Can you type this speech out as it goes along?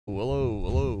hello,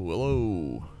 hello,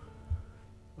 hello.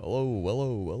 Hello,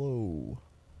 hello, hello.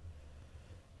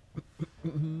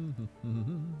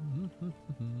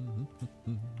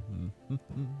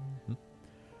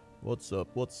 What's up,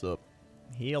 what's up?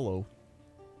 Hello.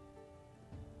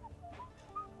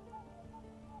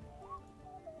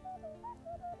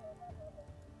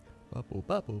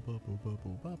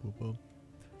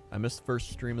 I missed the first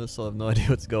stream of this, so I have no idea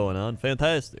what's going on.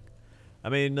 Fantastic. I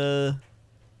mean, you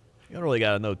don't really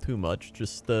gotta know too much,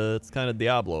 just, it's kind of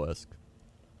Diablo-esque.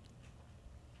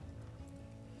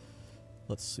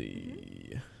 Let's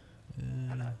see.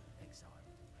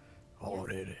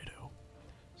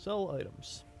 Sell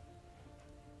items.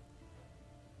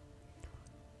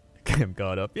 I'm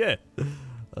caught up, yeah.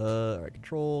 Alright,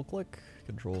 control, click,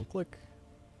 control, click.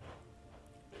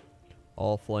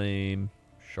 All flame,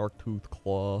 shark tooth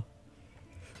claw.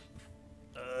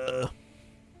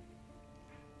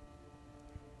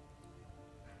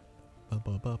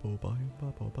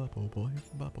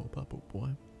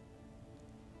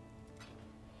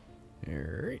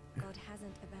 Alright. God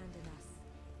hasn't abandoned us.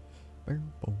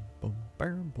 Boom, boom, boom,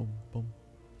 boom, boom, boom.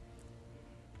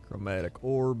 Chromatic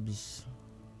orbs.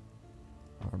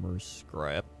 Armor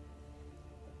scrap.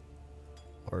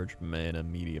 Large mana,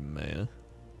 medium mana.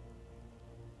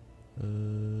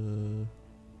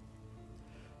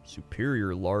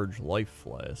 Superior large life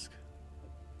flask.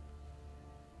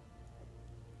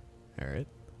 Alright.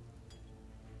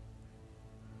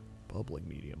 Bubbling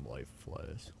medium life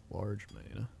flask. Large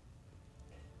mana.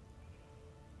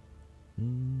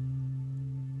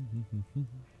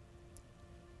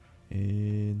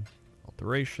 And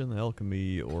alteration,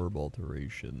 alchemy, orb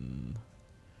alteration,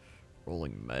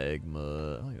 rolling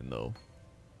magma. I don't even know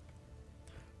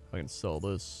if I can sell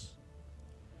this.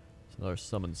 It's another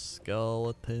summon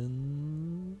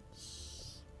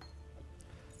skeletons.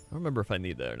 I don't remember if I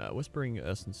need that or not. Whispering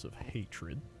essence of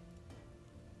hatred,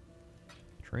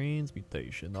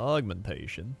 transmutation,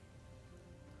 augmentation,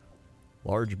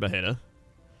 large mana.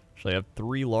 Actually, I have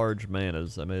 3 large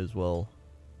manas. I may as well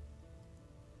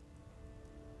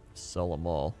sell them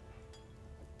all.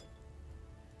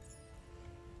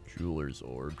 Jeweler's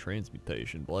orb,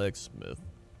 transmutation, blacksmith,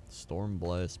 storm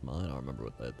blast mine. I don't remember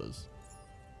what that does.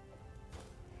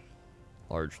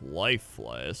 Large life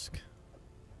flask.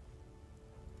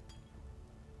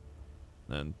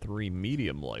 And 3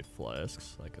 medium life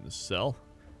flasks I can sell.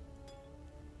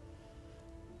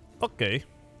 Okay.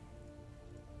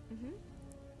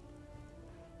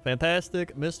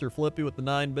 Fantastic, Mr. Flippy with the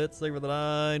 9 bits. Thank you for the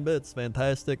 9 bits.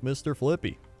 Fantastic, Mr.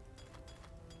 Flippy.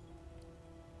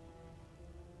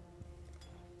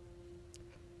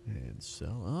 And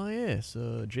sell. Oh, yes.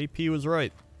 JP was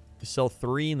right. You sell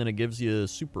 3 and then it gives you a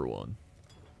super one.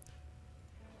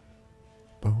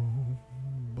 Boom,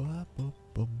 ba, boom,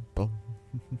 boom, boom.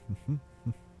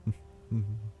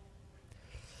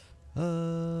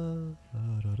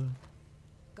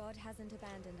 God hasn't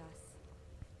abandoned us.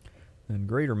 And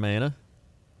greater mana.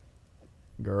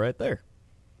 Go right there.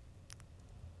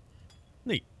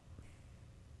 Neat.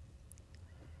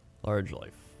 Large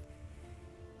life.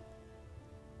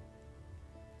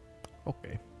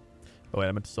 Okay. Oh wait,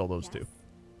 I meant to sell those too.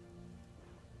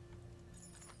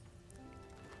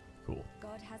 Cool.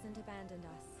 God hasn't abandoned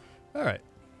us. Alright.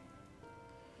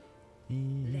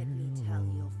 Let me tell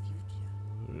your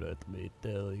future. Let me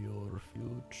tell your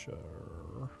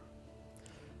future.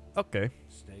 Okay.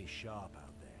 Stay sharp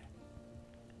out there.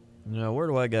 Now, where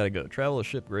do I gotta go? Travel a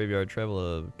ship graveyard,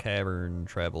 travel a cavern,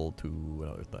 travel to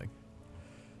another thing.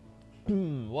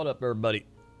 What up, everybody?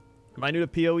 Am I new to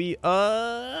PoE?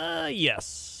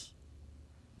 Yes.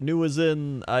 New as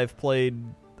in, I've played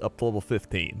up to level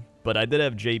 15. But I did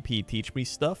have JP teach me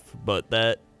stuff, but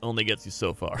that only gets you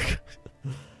so far.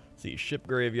 See, ship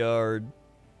graveyard.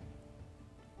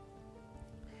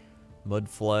 Mud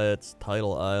flats,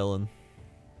 tidal island.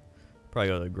 Probably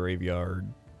go to the graveyard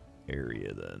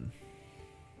area then.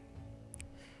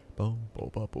 Bum,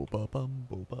 bo, ba, bo, ba, bum,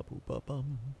 bo, ba, bo, ba,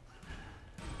 bum.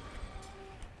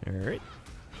 Alright.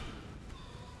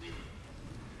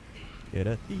 Get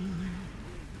at the.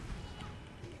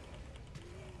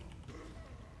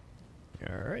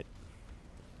 Alright.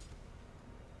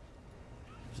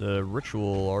 There's a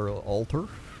ritual altar.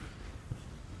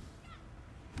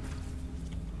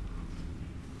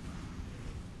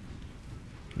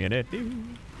 Get it,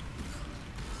 dude.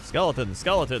 Skeletons,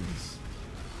 skeletons.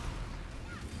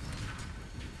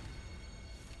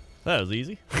 That was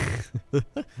easy. Let's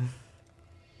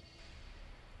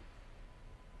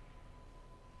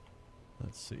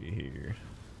see here.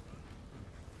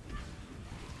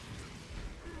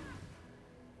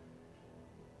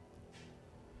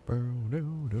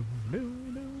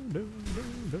 Is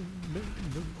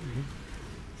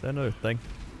that another thing?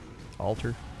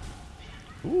 Altar.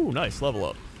 Ooh, nice. Level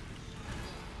up.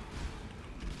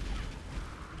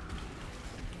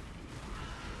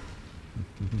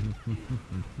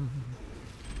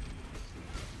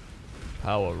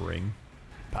 Power ring.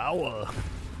 Power.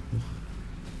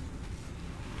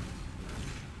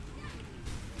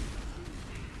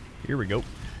 Here we go.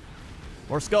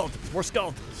 More skeletons. More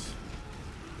skeletons.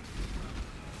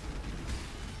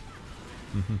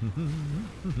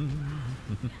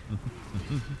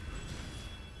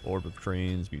 Orb of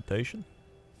Transmutation.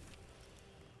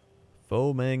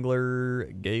 Foe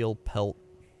Mangler. Gale Pelt.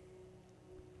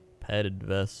 Padded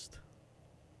Vest.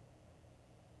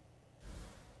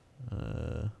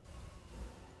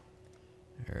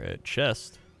 Alright,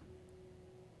 chest.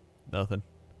 Nothing.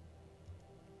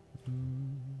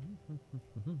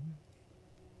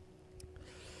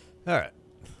 Alright.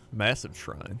 Massive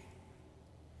shrine.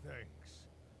 Thanks.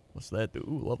 What's that do?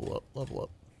 Ooh, level up, level up.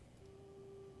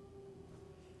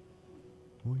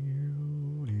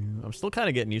 I'm still kind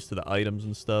of getting used to the items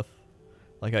and stuff.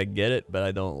 Like, I get it, but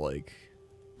I don't, like,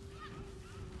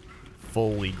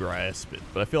 fully grasp it.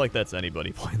 But I feel like that's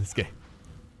anybody playing this game.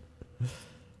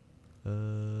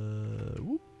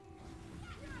 Whoop.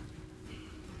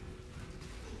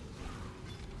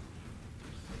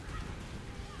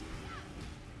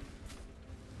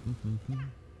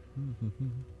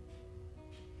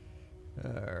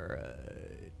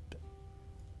 Alright.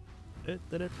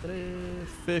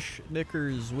 Fish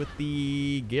Knickers with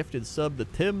the gifted sub to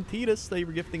Tim Titus. They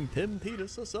were gifting Tim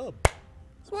Titus a sub.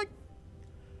 Swag.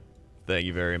 Thank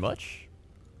you very much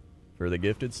for the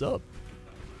gifted sub.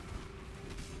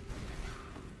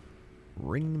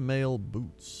 Ringmail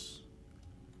boots.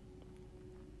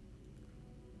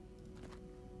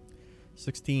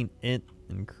 16 int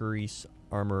increase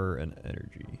armor and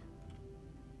energy.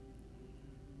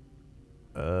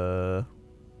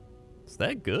 Is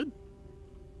that good?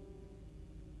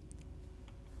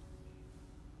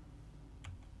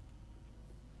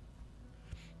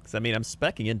 Because, I mean, I'm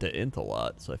speccing into int a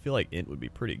lot, so I feel like int would be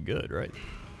pretty good, right?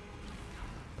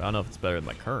 But I don't know if it's better than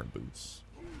my current boots.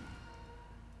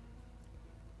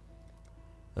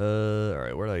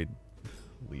 Alright, where did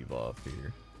I leave off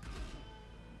here?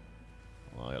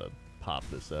 Well, I gotta pop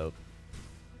this out.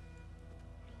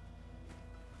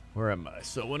 Where am I?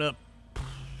 So went up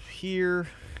here.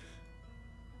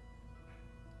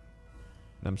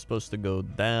 And I'm supposed to go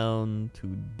down to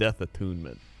Death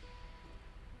Attunement.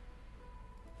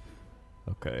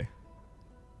 Okay.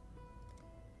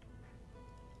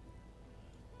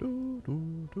 If you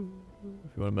want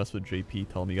to mess with JP,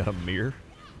 tell him you got a mirror.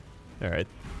 Alright.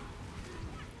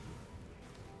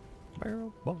 What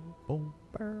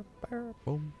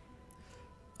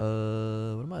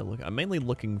am I looking? I'm mainly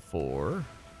looking for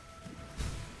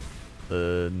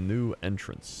the new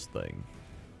entrance thing.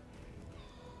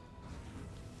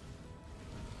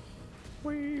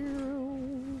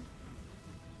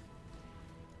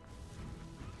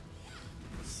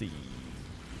 Let's see.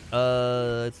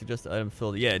 It's just item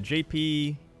filled. Yeah,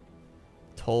 JP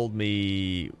told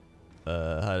me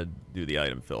how to do the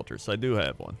item filter, so I do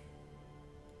have one.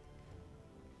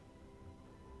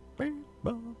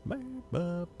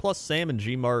 Plus Sam and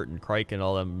Gmart and Crike and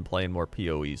all them been playing more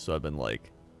PoE, so I've been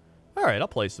like, alright, I'll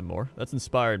play some more. That's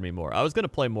inspired me more. I was going to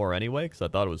play more anyway, because I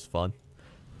thought it was fun.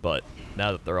 But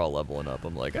now that they're all leveling up,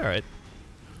 I'm like, alright.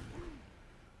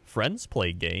 Friends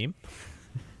play game.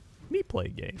 Me play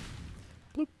game.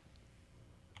 Bloop.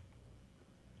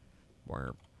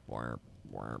 Warp, warp,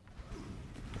 warp.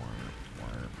 Warp,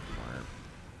 warp, warp.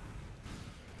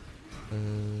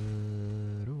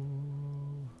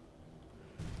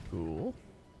 Cool.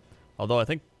 Although I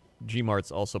think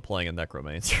Gmart's also playing a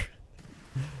Necromancer.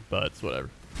 But it's whatever.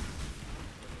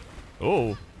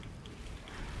 Oh.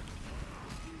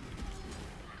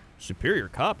 Superior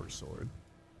Copper Sword.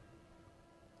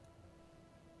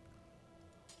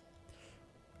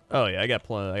 Oh yeah, I got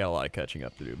a lot of catching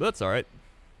up to do, but that's alright.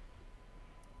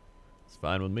 It's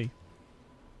fine with me.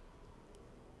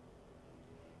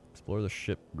 Explore the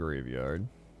ship graveyard.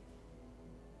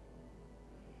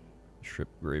 Ship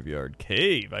graveyard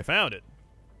cave. I found it.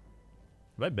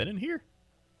 Have I been in here?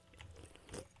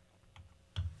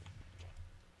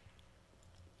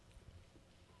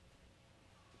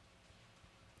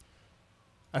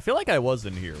 I feel like I was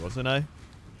in here, wasn't I?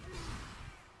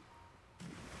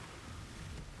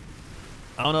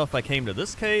 I don't know if I came to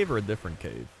this cave or a different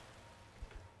cave.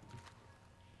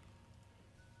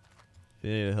 If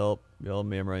you need help, y'all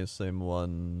memorize the same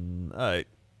one. Alright.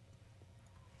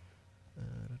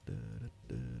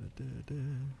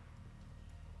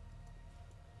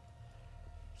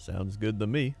 Sounds good to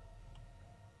me.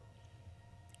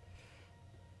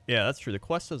 Yeah, that's true. The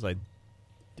quest says I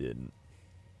didn't.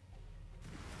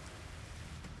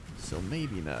 So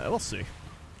maybe not. We'll see.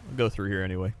 I'll go through here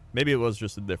anyway. Maybe it was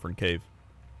just a different cave.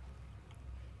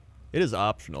 It is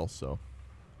optional, so.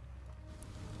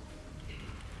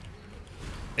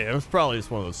 Yeah, it was probably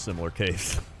just one of those similar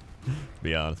caves, to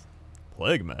be honest.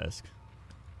 Plague Mask.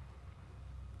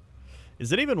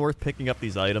 Is it even worth picking up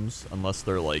these items unless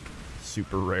they're, like,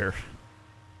 super rare?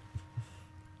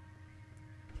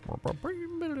 I'm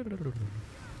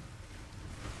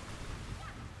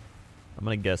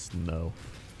gonna guess no.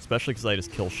 Especially because I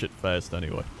just kill shit fast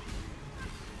anyway.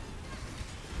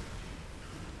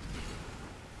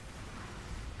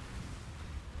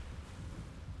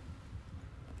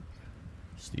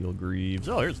 Steel Greaves.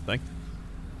 Oh, here's the thing.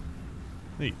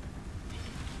 Neat.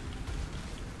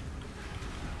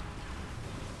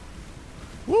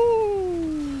 Woo!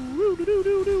 Woo doo doo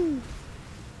doo doo.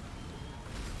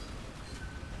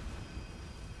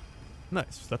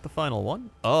 Nice. Is that the final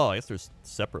one? Oh, I guess there's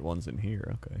separate ones in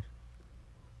here. Okay.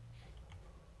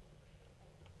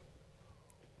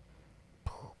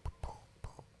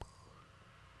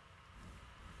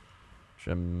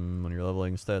 Gem, when you're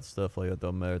leveling, stats, stuff like that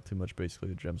don't matter too much. Basically,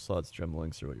 the gem slots, gem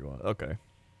links are what you want. Okay.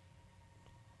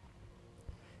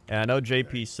 And I know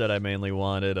JP said I mainly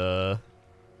wanted,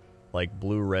 like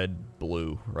blue, red,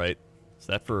 blue, right? Is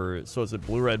that for, so is it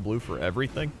blue, red, blue for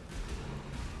everything?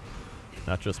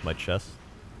 Not just my chest?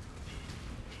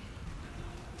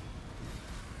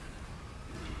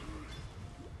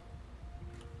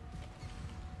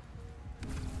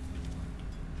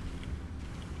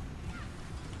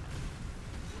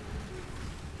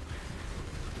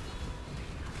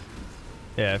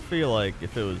 Yeah, I feel like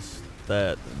if it was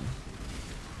that, then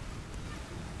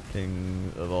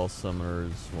King of all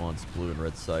summoners wants blue and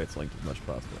red sights linked as much as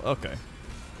possible. Okay.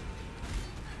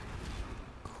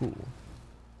 Cool.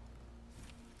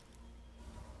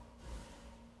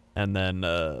 And then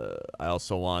I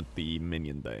also want the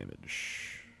minion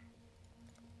damage.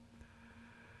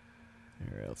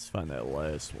 Alright, let's find that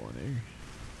last one here.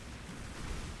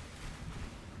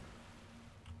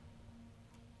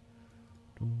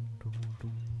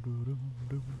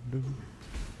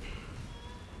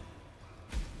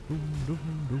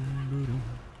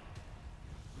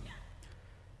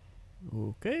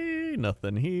 Okay,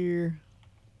 nothing here.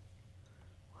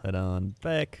 Head on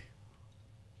back.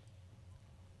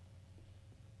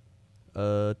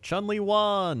 Chun-Li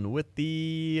Wan with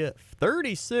the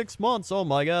 36 months. Oh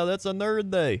my god, that's a nerd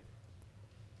day.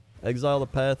 Exile the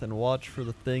path and watch for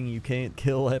the thing you can't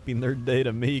kill. Happy nerd day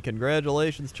to me.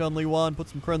 Congratulations, Chun-Li Wan. Put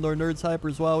some Crendor nerds,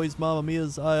 hypers, wowies, mamma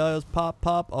mias, ayayas, pop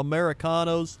pop,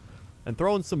 Americanos, and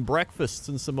throw in some breakfasts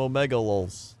and some Omega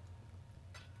lols.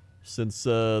 Since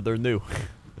they're new.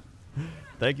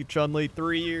 Thank you, Chun-Li.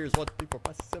 3 years. 1, 2, 3, 4,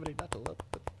 5, 6, 7, 8, 9, 10, 11,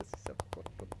 12, 13,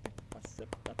 14, 15, 16,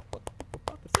 17, 18,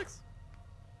 19, 6.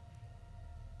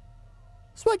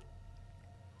 Swag.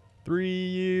 3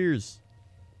 years.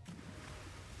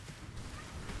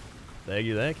 Thank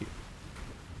you, thank you.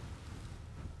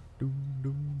 Doom,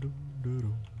 doom, doom, doom,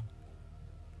 doom.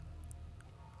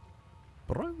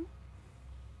 Brung.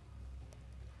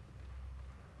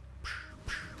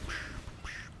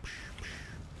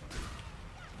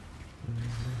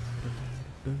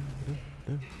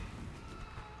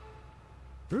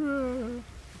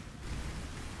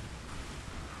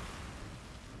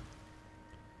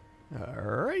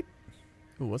 Alright.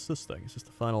 Ooh, what's this thing? Is this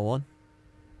the final one?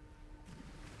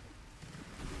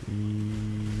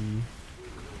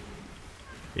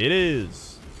 It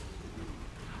is.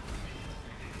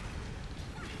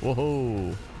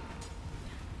 Whoa.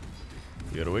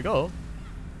 Here we go.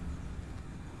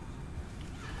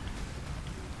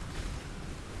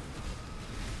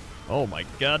 Oh my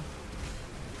god.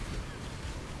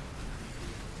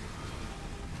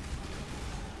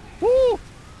 Woo!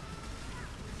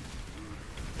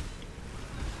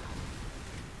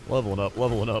 Leveling up,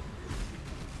 leveling up.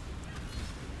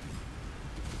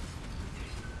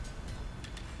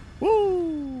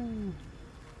 Woo!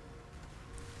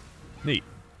 Neat.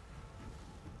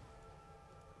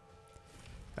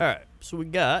 Alright, so we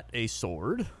got a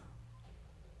sword.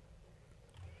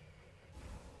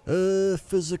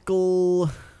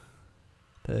 Physical.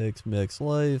 Takes max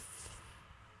life.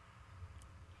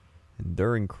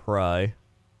 Enduring Cry.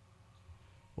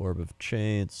 Orb of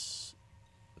Chance.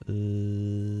 I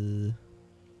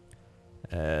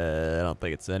don't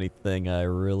think it's anything I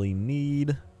really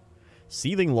need.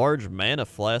 Seething Large Mana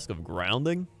Flask of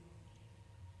Grounding.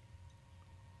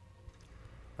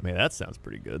 I mean, that sounds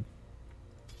pretty good.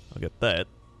 I'll get that.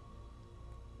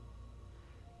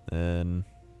 Then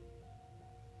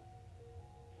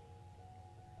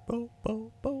Bo,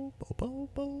 bo, bo, bo, bo,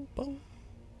 bo, bo.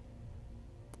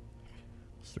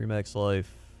 It's 3 max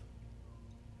life.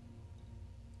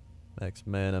 Max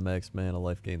mana,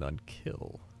 life gained on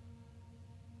kill.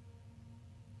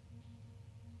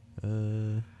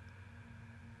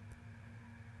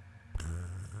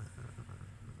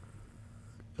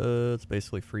 It's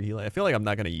basically free healing. I feel like I'm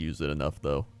not gonna use it enough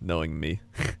though, knowing me.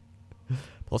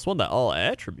 +1 to all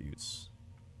attributes.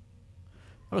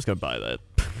 I'm just gonna buy that.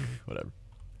 Whatever.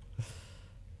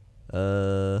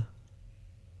 So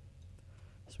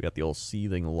we got the old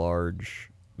seething large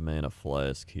mana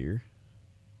flask here.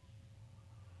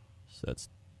 So that's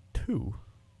 2.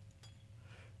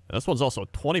 And this one's also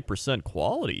 20%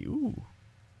 quality. Ooh.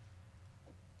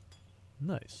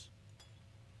 Nice.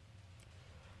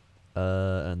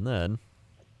 And then,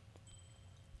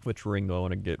 which ring do I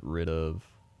want to get rid of?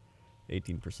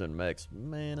 18% max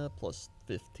mana plus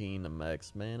 15 to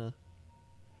max mana.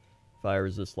 Fire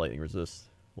resist, lightning resist,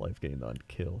 life gained on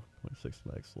kill, 26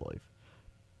 max life.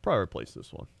 Probably replace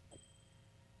this one.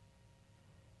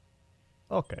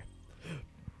 Okay.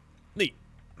 Neat.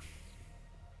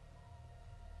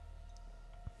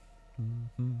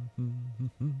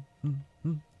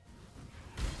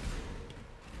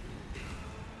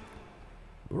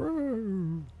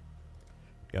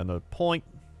 Got another point.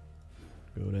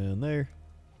 Go down there.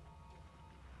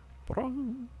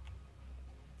 Looks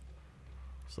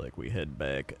like we head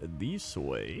back this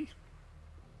way.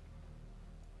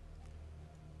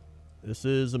 This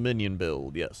is a minion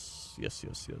build. Yes. Yes,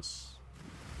 yes, yes.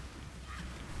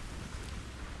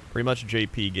 Pretty much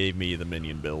JP gave me the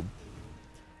minion build.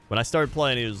 When I started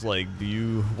playing, he was like,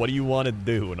 what do you want to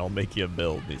do? And I'll make you a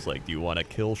build. And he's like, do you want to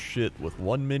kill shit with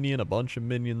 1 minion, a bunch of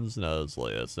minions? And I was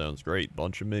like, that sounds great.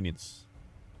 Bunch of minions.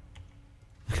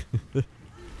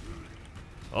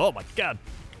 Oh my god.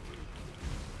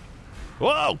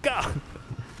 Whoa, god.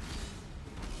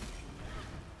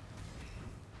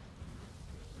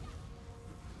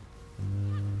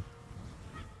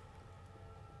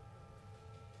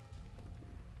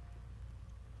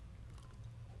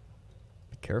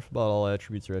 Careful about all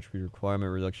attributes or attribute requirement.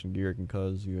 Reduction gear can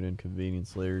cause you an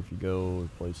inconvenience later if you go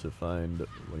replace it. Find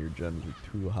when your gems are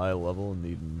too high level and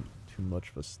need too much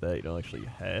of a stat you don't actually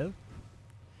have.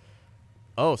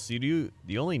 Oh, so you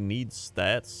only need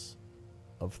stats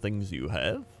of things you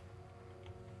have?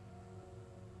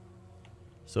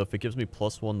 So if it gives me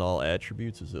 +1 to all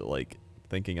attributes, is it like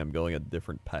thinking I'm going a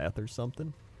different path or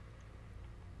something?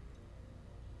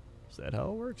 Is that how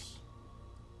it works?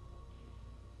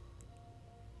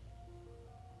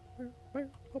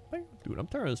 Dude, I'm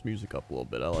turning this music up a little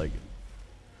bit. I like it.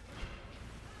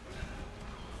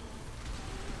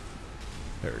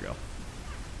 There we go.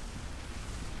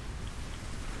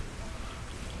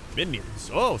 Minions.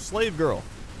 Oh, slave girl.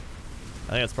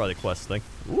 I think that's probably a quest thing.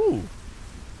 Ooh.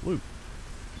 Loot.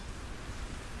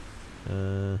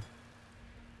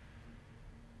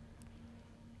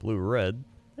 Blue, red.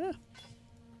 Yeah.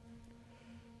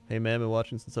 Hey man, been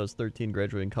watching since I was 13,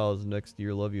 graduating college next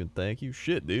year. Love you and thank you.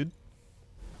 Shit, dude.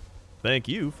 Thank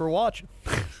you for watching.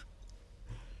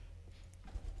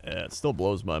 Yeah, it still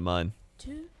blows my mind.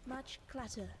 Too much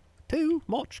clutter. Too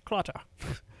much clutter.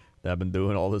 I've been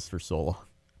doing all this for so long.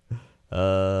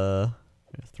 Yeah,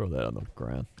 throw that on the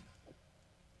ground.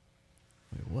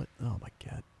 Wait, what? Oh my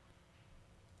god.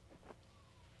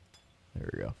 There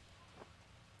we go.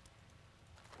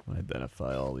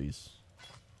 Identify all these.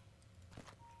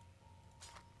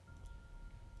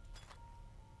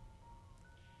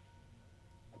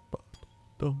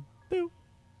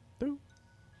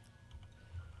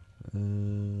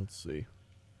 Let's see.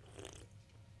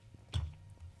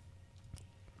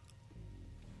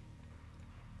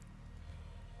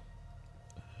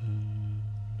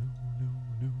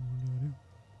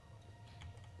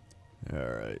 All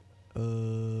right.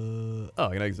 Oh,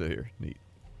 I can exit here. Neat.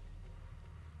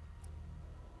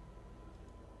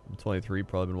 I'm 23.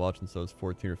 Probably been watching since I was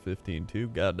 14 or 15 too.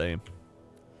 God damn.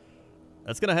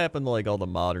 That's gonna happen to like all the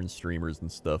modern streamers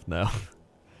and stuff now.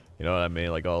 You know what I mean?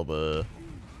 Like all the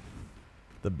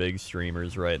big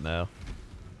streamers right now.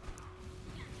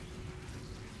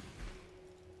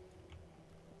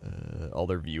 All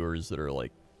their viewers that are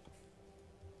like,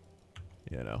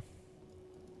 you know,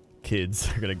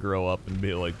 kids are gonna grow up and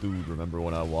be like, dude, remember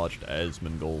when I watched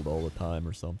Asmongold all the time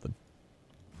or something?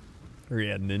 Or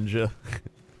yeah, Ninja.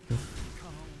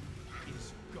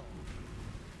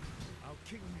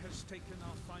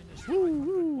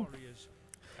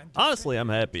 Honestly, I'm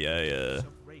happy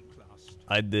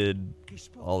I did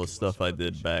all the stuff I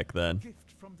did back then.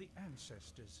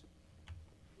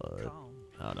 But,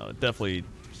 I don't know, it definitely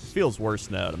feels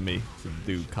worse now to me to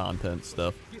do content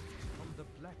stuff.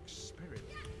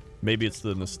 Maybe it's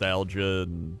the nostalgia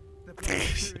and The Black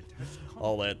Spirit has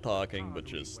all conquered that talking, far but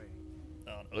just away.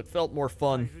 I don't know, it felt more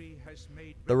fun. Kyrie has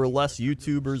made There were ready less the canoes.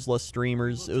 YouTubers, less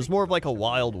streamers. It was more of like a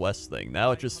Wild West thing.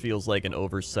 Now it just feels like an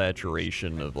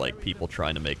oversaturation of like people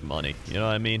trying to make money. You know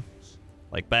what I mean?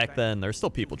 Like back then, there's still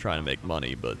people trying to make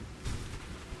money, but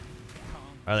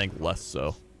I think less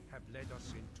so. Have led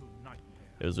us into nightmare.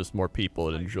 It was just more people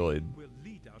that enjoyed Will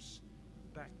lead us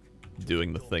back to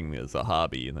doing the dawn. thing as a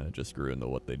hobby, and then it just grew into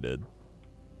what they did.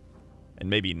 And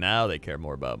maybe now they care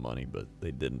more about money, but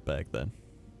they didn't back then.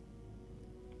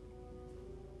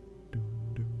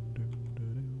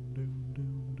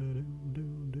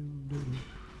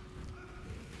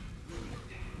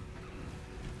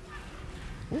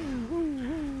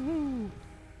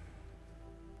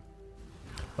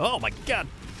 Oh my god!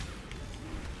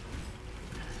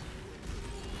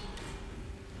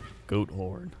 Goat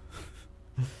horn.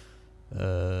 I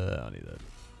don't need that.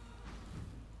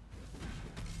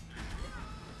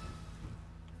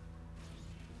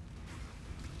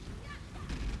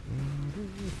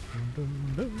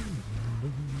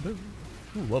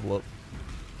 Ooh, level up.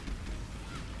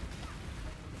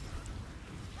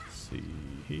 Let's see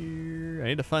here. I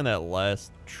need to find that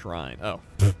last shrine. Oh.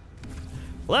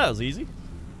 Well, that was easy.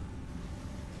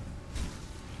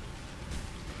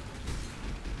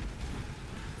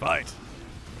 Fight.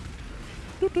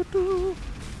 Doo -doo -doo.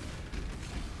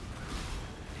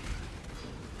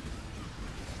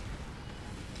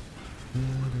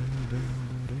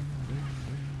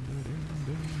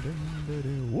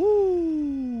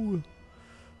 Woo!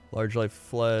 Large life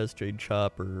flask, jade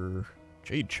chopper.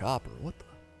 Jade chopper, what the?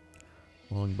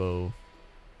 Longbow.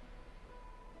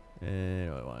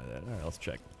 And I wanted that. Alright, let's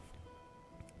check.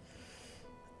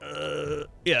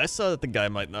 Yeah, I saw that the guy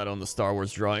might not own the Star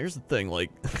Wars drawing. Here's the thing, like,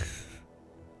 if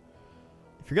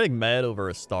you're getting mad over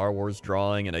a Star Wars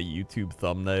drawing and a YouTube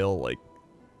thumbnail, like,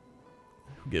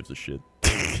 who gives a shit?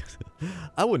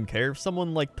 I wouldn't care if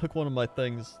someone, like, took one of my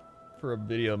things for a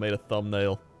video and made a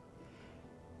thumbnail.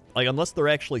 Like, unless they're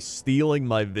actually stealing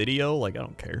my video, like, I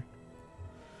don't care.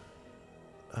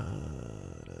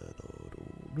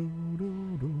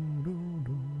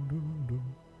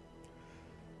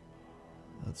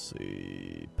 Let's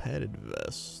see. Padded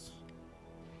vest.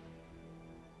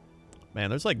 Man,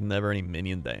 there's like never any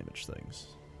minion damage things.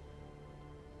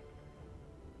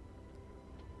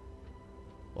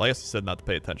 Well, I guess he said not to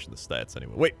pay attention to stats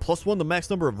anyway. Wait, +1 the max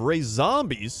number of raised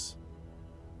zombies?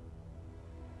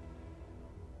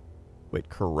 Wait,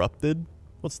 corrupted?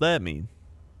 What's that mean?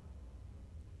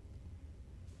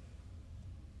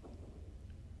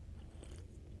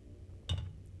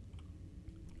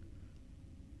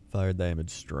 Fire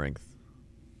damage strength.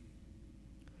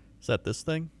 Is that this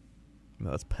thing?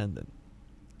 No, that's pendant.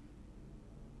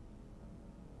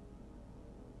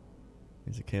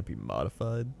 Means it can't be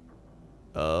modified?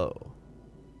 Oh.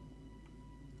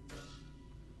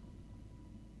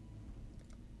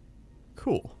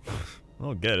 Cool. I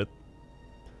don't get it.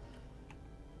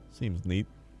 Seems neat.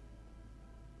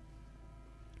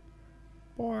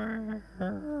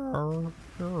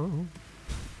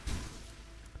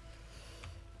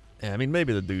 Yeah, I mean,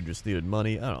 maybe the dude just needed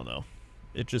money. I don't know.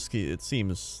 It just, it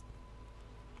seems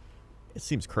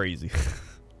crazy.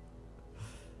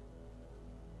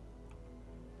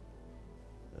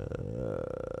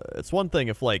 It's one thing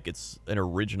if, like, it's an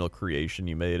original creation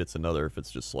you made. It's another if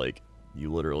it's just, like,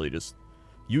 you literally just,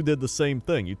 you did the same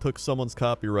thing. You took someone's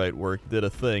copyright work, did a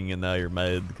thing, and now you're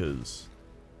mad because,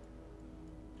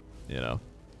 you know,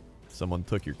 someone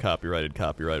took your copyrighted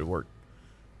work.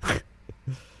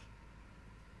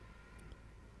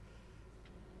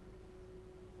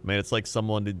 I mean, it's like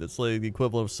someone did, it's like the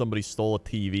equivalent of somebody stole a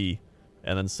TV,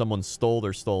 and then someone stole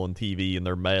their stolen TV, and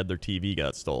they're mad their TV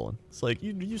got stolen. It's like,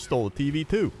 you stole the TV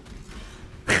too.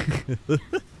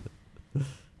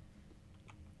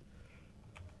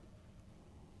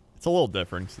 It's a little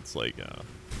different. It's like,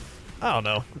 I don't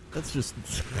know. That's just,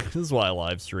 this is why I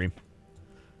live stream.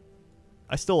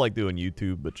 I still like doing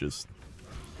YouTube, but just,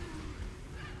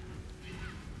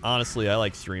 honestly, I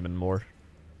like streaming more.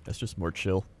 That's just more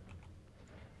chill.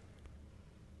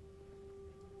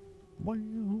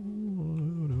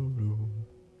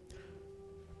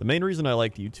 The main reason I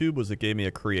liked YouTube was it gave me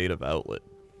a creative outlet.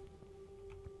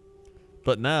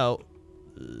 But now,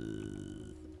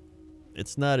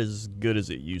 it's not as good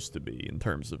as it used to be in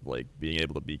terms of, like, being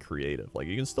able to be creative. Like,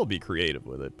 you can still be creative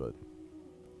with it, but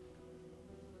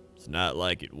it's not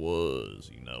like it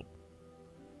was, you know.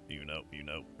 You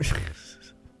know.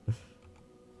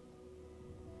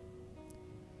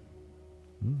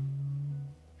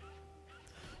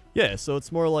 Yeah, so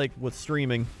it's more like with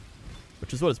streaming,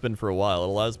 which is what it's been for a while. It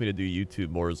allows me to do YouTube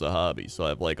more as a hobby. So I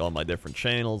have like all my different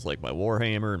channels, like my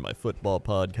Warhammer and my football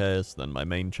podcast. Then my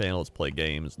main channel is play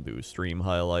games and do stream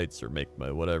highlights or make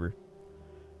my whatever.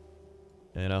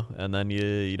 You know, and then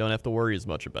you don't have to worry as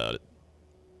much about it.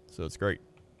 So it's great.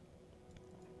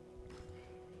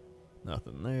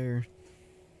 Nothing there.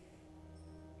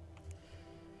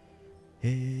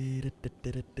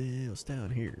 What's down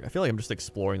here? I feel like I'm just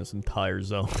exploring this entire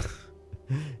zone.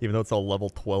 Even though it's a level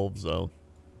 12 zone.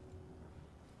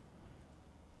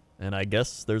 And I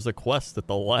guess there's a quest at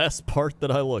the last part that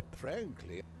I looked.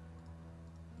 Frankly,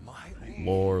 my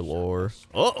Lore.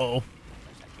 Uh-oh.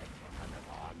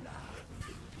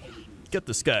 Get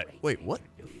this guy. Wait, what?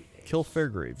 Kill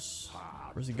Fairgraves.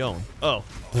 Where's he going? Oh.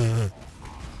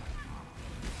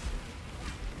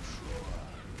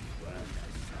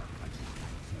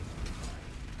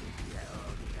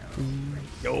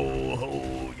 Yo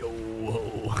ho, yo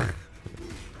ho.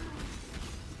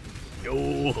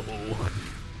 Yo ho.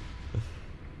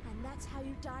 And that's how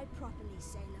you die properly,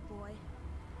 sailor boy.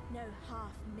 No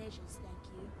half measures, thank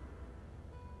you.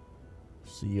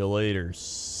 See you later,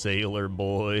 sailor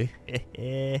boy.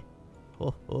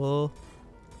 Ho ho.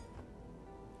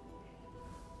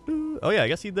 Oh yeah, I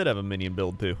guess he did have a minion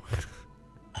build too.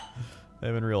 I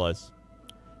haven't realized.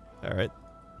 Alright.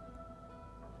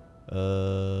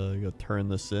 You gotta turn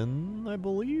this in, I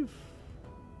believe.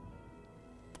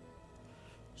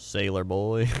 Sailor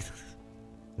boy.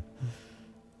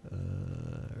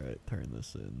 Alright, turn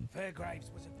this in.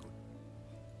 Fairgraves was a good.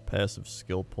 Passive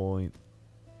skill point.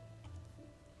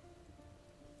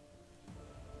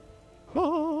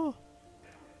 Ah!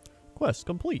 Quest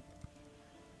complete.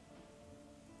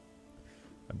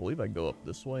 I believe I can go up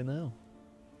this way now.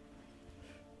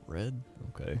 Red?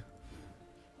 Okay.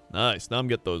 Nice. Now I'm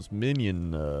getting those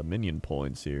minion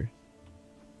points here.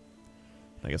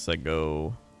 I guess I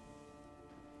go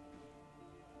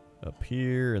up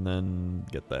here and then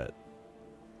get that.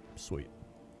 Sweet.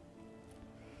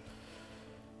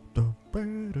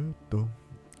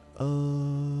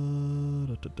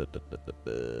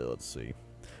 Let's see.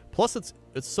 Plus, it's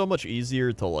so much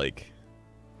easier to like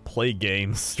play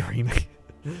games streaming.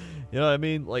 You know what I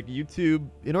mean? Like YouTube.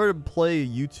 In order to play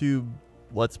YouTube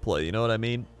Let's Play, you know what I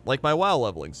mean? Like my WoW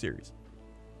leveling series,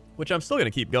 which I'm still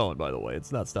gonna keep going. By the way,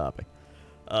 it's not stopping.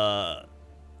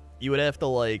 You would have to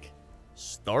like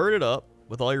start it up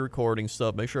with all your recording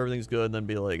stuff, make sure everything's good, and then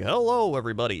be like, "Hello,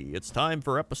 everybody! It's time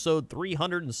for episode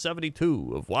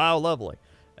 372 of WoW leveling."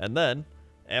 And then,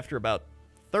 after about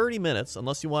 30 minutes,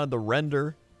 unless you wanted the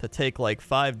render to take like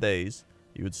 5 days,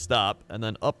 you would stop and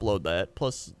then upload that.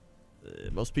 Plus,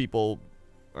 most people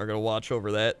are gonna watch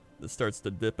over that. It starts to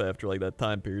dip after like that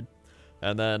time period,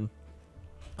 and then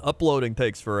uploading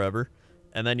takes forever,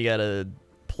 and then you gotta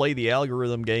play the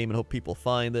algorithm game and hope people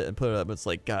find it and put it up. It's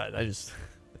like, God, I just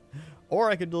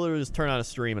or I could literally just turn on a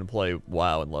stream and play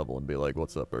WoW and level and be like,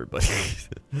 what's up, everybody?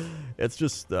 It's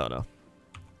just, I don't know.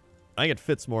 I think it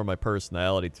fits more my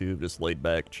personality too, just laid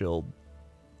back, chilled,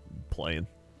 playing.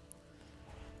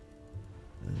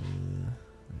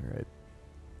 Alright.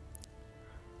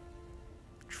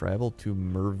 Travel to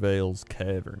Mervale's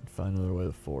Cavern. Find another way to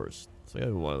the forest. So I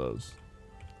gotta do one of those.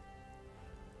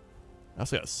 I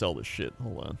also gotta sell this shit.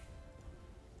 Hold on.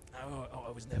 Oh,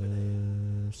 I was never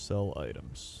there. Sell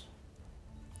items.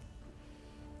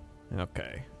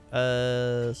 Okay.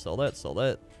 Sell that, sell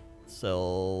that.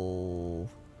 Sell...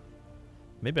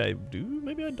 Maybe I do,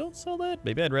 maybe I don't sell that.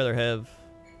 Maybe I'd rather have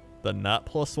the not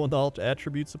 +1 to all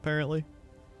attributes, apparently.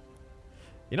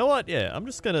 You know what? Yeah, I'm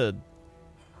just gonna...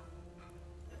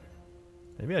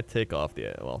 Maybe I take off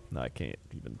the... Well, no, I can't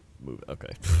even move it.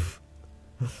 Okay.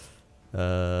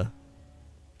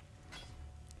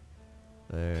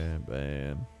 Bam,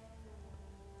 bam.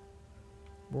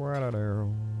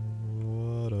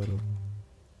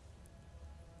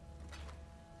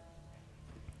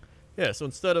 Yeah, so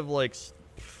instead of like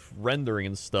rendering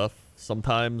and stuff,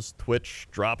 sometimes Twitch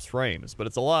drops frames, but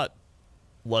it's a lot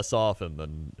less often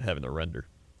than having to render.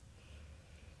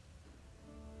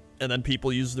 And then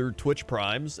people use their Twitch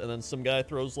primes, and then some guy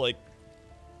throws like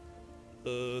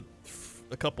a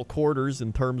couple quarters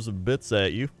in terms of bits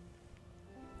at you.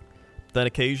 Then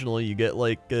occasionally you get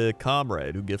like a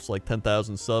comrade who gives like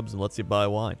 10,000 subs and lets you buy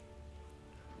wine.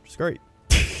 Which is great.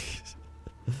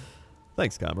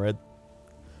 Thanks, comrade.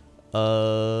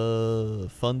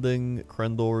 Funding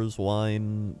Crendor's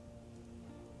wine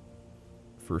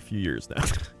for a few years now.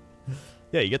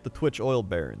 Yeah, you get the Twitch oil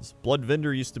barons.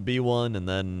 Bloodvinder used to be one, and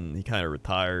then he kind of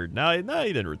retired. No, he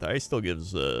didn't retire. He still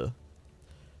gives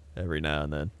every now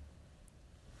and then.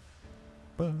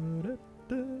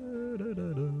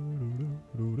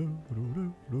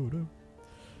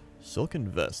 Silken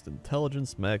Vest,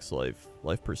 Intelligence, Max Life,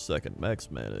 Life per Second,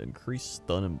 Max Mana, Increased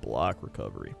Stun and Block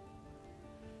Recovery.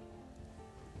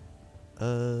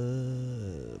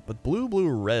 But blue,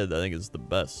 red, I think is the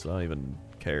best, so I don't even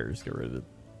care. Just get rid of it.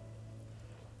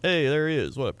 Hey, there he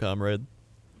is. What up, comrade?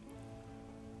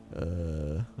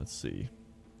 Let's see.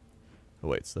 Oh,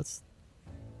 wait, so that's...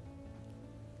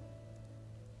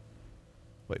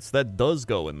 Wait, so that does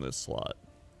go in this slot.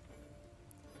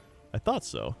 I thought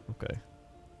so. Okay.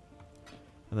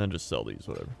 And then just sell these,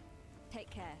 whatever. Take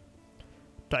care.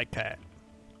 Take care.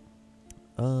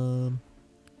 Oh,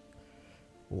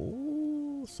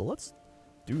 so let's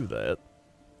do that.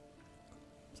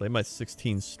 So I have my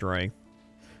 16 strength.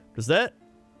 Does that...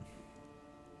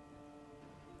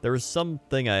 There was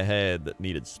something I had that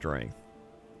needed strength.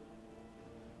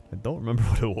 I don't remember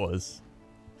what it was.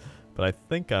 But I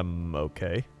think I'm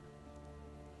okay.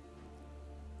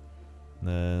 And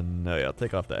then, oh yeah, I'll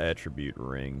take off the attribute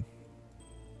ring.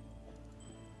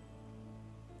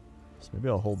 So maybe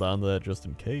I'll hold on to that just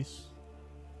in case.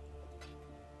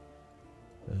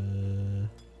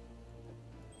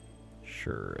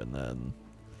 Sure, and then...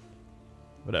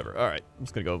 Whatever, alright, I'm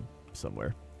just gonna go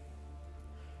somewhere.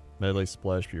 Melee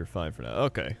splash, but you're fine for now.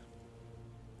 Okay.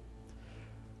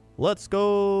 Let's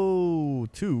go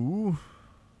to...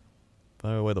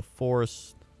 Find my way to the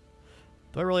forest.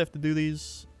 Do I really have to do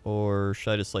these? Or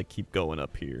should I just, like, keep going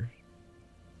up here?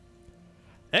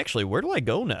 Actually, where do I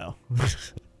go now?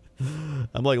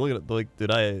 I'm like, look at it. Like, do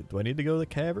I need to go to the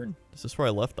cavern? Is this where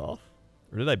I left off?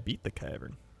 Or did I beat the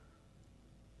cavern?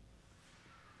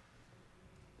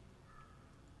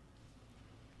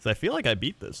 So I feel like I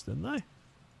beat this, didn't I?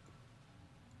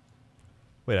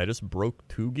 Wait, I just broke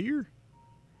 2 gear?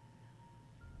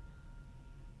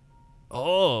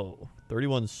 Oh,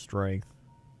 31 strength.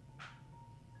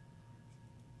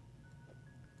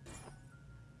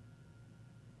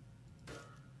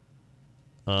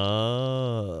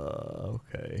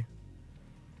 Okay.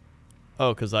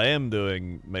 Oh, because I am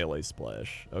doing melee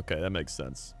splash. Okay, that makes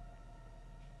sense.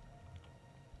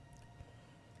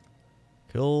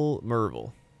 Kill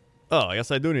Mervil. Oh, I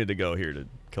guess I do need to go here to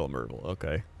kill Mervil.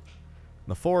 Okay.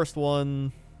 The forest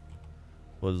one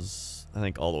was, I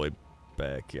think, all the way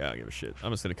back. Yeah, I don't give a shit.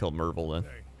 I'm just going to kill Mervil then.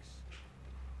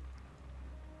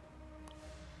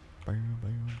 Bam,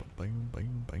 bam, bam,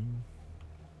 bam, bam.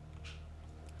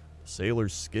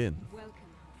 Sailor's skin. Welcome.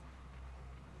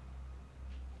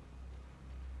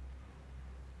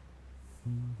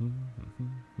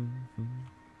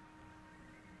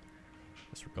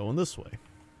 Guess we're going this way.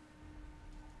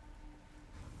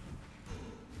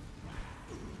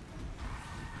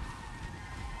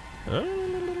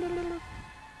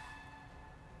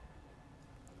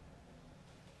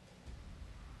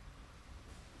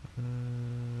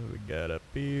 We got up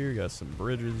here, got some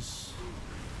bridges.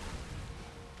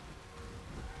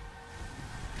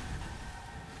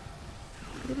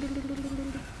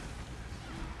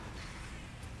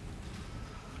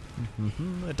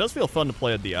 It does feel fun to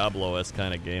play a Diablo-esque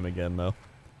kind of game again, though.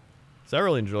 So I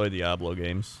really enjoy Diablo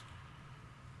games.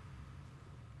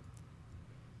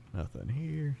 Nothing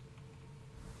here.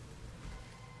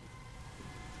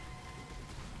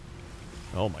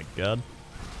 Oh my god.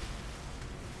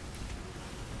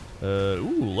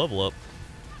 Ooh, level up.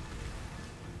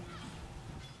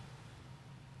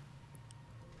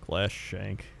 Glass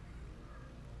Shank.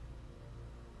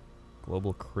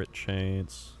 Global crit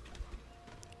chance.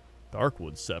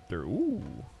 Darkwood Scepter.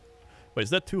 Ooh. Wait, is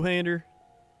that two-hander?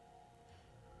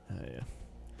 Oh, yeah.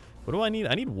 What do I need?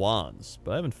 I need wands,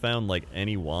 but I haven't found, like,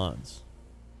 any wands.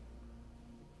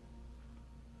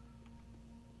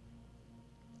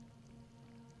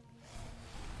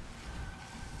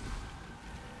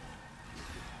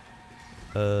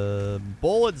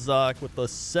 Bullet Zoc with the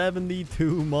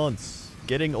 72 months.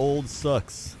 Getting old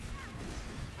sucks.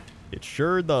 It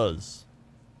sure does.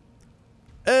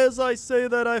 As I say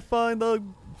that, I find the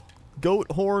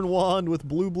goat horn wand with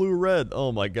blue, red.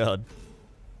 Oh my god.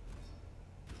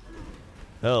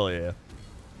 Hell yeah.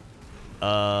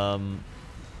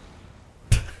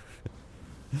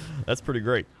 That's pretty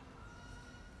great.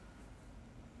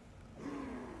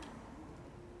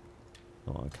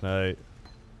 Hold on, can I...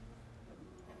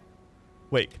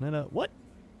 Wait, can I not... What?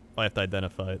 I have to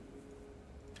identify it.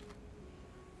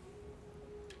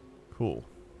 Cool.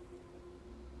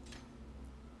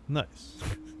 Nice.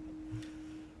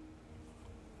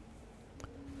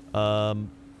 Wait,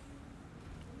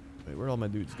 where'd all my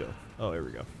dudes go? Oh, here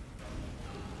we go.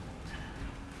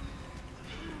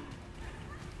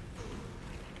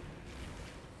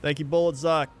 Thank you, Bullet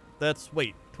Zoc. That's,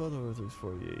 wait, 12 over 6,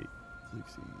 48,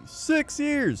 60, 6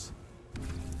 years!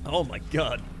 Oh my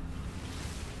god.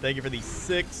 Thank you for the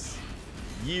 6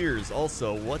 years.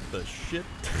 Also, what the shit?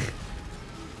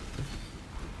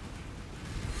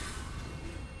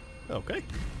 Okay.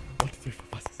 1, 2, 3, 4,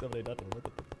 5, 6, 7, 8, 9, 10,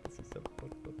 11, 12, 13,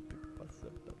 14, 15,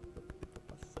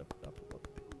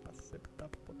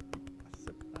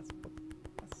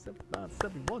 16, 17,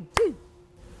 71, 2.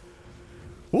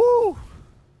 Woo!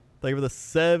 Thank you for the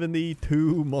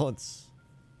 72 months.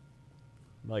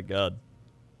 My God.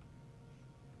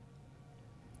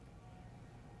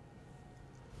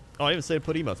 Oh, I didn't say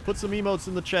put emotes. Put some emotes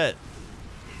in the chat.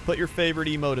 Put your favorite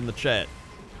emote in the chat.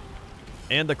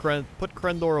 And the put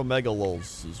Crendor Omega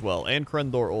lols as well. And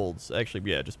Crendor olds.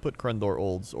 Actually, yeah, just put Crendor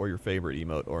olds or your favorite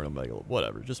emote or an Omega.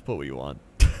 Whatever. Just put what you want.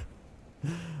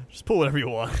 Just put whatever you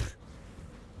want.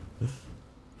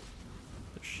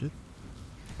 Shit.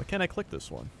 Why can't I click this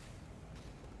one?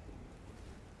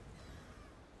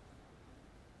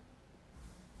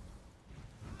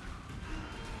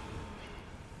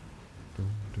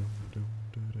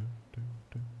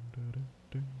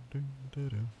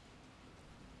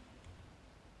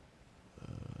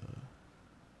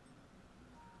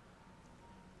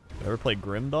 Ever played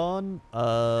Grim Dawn?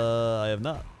 I have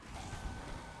not.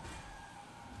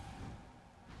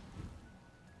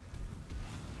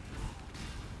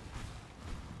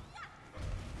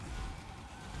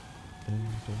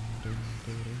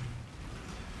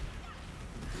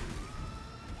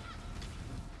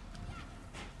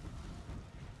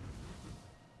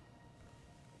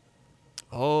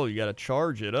 Oh, you gotta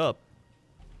charge it up.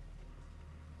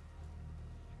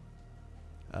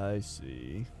 I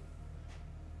see.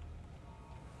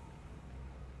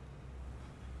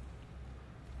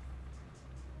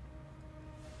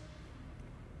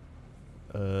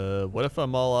 What if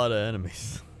I'm all out of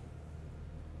enemies?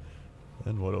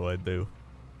 Then what do I do?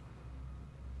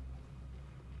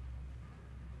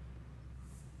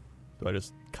 Do I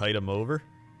just kite him over?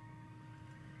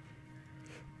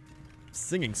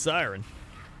 Singing siren.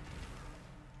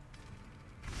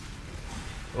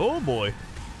 Oh boy.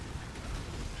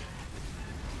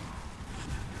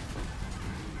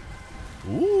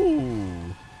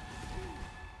 Ooh.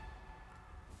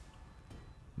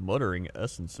 Muttering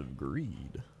essence of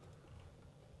greed.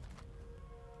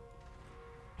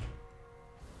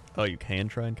 Oh, you can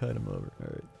try and kite him over.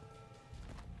 Alright.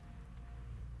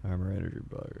 Armor energy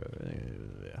bar.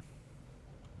 Yeah.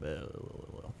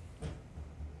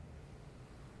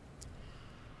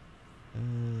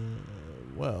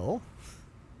 Well.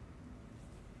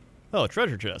 Oh,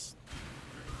 treasure chest.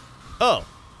 Oh.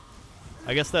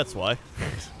 I guess that's why.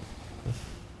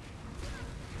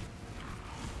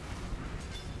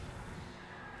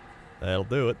 That'll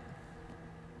do it.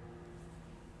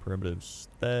 Primitive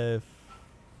staff.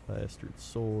 Bastard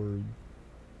sword.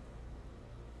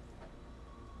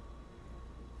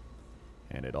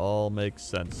 And it all makes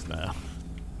sense now.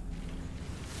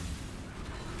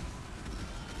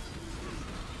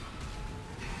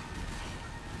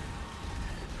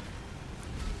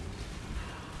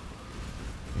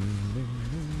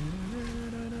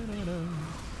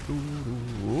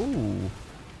 Ooh.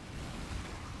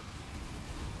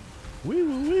 Wee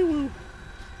woo, wee woo.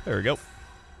 There we go.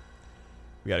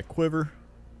 We got a quiver.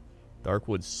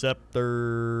 Darkwood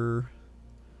scepter.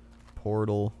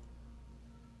 Portal.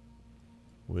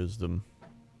 Wisdom.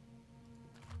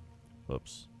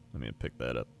 Whoops. Let me pick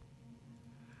that up.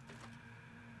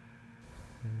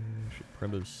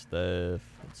 Primitive staff.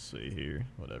 Let's see here.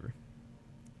 Whatever.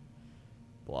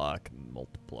 Block,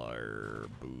 multiplier,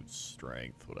 boots,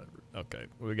 strength, whatever. Okay,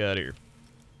 what we got here?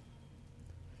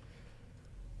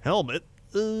 Helmet.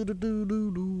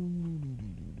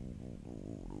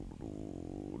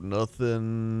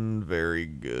 Nothing very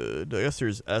good. I guess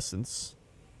there's essence.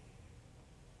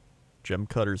 Gem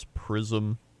cutter's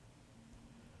prism.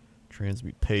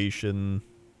 Transmutation.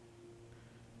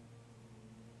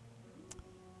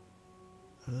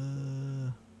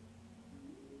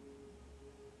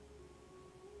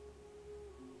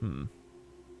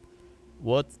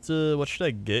 What should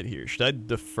I get here? Should I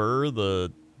defer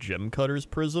the gem cutter's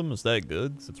prism? Is that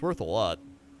good? 'Cause it's worth a lot.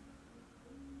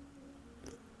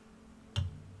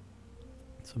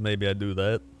 So maybe I do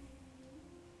that.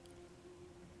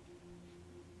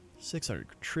 600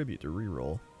 contribute to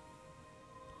reroll.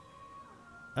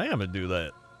 I think I'm gonna do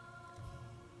that.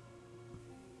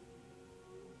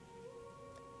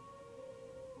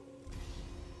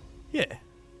 Yeah.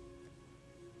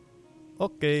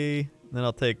 Okay. Then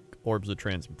I'll take Orbs of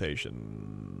Transmutation.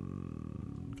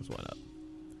 Because why not?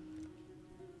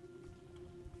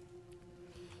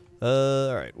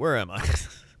 Alright. Where am I?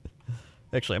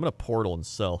 Actually, I'm going to portal and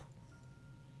sell.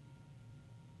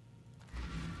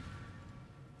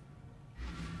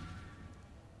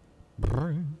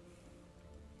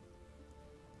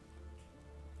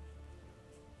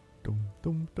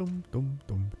 dum dum dum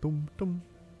dum dum dum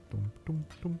dum dum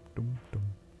dum dum dum.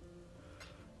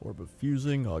 Orb of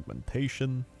fusing,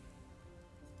 augmentation,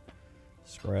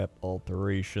 scrap,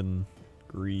 alteration,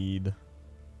 greed,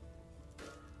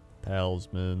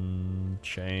 talisman,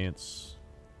 chance,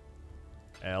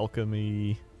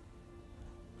 alchemy.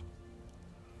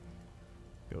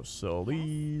 Go sell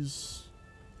these.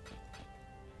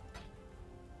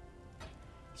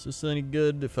 Is this any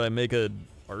good if I make a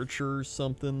archer or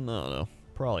something? I don't know.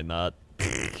 Probably not.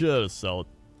 Just sell it.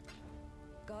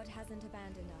 God hasn't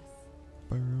abandoned us.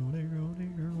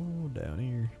 Down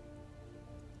here.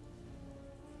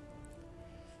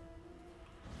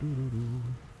 Doo-doo-doo.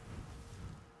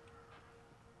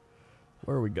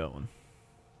 Where are we going?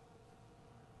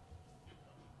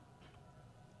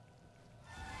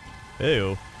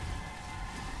 Ew.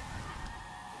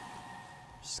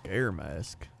 Scare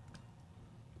mask.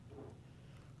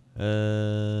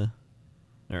 Never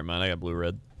mind, I got blue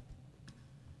red.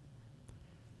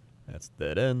 That's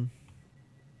dead end.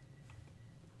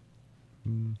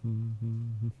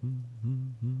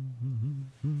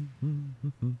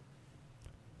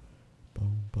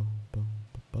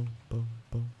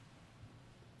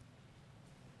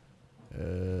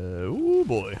 Ooh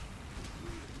boy.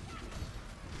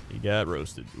 He got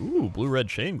roasted. Ooh, blue red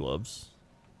chain gloves.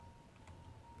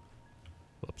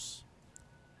 Whoops.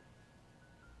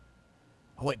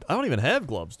 Oh wait, I don't even have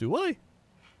gloves, do I?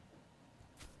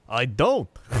 I don't.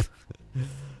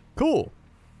 Cool.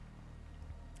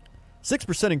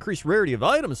 6% increased rarity of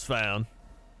items found.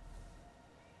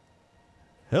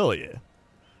 Hell yeah.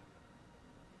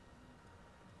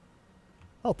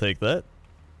 I'll take that.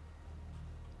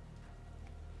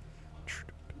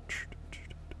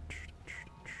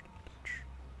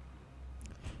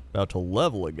 About to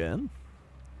level again.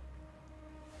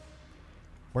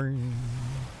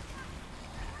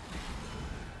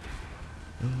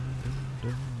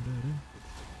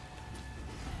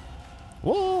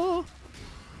 Whoa!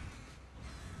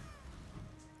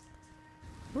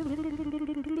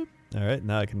 Alright,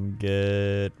 now I can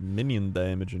get minion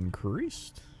damage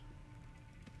increased.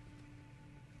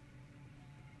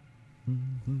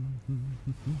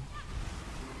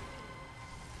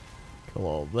 Kill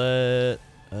all that.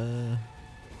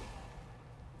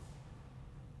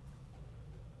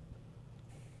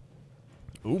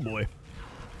 Oh boy.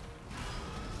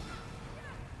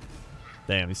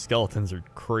 Damn, these skeletons are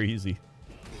crazy.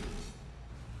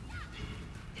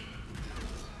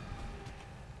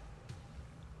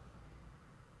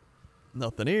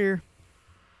 Nothing here.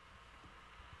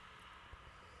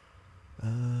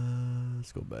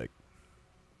 Let's go back.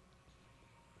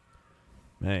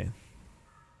 Man.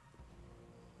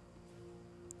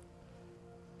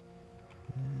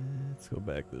 Let's go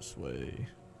back this way.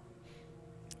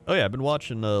 Oh yeah, I've been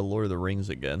watching Lord of the Rings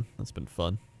again. That's been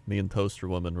fun. Me and Toaster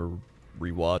Woman were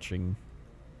rewatching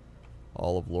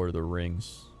all of Lord of the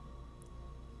Rings.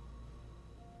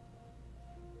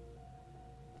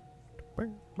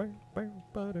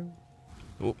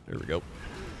 Oh, there we go.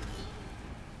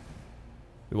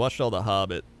 We watched all The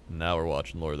Hobbit, and now we're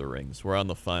watching Lord of the Rings. We're on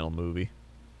the final movie.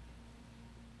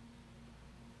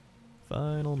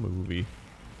 Final movie.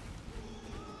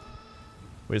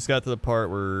 We just got to the part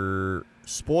where...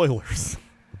 Spoilers!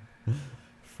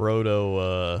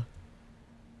 Frodo,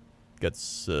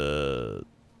 gets,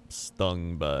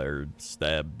 stung by, or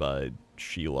stabbed by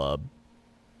Shelob.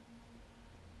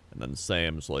 And then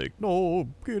Sam's like, no,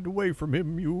 get away from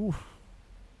him, you.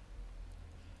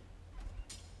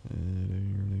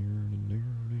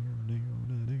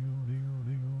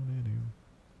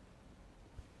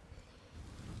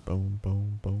 Boom,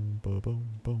 boom, boom, boom, boom,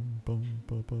 boom, boom,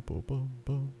 boom, boom, boom,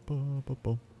 boom, boom, boom,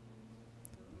 boom.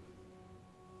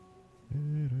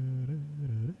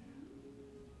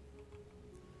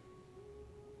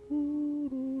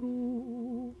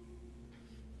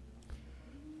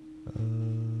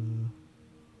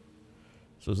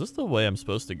 So is this the way I'm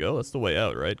supposed to go? That's the way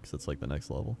out, right? Because it's like the next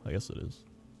level. I guess it is.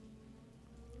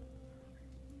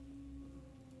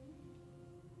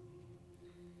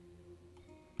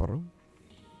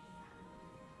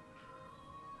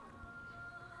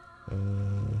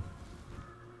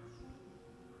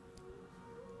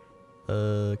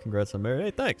 Congrats on marriage.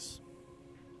 Hey, thanks.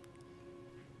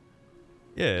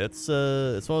 Yeah, it's one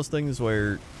of those things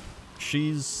where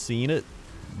she's seen it,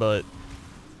 but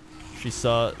she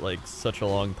saw it like such a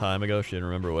long time ago, she didn't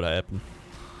remember what happened.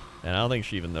 And I don't think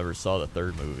she even ever saw the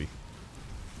third movie.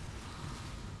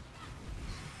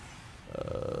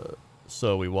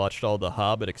 So we watched all the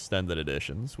Hobbit extended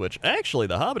editions, which actually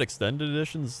the Hobbit extended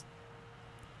editions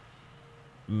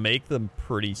make them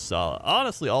pretty solid.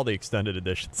 Honestly, all the extended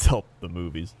editions help the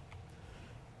movies.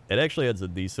 it actually adds a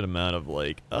decent amount of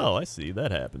like, oh, I see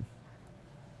that happened.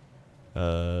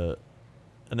 And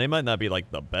they might not be like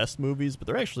the best movies, but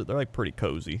they're like pretty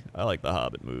cozy. I like the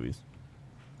Hobbit movies.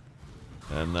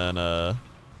 And then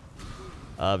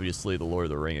obviously the Lord of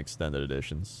the Ring extended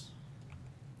editions.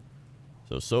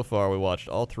 So far we watched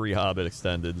all 3 Hobbit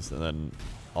extendeds and then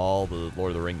all the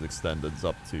Lord of the Rings extendeds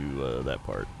up to that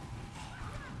part.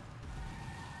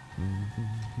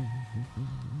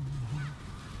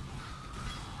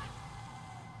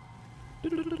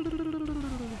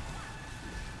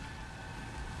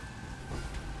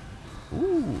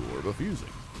 Ooh, orb of fusing.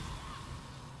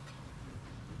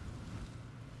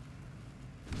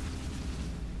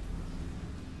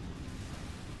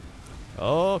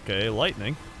 Okay,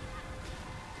 lightning.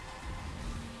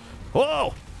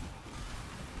 Whoa!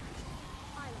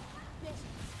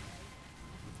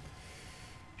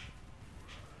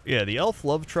 Yeah, the elf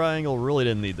love triangle really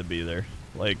didn't need to be there.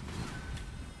 Like,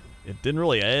 it didn't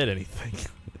really add anything.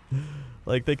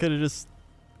 Like, they could have just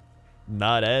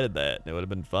not added that. It would have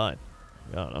been fine.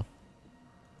 I don't know.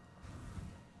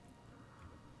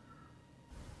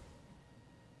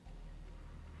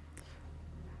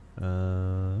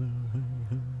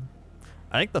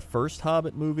 I think the first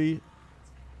Hobbit movie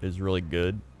is really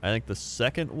good. I think the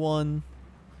second one,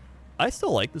 I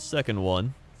still like the second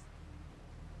one.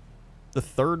 The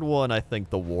third one, I think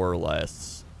the war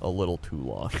lasts a little too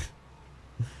long.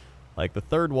 Like, the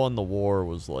third one, the war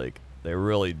was like, they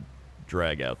really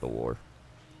drag out the war.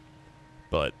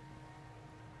 But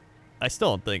I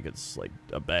still don't think it's like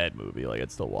a bad movie. Like,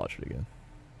 I'd still watch it again.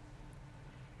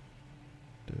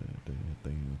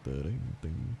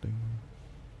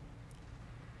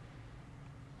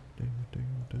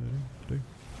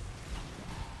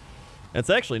 It's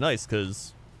actually nice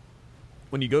because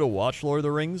when you go to watch Lord of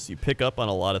the Rings, you pick up on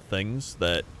a lot of things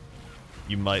that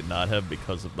you might not have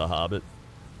because of The Hobbit.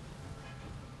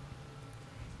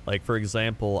 Like, for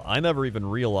example, I never even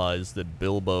realized that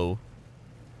Bilbo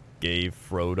gave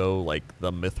Frodo, like,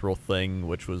 the mithril thing,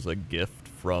 which was a gift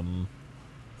from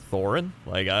Thorin.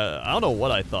 Like, I don't know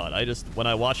what I thought. I just, when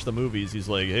I watched the movies, he's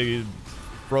like, hey,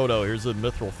 Frodo, here's a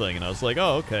mithril thing. And I was like,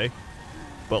 oh, okay.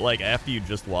 But, like, after you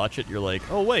just watch it, you're like,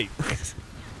 oh, wait.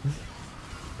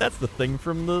 That's the thing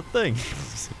from the thing.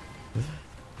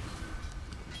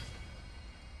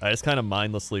 I just kind of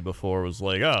mindlessly before was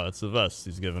like, oh, it's a vest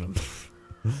he's giving him.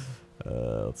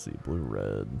 Let's see, blue,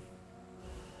 red.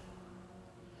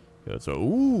 Good, so,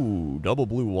 ooh, double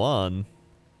blue wand,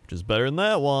 which is better than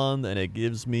that one, and it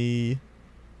gives me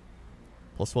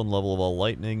 +1 level of all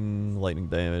lightning, lightning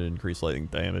damage, increased lightning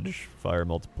damage, fire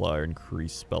multiplier,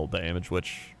 increased spell damage,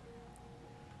 which,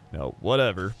 you know,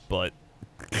 whatever, but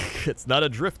it's not a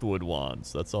driftwood wand,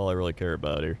 so that's all I really care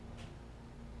about here.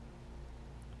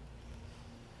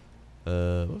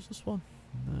 What's this one?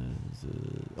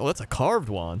 Oh, that's a carved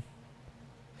wand.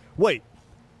 Wait.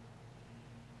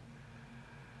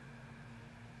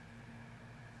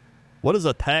 What does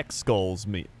attack skulls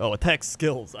mean? Oh, attack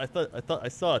skills. I thought I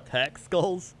saw attack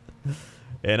skulls,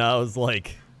 and I was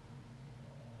like,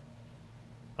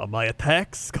 "Oh, my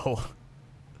attack skull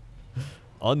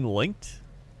unlinked?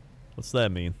 What's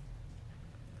that mean?"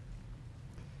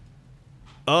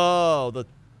 Oh, the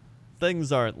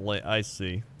things aren't linked. I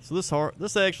see. So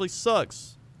this actually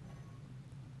sucks.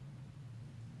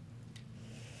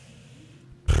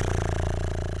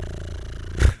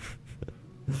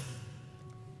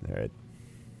 All right.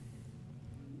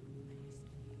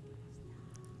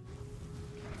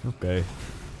 Okay.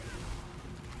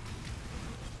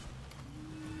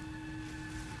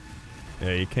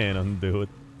 Yeah, you can't undo it.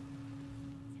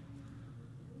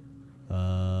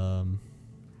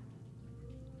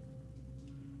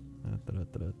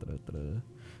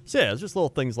 So yeah, it's just little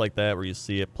things like that where you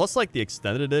see it. Plus, like, the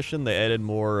extended edition, they added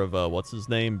more of, what's his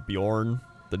name? Bjorn,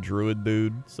 the druid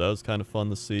dude. So that was kind of fun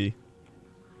to see.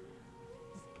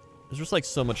 There's just, like,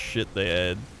 so much shit they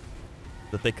add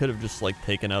that they could have just, like,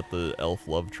 taken out the elf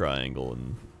love triangle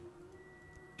and,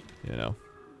 you know,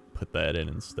 put that in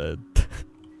instead.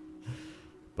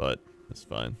 But it's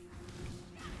fine.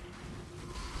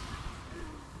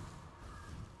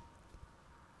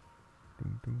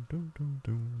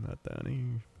 Not down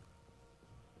here.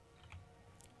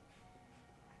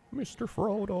 Mr.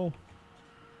 Frodo.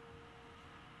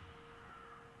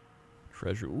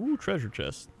 Treasure. Ooh, treasure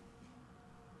chest.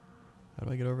 How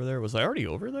do I get over there? Was I already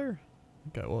over there? I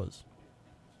think I was.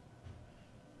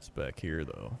 It's back here,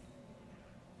 though.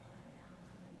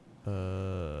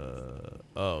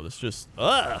 Oh, this just...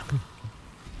 Ah!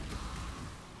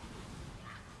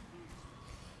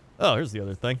 Oh, here's the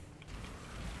other thing.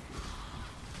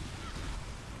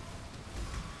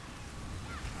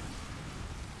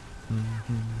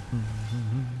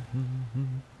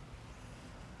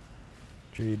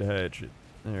 that shit.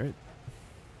 Alright.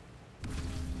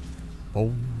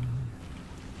 Boom.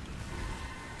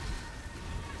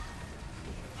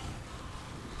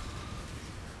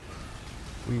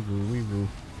 Wee woo, wee woo.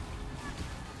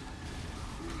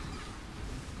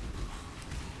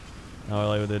 I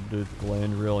like what they did with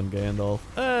Galadriel and Gandalf.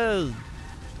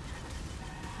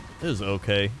 It was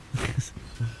okay.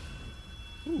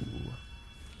 Ooh.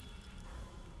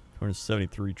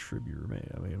 273 tribute remain.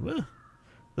 I mean,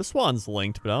 this one's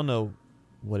linked, but I don't know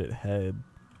what it had.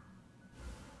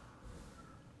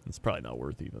 It's probably not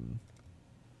worth even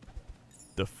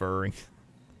deferring.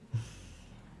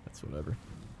 That's whatever.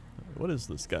 What is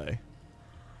this guy?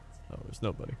 Oh, there's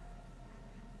nobody.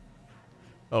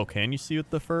 Oh, can you see with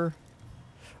the fur?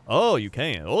 Oh, you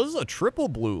can. Oh, this is a triple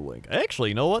blue link. Actually,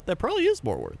 you know what? That probably is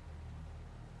more worth.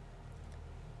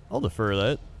 I'll defer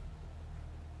that.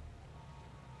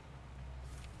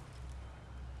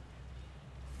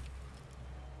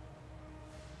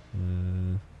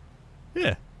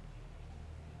 Yeah.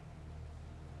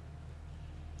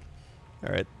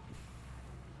 All right.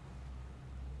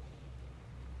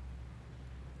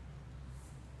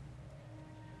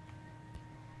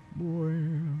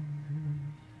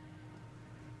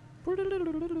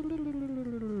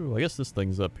 I guess this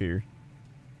thing's up here.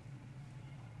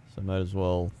 So I might as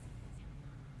well...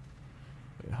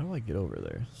 Wait, how do I get over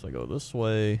there? So I go this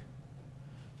way. I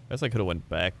guess I could have went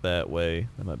back that way.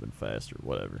 That might have been faster.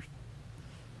 Whatever.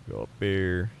 Go up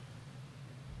here.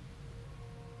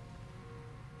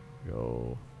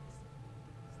 Go...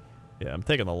 Yeah, I'm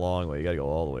taking the long way. You gotta go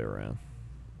all the way around.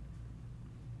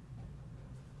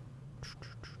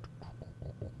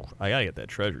 I gotta get that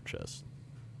treasure chest.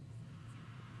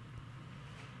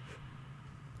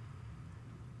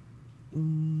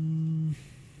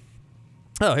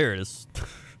 Oh, here it is.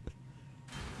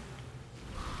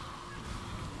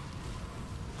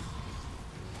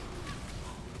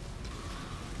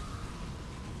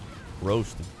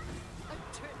 Roasted.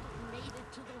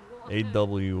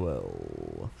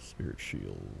 AWL. Spirit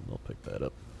Shield. I'll pick that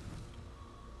up.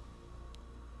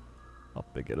 I'll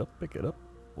pick it up, pick it up.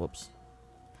 Whoops.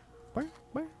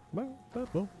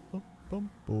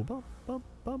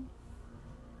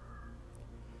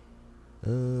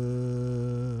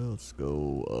 Let's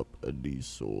go up a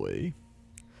D-soy.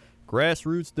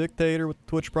 Grassroots Dictator with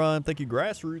Twitch Prime. Thank you,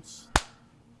 Grassroots.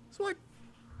 Sweet.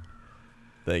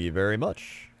 Thank you very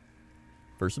much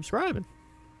for subscribing.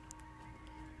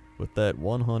 With that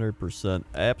 100%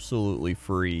 absolutely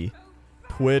free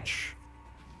Twitch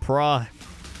Prime.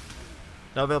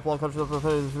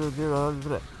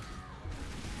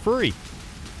 Free.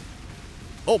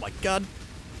 Oh my god.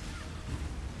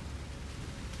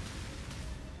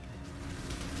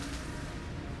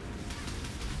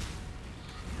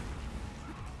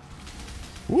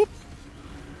 Whoop.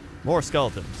 More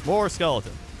skeletons. More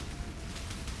skeletons.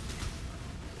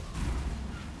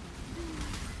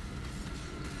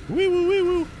 Wee woo wee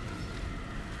woo.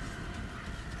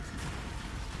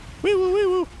 Wee woo wee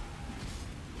woo.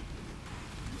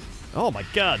 Oh my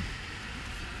god.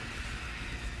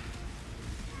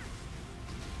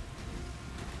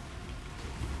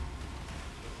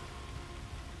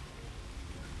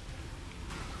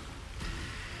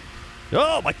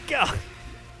 Oh my god.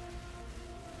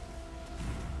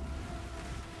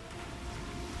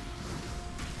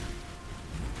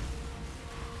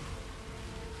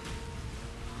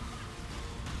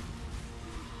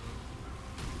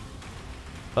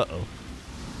 Uh-oh.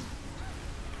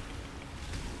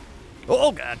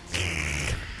 Oh god.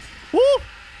 Woo!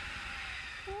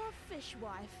 Poor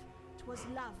fishwife. 'Twas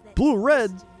love that Blue, red,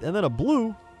 twisted you. and then a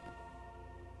blue.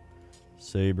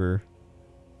 Saber.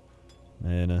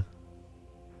 Mana.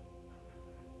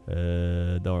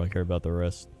 Don't really care about the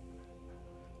rest.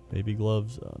 Baby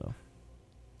gloves. Oh no.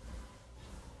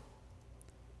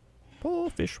 Poor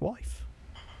fishwife.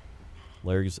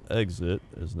 Larry's exit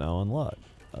is now unlocked.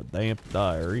 A damp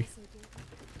diary.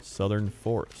 Southern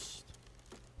forest.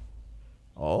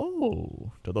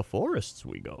 Oh, to the forests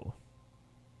we go.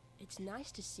 It's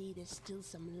nice to see there's still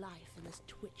some life in this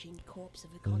twitching corpse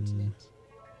of a continent.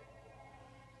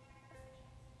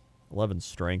 11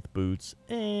 strength boots.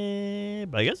 But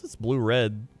I guess it's blue,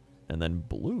 red, and then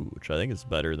blue, which I think is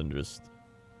better than just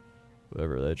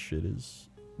whatever that shit is.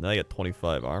 Now I get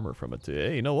 25 armor from it too.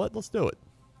 Hey, you know what? Let's do it.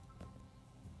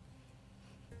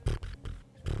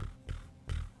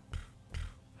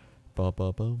 Ba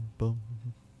ba bum bum.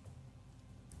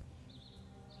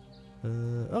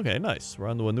 Okay, nice. We're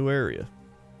on to a new area.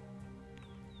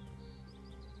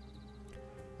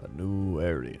 A new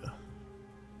area.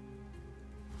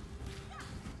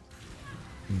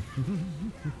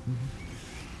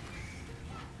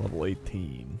 Level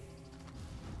 18.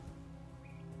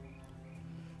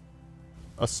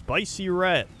 A spicy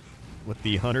rat with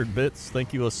the 100 bits.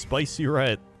 Thank you, a spicy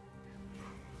rat,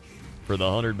 for the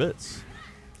 100 bits.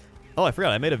 Oh, I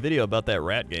forgot. I made a video about that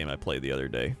rat game I played the other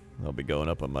day. I'll be going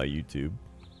up on my YouTube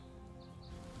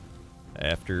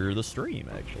after the stream,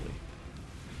 actually.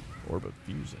 Orb of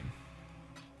Fusing.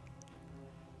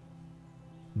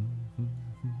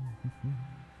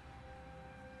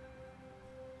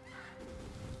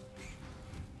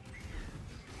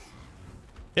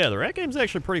 Yeah, the rat game's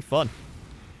actually pretty fun.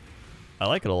 I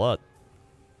like it a lot.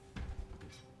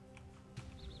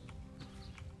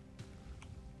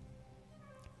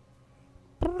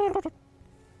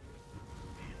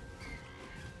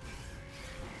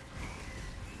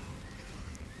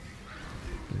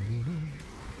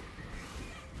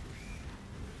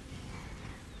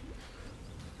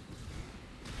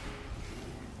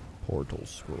 Portal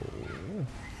scroll.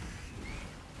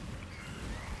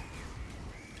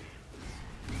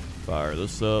 Fire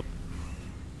this up.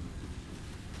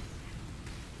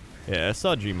 Yeah, I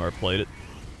saw Gmar played it.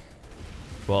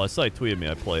 Well, I saw he tweeted me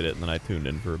I played it, and then I tuned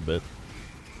in for a bit.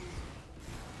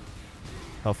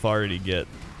 How far did he get?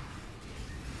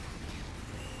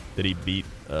 Did he beat,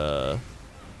 they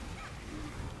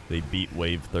beat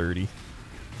Wave 30?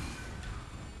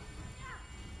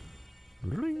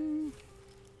 Ring.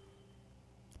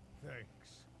 Thanks.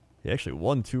 He actually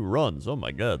won 2 runs. Oh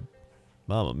my god.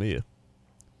 Mamma mia.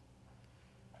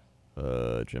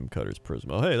 Gem Cutter's Prism.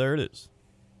 Oh, hey, there it is.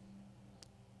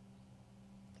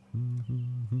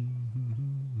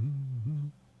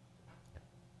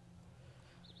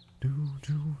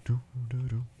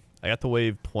 I got to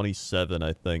wave 27,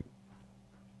 I think.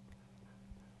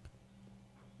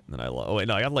 And then I lost. Oh, wait,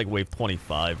 no, I got like wave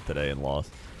 25 today and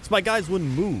lost. So my guys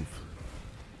wouldn't move.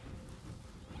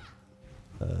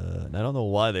 And I don't know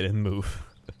why they didn't move.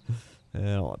 I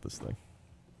don't want this thing.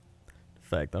 In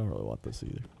fact, I don't really want this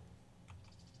either.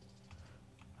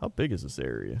 How big is this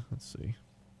area? Let's see.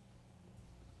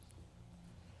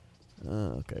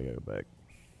 Okay, I gotta go back.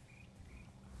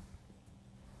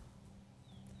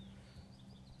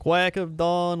 Quack of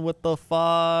Dawn with the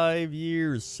 5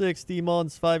 years, 60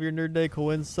 months, 5-year Nerd Day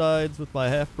coincides with my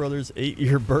half-brother's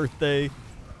 8-year birthday.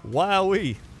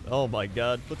 Wowee. Oh my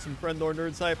god. Put some Crendor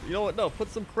Nerds Hype. You know what? No, put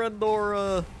some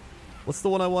Crendor, what's the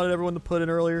one I wanted everyone to put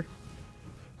in earlier?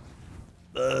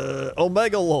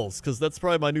 Omega Lulz, because that's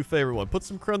probably my new favorite one. Put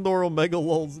some Crendor Omega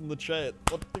Lulz in the chat.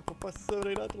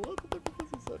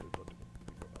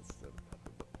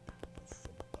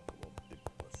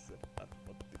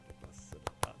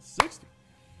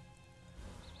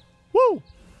 Woo!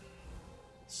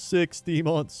 60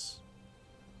 months.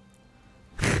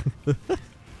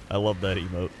 I love that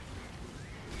emote.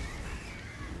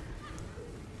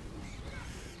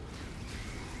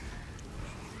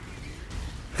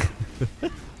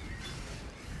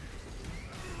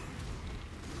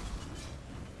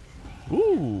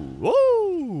 Ooh,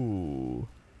 whoa!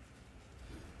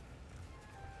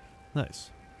 Nice.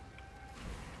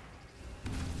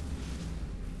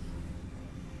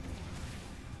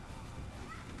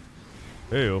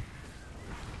 Heyo.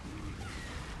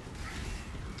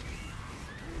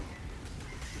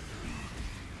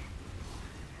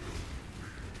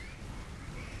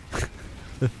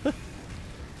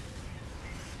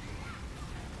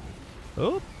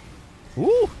 Oh.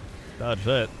 Ooh. Dodge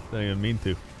that. Didn't even mean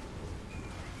to.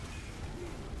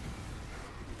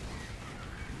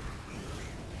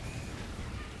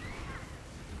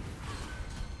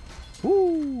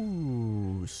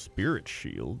 Ooh. Spirit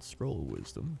Shield. Scroll of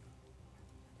Wisdom.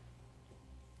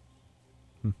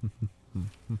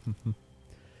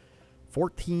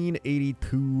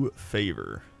 1482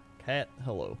 favor. Cat,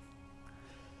 hello.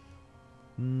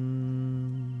 Nothing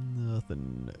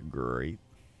great.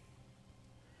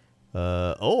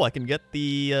 Oh, I can get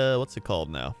the, what's it called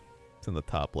now? It's in the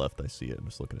top left. I see it. I'm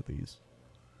just looking at these.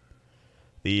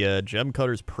 The Gem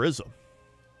Cutter's Prism,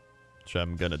 which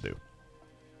I'm gonna do.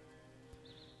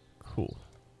 Cool.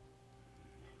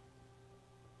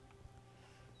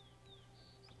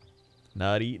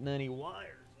 Not eating any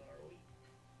wires, are we?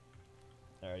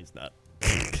 Alright, he's not.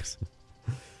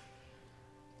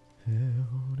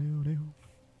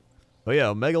 Oh yeah,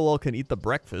 Omega Lul can eat the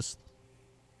breakfast.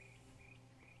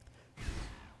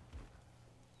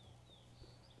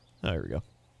 There we go.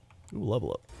 Ooh,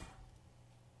 level up.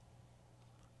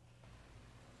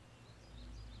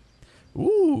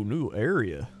 Ooh, new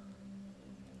area.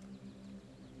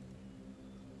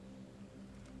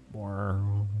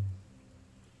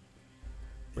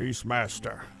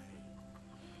 Beastmaster.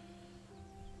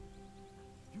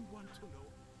 You want to know?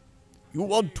 You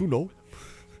want to know?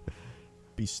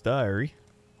 Beast Diary.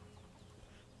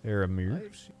 Aramir.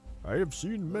 I've seen I have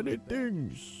seen many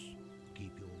things.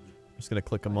 Keep your Just gonna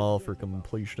click them all for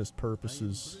completionist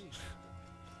purposes.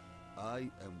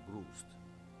 I am Groost.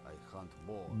 I hunt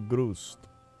boar. Groost.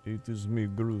 It is me,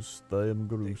 Groost. I am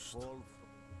They Groost. fall from-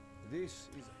 This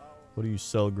is our. What do you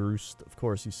sell, Groost? Of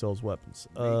course, he sells weapons.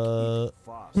 Make it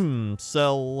fast.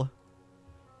 Sell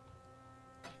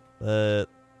that.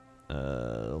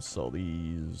 I'll sell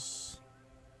these.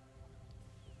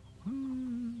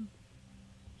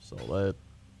 Sell that.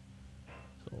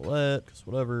 Sell that, because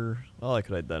whatever. Oh, I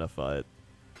could identify it.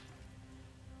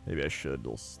 Maybe I should.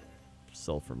 It'll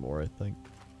sell for more, I think.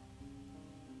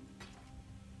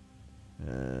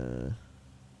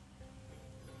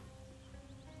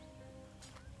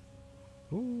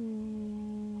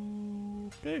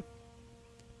 Okay.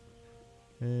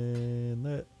 And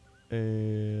that.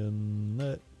 And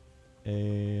that.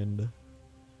 And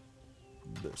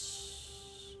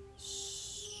this.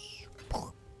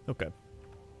 Okay.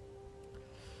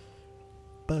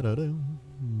 Ba-da-dum,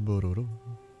 ba-da-dum.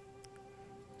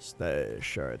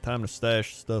 Stash. Alright, time to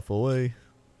stash stuff away.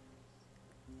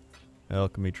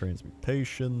 Alchemy,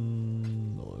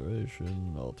 transmutation,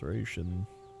 alteration,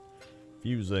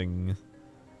 fusing.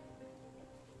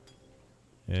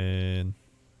 And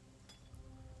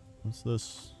what's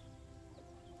this?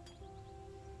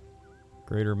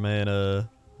 Greater mana,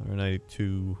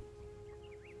 192.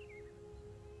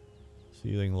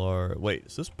 Seething large. Wait,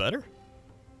 is this better?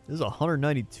 This is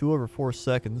 192 over 4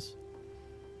 seconds.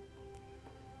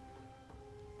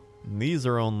 And these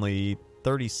are only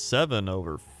 37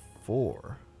 over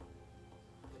 4.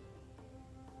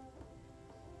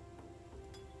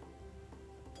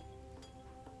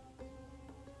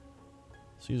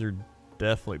 So these are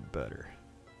definitely better.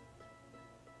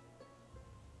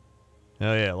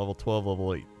 Oh yeah, level 12,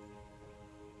 level 8.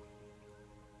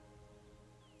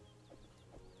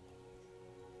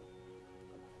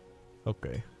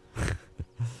 Okay.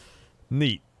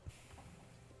 Neat.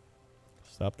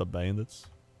 Stop the bandits.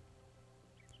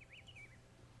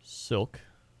 Silk.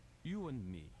 You and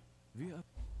me, we are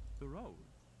the road.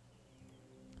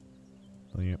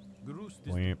 Yep. Groost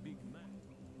is Wamp. the big man.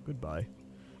 Goodbye.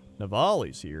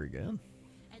 Navali's here again.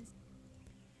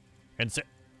 And say,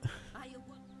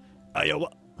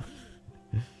 Iowa.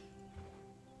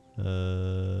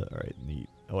 Alright, neat.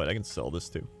 Oh wait, I can sell this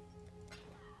too.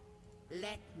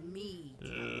 Let me.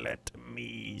 Let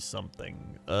me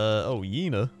something. Oh,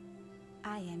 Yena.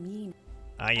 I am Yin.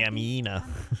 I am Yena.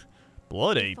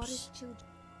 Blood apes. Forest children.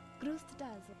 Groost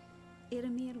does.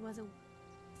 Iramir was a...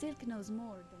 Silk knows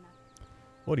more than I.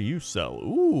 What do you sell?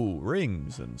 Ooh,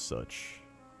 rings and such.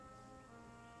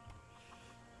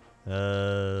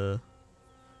 Yo,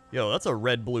 that's a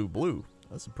red, blue, blue.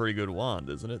 That's a pretty good wand,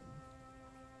 isn't it?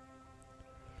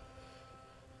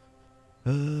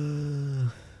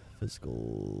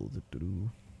 Physical.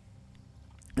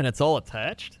 And it's all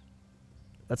attached?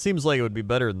 That seems like it would be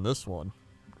better than this one,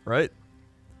 right?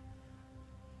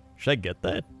 Should I get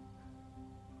that?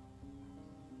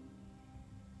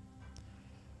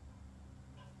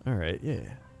 Alright,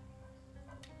 yeah.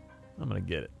 I'm gonna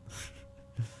get it.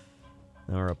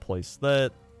 Now replace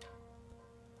that.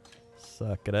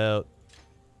 Suck it out.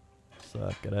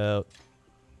 Suck it out.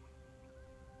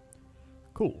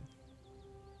 Cool.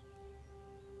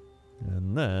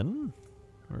 And then,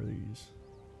 what are these?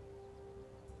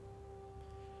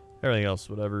 Everything else,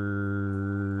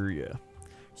 whatever. Yeah.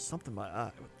 Something my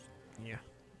eye. Yeah.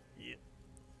 Yeah.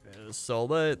 Sell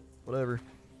that. Whatever.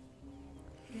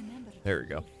 Remember. There we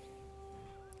go.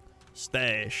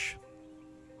 Stash.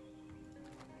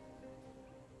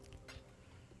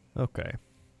 Okay.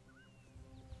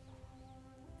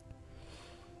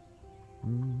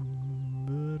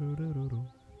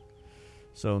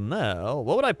 So now,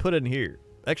 what would I put in here?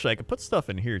 Actually, I could put stuff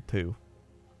in here too.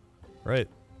 Right?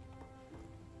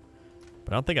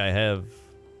 But I don't think I have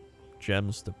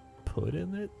gems to put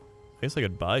in it. I guess I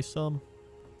could buy some.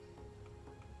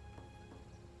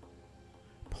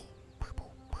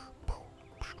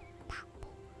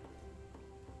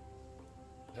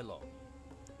 Hello.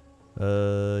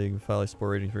 You can finally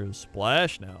sport rating for the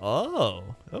splash now. Oh,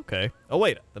 okay. Oh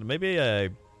wait, then maybe I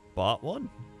bought one.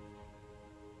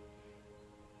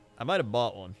 I might have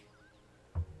bought one.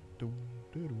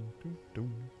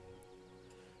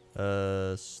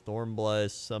 Storm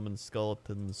blast, summon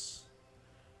skeletons,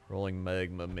 rolling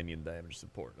magma, minion damage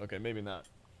support. Okay, maybe not.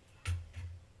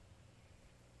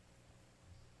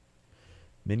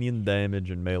 Minion damage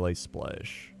and melee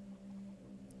splash.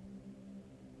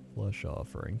 Flesh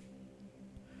offering.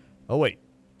 Oh wait,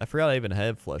 I forgot I even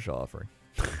have flesh offering.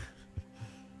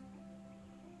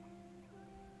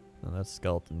 No, that's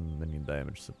skeleton minion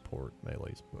damage support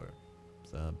melee support.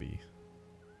 Zombie.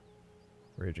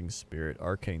 Raging Spirit.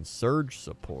 Arcane Surge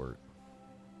support.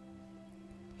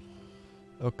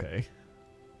 Okay.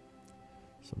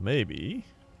 So maybe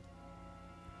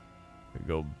we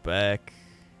go back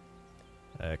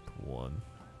Act 1.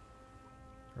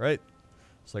 Right?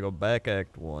 So I go back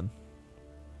Act 1.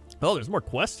 Oh, there's more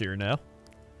quests here now.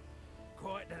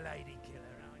 Quite the lady killer,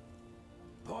 aren't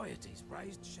you? Piety's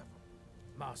raised shovel.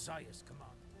 Marseilles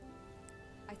command.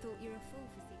 I thought you were a fool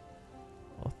for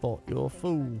seeking. I thought you were a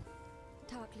fool.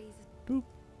 Tarkleys, Doop,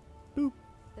 doop.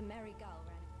 the merry gull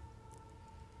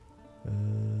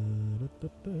ran.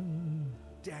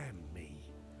 Damn me.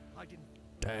 I didn't.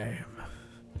 Damn.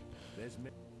 There's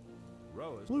me.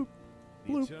 Rowers. Bloop,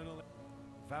 The bloop, eternal.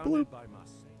 Founded bloop. by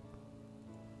Marseille.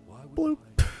 Why would bloop.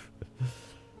 I?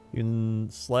 You can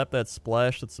slap that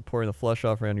splash that's supporting the flesh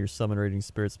off around your summon raging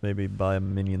spirits, maybe buy a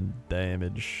minion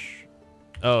damage.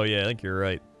 Oh yeah, I think you're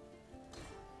right.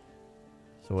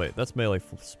 So wait, that's melee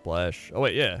splash. Oh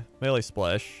wait, yeah, melee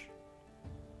splash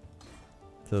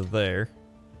to there,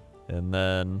 and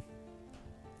then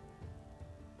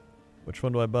which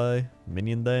one do I buy?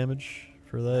 Minion damage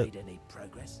for that. Made any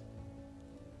progress?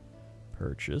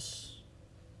 Purchase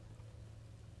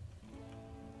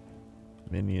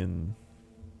minion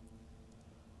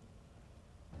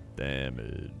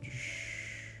damage.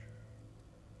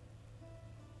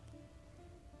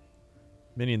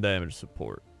 Minion damage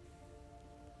support.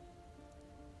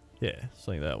 Yeah,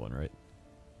 saying that one, right?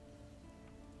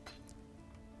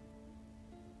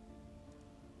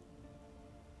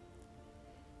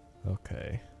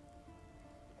 Okay.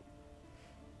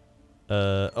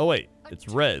 Oh wait, it's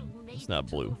red. It's not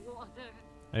blue.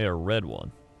 I need a red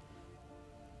one.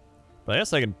 But I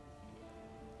guess I can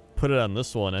put it on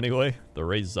this one anyway, the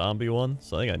raised zombie one.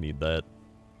 So I think I need that.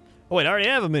 Oh wait, I already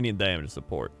have a minion damage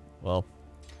support. Well,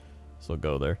 so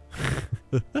go there.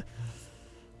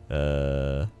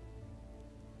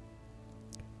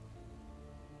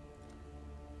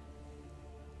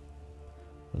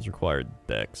 Those required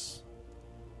dex.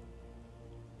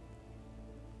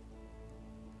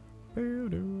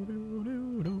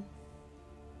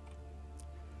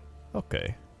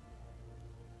 Okay.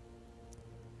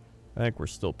 I think we're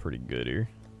still pretty good here.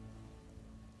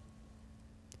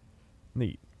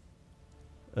 Neat.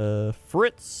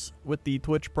 Fritz with the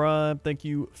Twitch Prime. Thank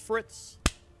you, Fritz.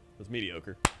 That's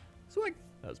mediocre. Swag.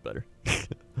 That was better.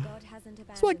 God hasn't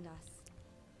Swag. abandoned us.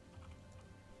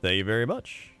 Thank you very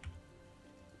much.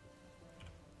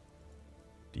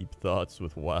 Deep thoughts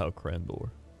with WoW Crendor.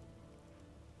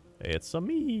 Hey, it's a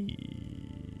me.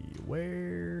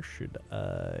 Where should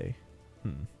I?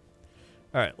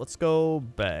 Alright, let's go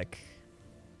back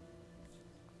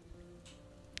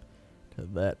to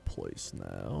that place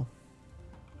now.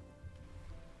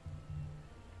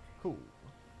 Cool.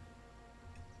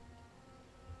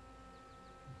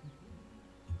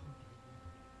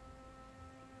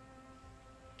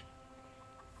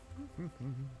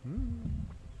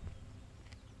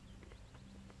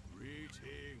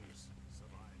 Greetings,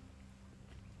 Survivor.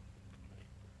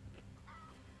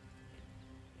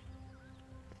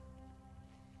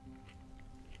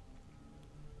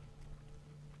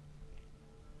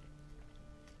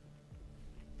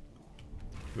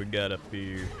 We got up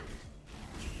here.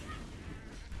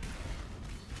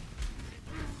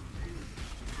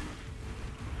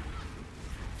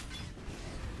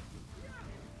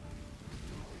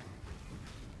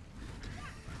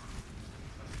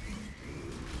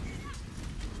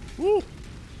 Woo!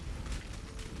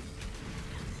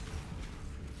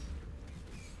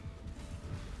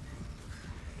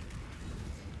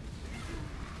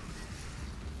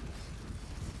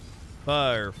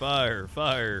 Fire, fire,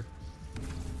 fire.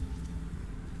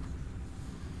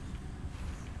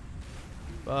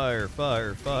 Fire,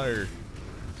 fire, fire.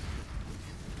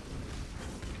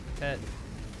 Cat.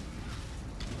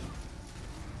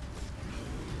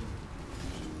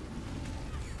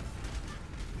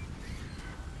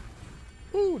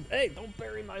 Food! Hey, don't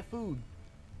bury my food.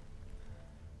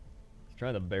 He's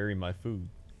trying to bury my food.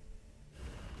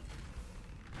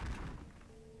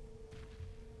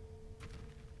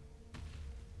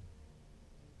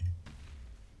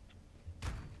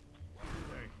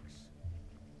 Thanks.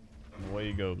 And away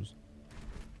he goes.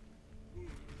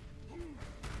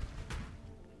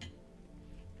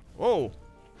 Whoa!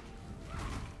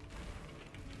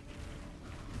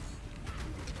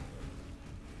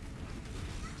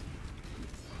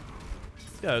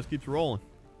 Yeah, this keeps rolling.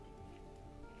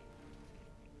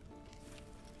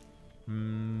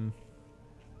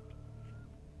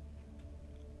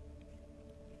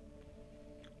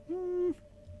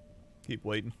 Keep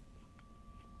waiting.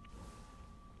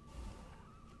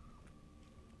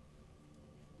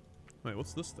 Wait,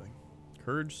 what's this thing?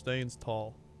 Courage stains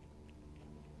tall.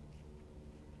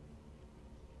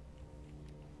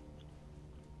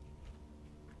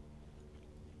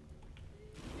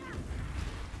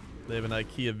 They have an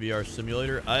IKEA VR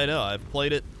simulator. I know, I've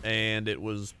played it, and it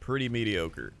was pretty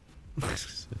mediocre.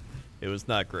 It was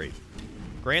not great.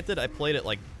 Granted, I played it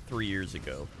like 3 years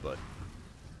ago, but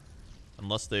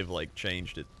unless they've like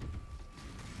changed it,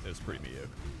 it was pretty mediocre.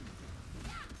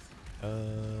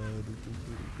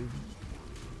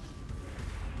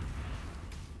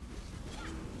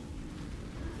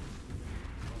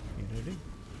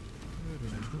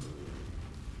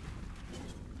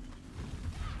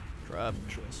 Tribal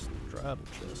chest, tribal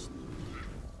chest.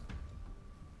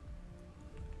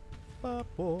 Ba,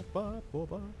 bo, ba, bo,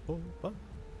 ba, bo, ba.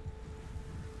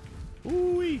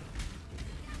 Ooh-wee.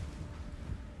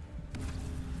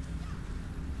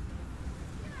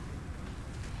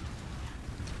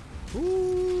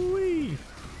 Ooh-wee.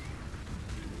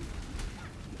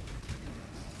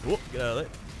 Whoop, get out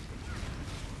of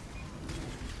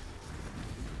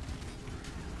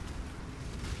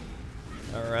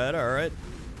there. Alright, alright.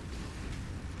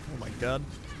 Oh my god.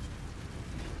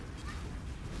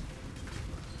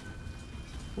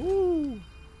 Ooh.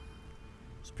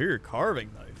 Superior carving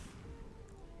knife.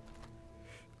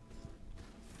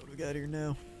 What do we got here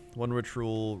now? One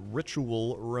ritual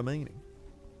remaining.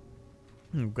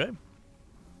 Okay.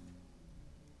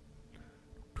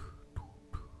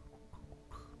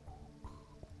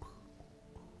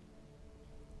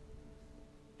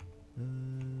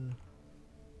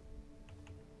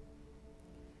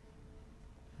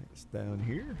 It's down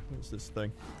here. What's this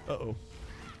thing? Uh-oh.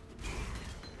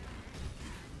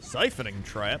 Siphoning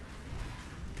trap.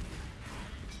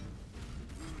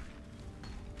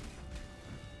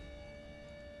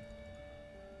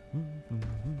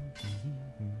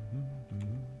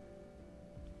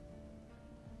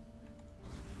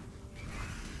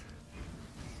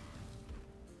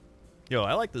 Yo,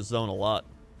 I like this zone a lot.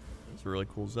 It's a really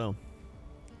cool zone.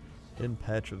 Hidden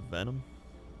patch of venom.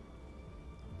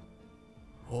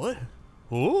 What?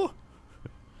 Who?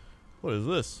 What is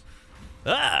this?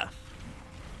 Ah!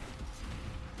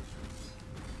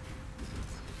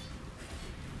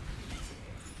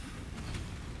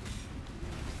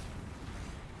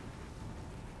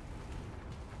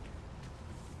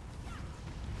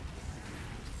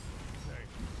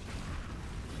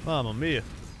 Mamma mia.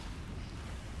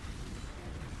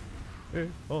 Hey,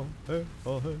 oh, hey,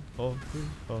 oh, hey, oh, hey,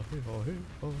 oh, hey, oh, hey,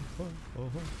 oh, oh, oh, oh.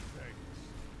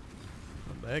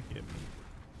 Come back at me.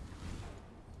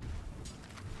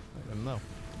 I don't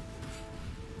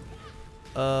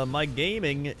know. My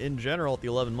gaming in general at the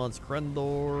 11 months.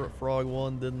 Crendor, Frog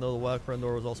 1, didn't know the WoW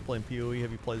Crendor was also playing PoE.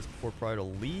 Have you played this before prior to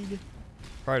League?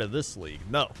 Prior to this League?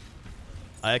 No.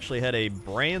 I actually had a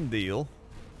brand deal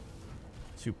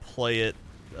to play it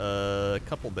a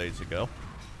couple days ago.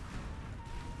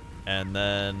 And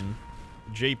then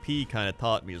JP kind of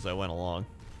taught me as I went along,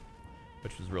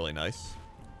 which was really nice.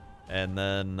 And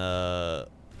then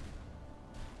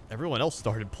everyone else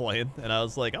started playing, and I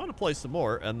was like, I want to play some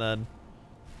more. And then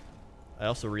I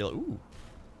also realized,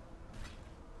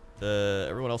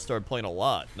 everyone else started playing a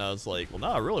lot, and I was like, well,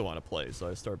 now I really want to play, so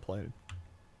I started playing.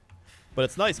 But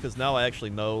it's nice because now I actually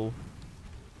know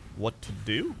what to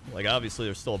do. Like, obviously,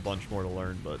 there's still a bunch more to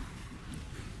learn, but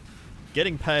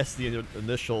getting past the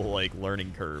initial, like,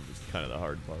 learning curve is kind of the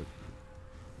hard part.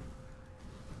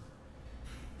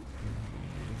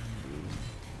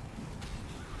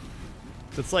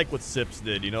 It's like what Sips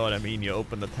did, you know what I mean? You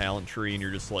open the talent tree and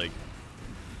you're just like...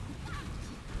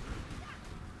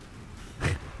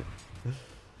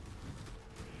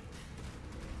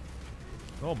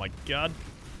 Oh my god.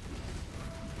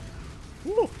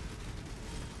 Woo!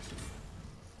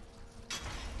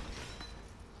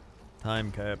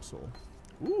 Time capsule.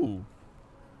 Ooh.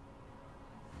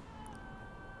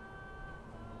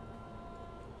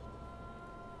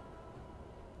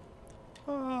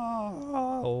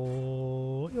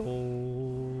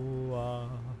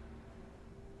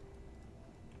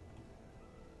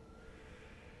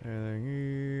 Anything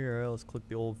here? Alright, let's click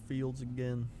the old fields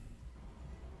again.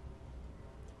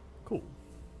 Cool.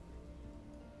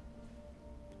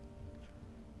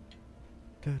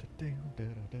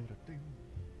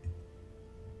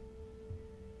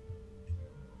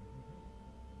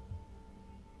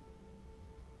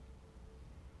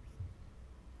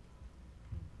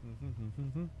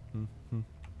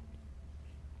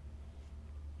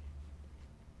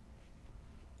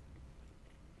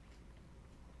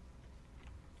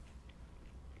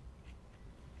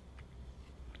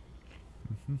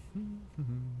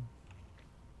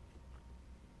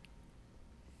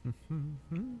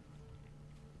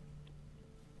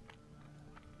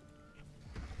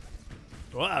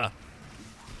 Wow.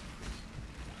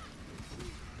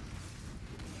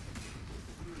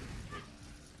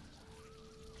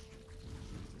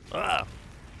 Ah.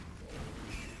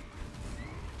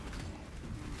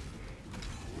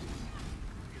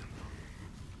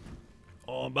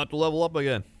 Oh, I'm about to level up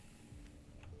again.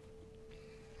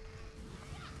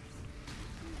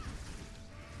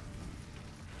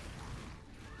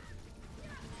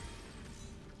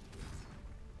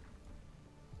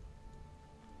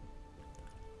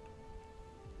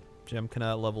 Gem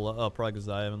cannot level up. Oh, probably because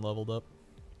I haven't leveled up.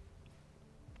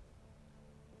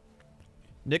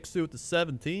 Nixu with the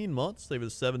 17 months. They were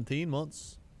the 17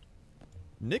 months.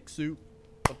 Nixu.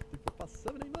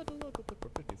 17 months.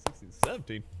 15, 16,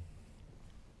 17.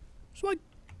 Swag.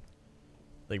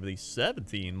 They were the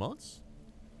 17 months.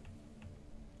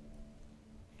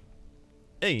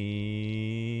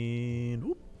 And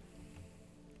whoop.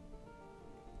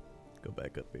 Go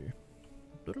back up here.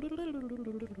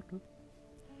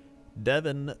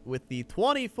 Devin with the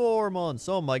 24 months.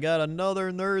 Oh my god, another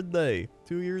nerd day.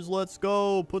 2 years, let's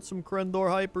go. Put some Crendor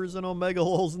hypers and Omega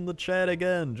holes in the chat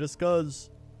again, just cause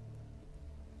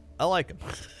I like them.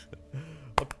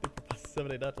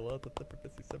 78 not to love,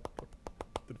 57,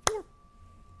 54.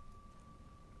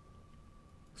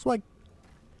 Swag.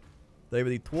 They were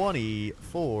the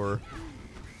 24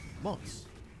 months.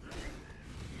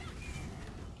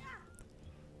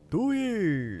 2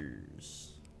 years.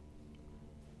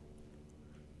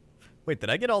 Wait,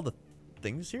 did I get all the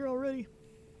things here already?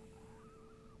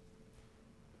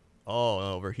 Oh,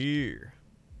 over here.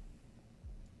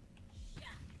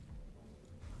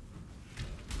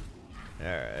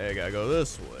 Alright, I gotta go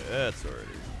this way. That's already.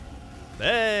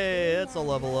 Hey, that's a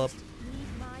level up.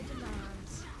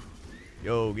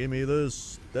 Yo, give me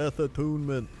this death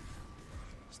attunement.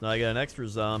 So now I got an extra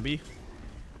zombie.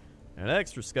 And an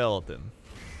extra skeleton.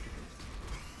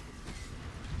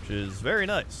 Which is very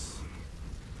nice.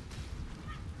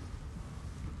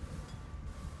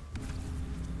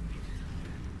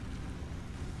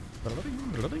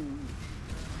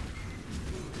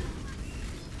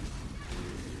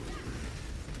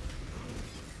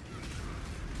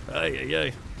 Ay, ay,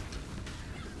 ay.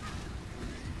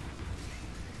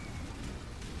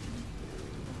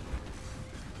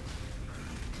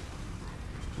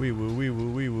 Wee woo, wee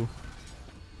woo, wee woo.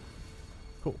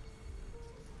 Cool.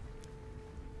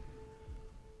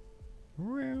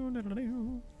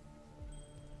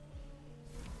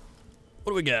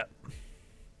 What do we got?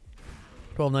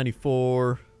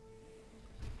 1294.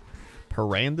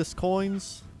 Parandus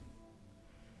coins?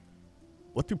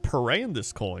 What do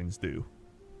Parandus coins do?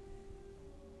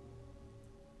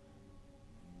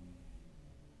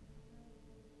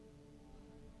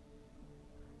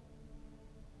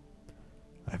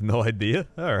 I have no idea.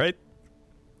 Alright.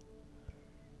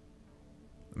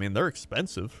 I mean, they're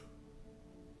expensive.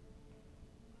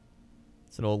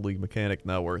 It's an old league mechanic,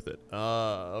 not worth it.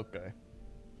 Okay.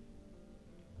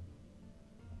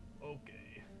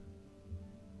 Okay.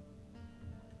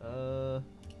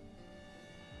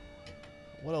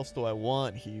 What else do I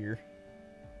want here?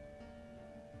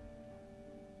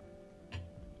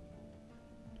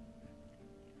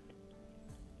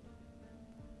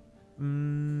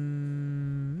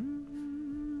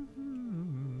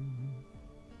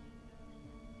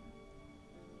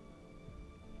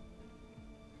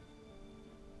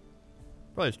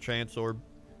 Probably his Chance Orb.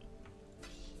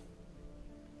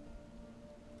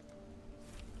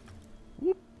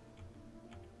 Whoop.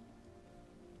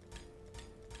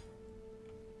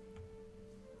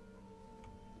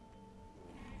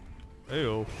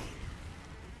 Heyo.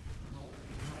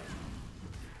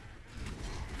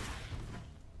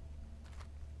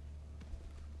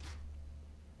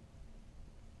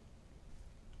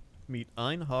 Meet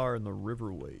Einhar in the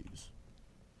riverways.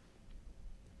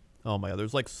 Oh my god,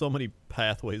 there's like so many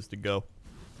pathways to go.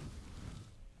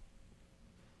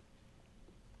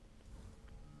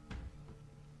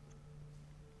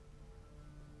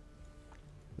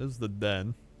 This is the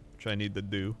den, which I need to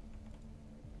do.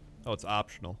 Oh, it's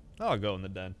optional. I'll go in the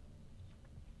den.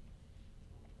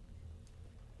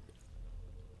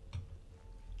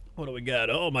 What do we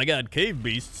got? Oh my god, cave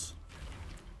beasts.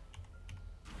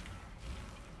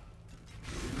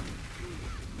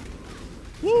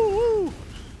 Woo woo!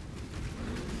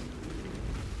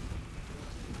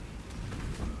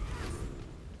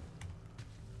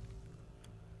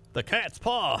 The cat's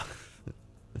paw!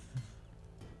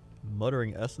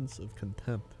 Muttering essence of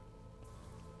contempt.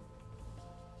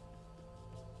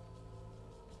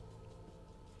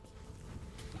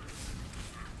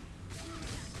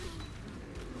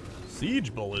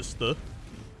 Siege ballista?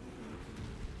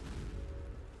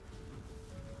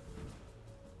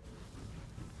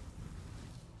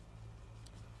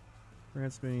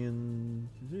 Grants me an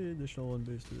additional 1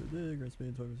 base to the grants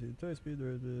me twice speed.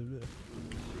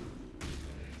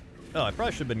 Oh, I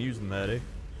probably should have been using that, eh?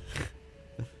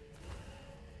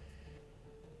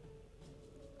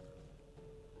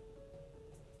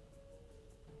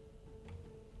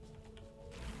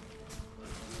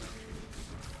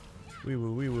 Wee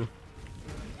woo, wee woo.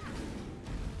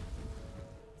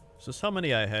 Is this how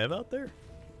many I have out there?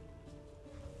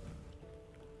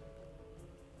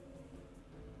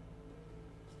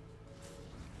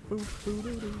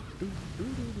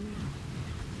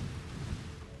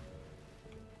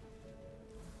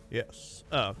 Yes.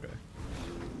 Oh, okay.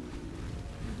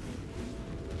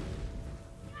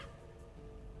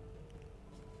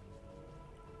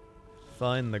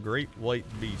 Find the great white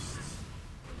beasts.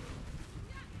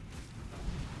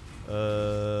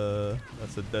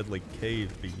 That's a deadly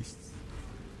cave beast.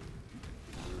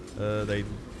 They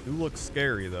do look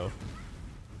scary though.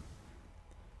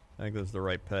 I think that's the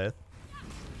right path.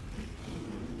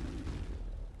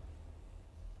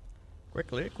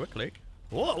 Quickly, quickly.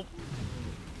 Whoa!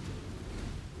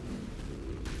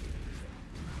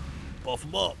 Buff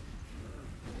them up.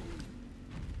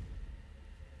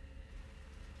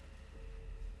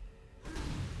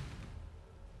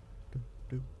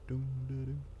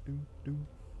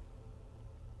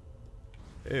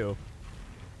 Ew.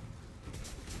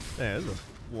 Man, this is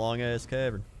a long ass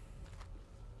cavern.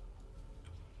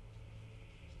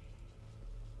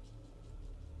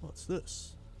 What's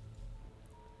this?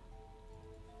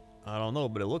 I don't know,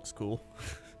 but it looks cool.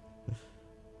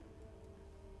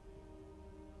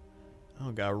 I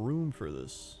don't got room for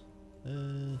this.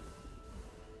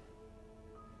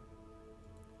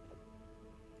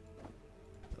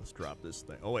 Let's drop this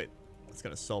thing. Oh wait, it's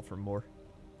gonna sell for more.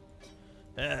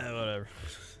 Whatever.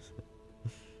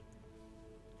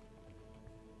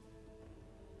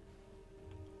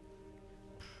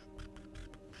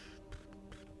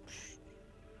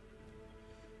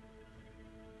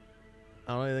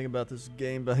 I don't know anything about this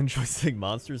game, but I enjoy seeing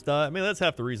monsters die. I mean, that's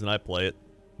half the reason I play it.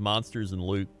 Monsters and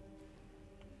loot.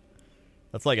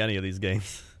 That's like any of these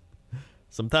games.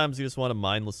 Sometimes you just want to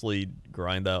mindlessly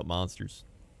grind out monsters.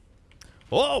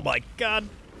 Oh my god!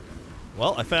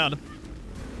 Well, I found him.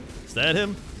 Is that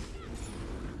him?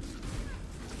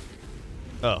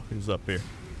 Oh, he's up here.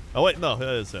 Oh wait, no,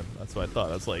 that is him. That's what I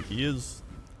thought. I was like, he is...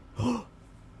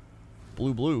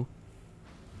 blue.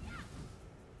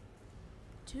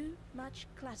 Too much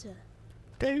clutter.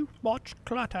 Too much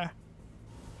clutter.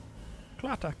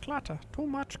 Clutter. Too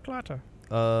much clutter.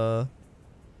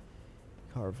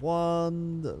 Carved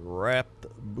wand, wrapped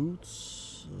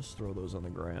boots. Let's throw those on the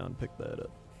ground. Pick that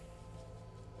up.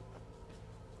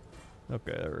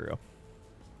 Okay, there we go.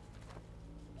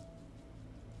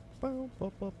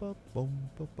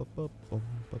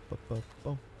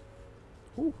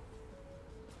 Ooh.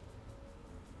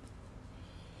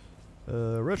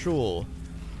 Ritual.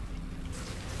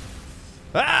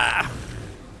 Ah!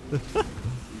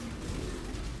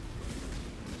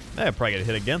 I'm probably gonna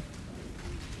hit again.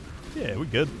 Yeah, we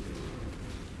good.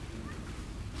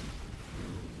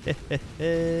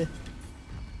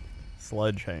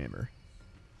 Sledgehammer.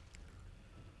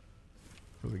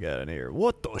 What do we got in here?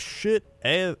 What the shit?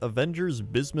 Avengers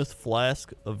Bismuth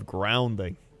Flask of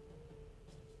Grounding.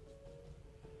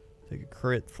 Take a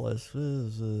crit flask.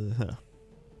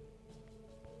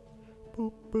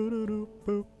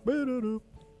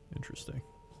 Interesting.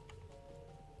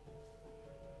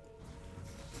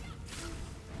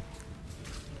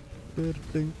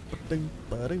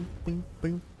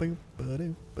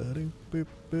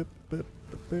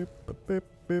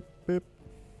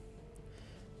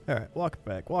 Alright, walk it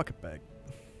back.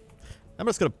 I'm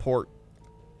just gonna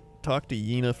talk to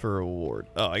Yena for a reward.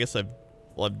 Oh, I guess I've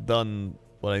done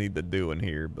what I need to do in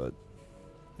here, but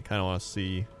I kinda wanna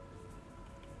see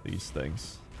these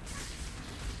things.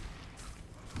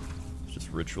 Let's just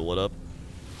ritual it up.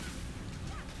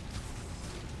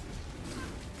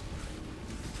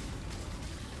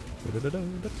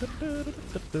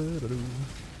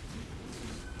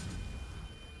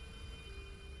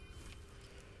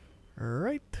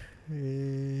 Alright.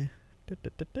 I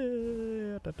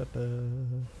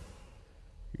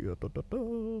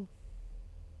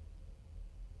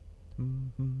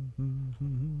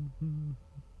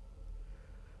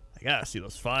gotta see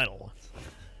those final ones.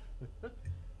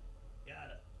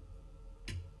 Gotta.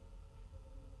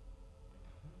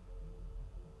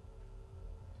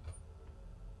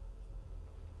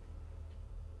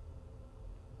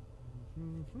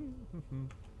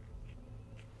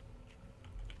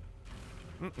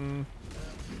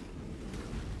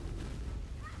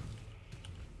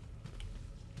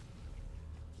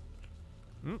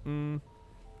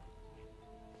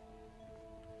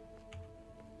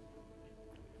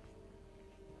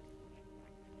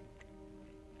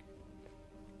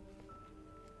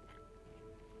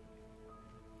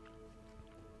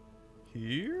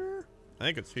 here? I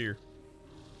think it's here.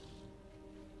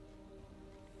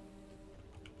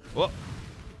 Whoa.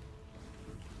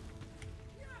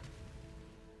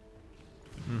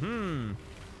 Mm-hmm.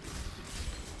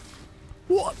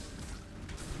 What?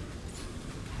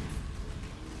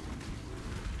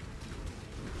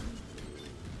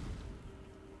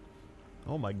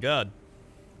 Oh my god.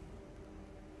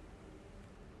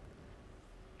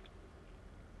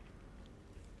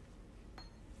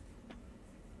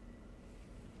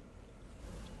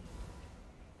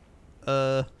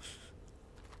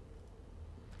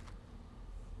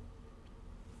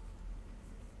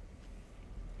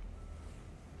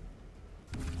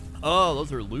 Oh,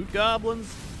 those are loot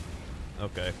goblins?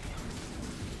 Okay.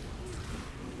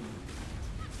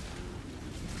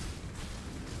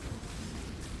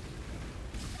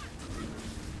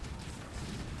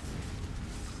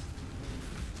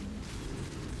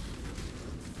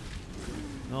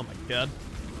 Oh my god.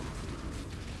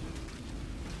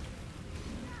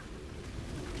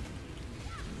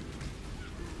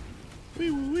 Wee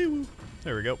woo, wee woo.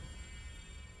 There we go.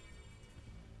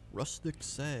 Rustic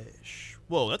sash.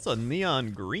 Whoa, that's a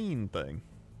neon green thing.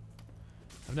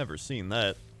 I've never seen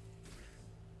that.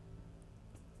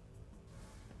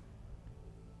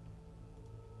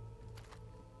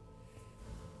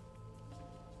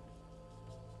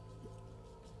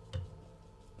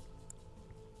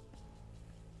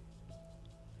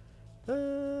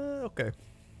 Okay.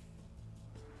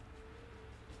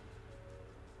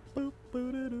 Boop,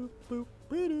 boo-doo-doo, boop,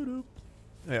 boo-doo-doo.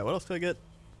 Yeah, what else can I get?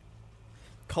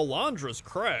 Calandra's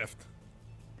Craft.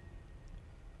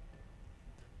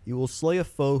 You will slay a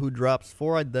foe who drops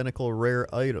 4 identical rare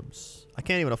items. I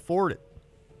can't even afford it.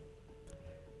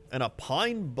 And a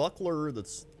pine buckler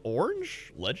that's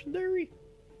orange? Legendary?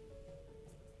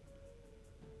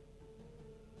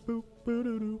 Boop,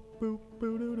 boo-doo-doo, boop,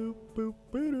 boo-doo-doo, boop,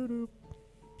 boo-doo-doo.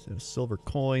 Is that a silver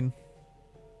coin?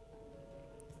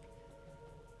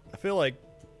 I feel like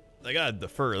I gotta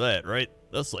defer that, right?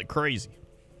 That's like crazy.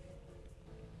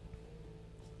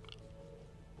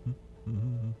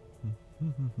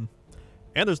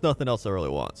 And there's nothing else I really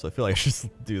want, so I feel like I should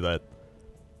just do that.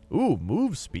 Ooh,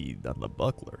 move speed on the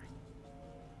buckler.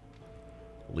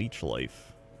 Leech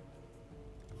life.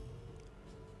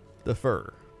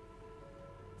 Defer.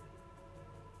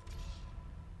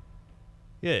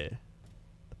 Yeah.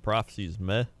 The prophecy's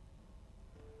meh.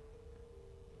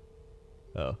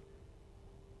 Oh.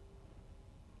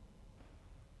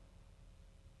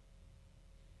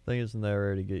 Thing isn't that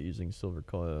rare to get using silver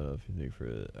coin if you think for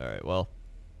it. Alright, well.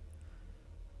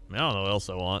 I don't know what else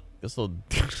I want. Guess I'll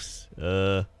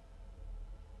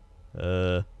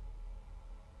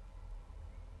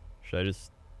should I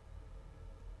just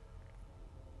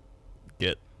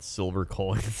get silver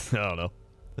coins? I don't know.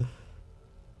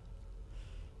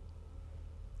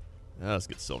 Let's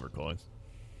get silver coins.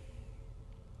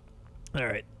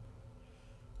 Alright.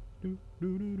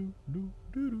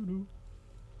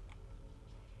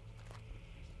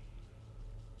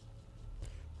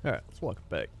 Alright, let's walk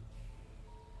back.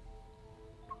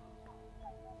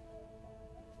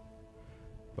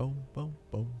 Boom, boom,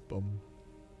 boom, boom.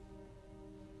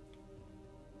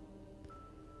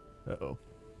 Uh-oh.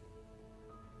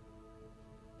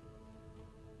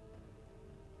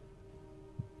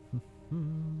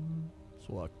 Let's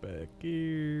walk back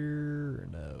here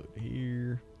and out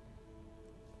here.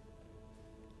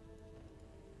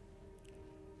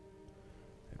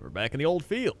 And we're back in the old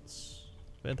fields.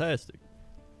 Fantastic.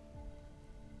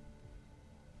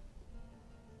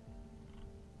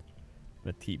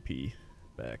 I'm gonna TP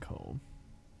back home.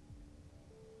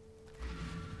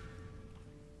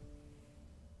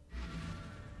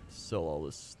 Sell all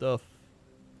this stuff.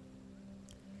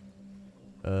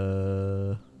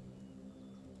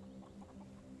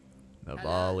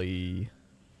 Navali.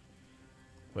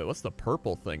 Wait, what's the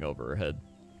purple thing over her head?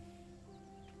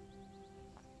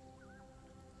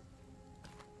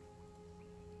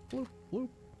 Bloop, bloop.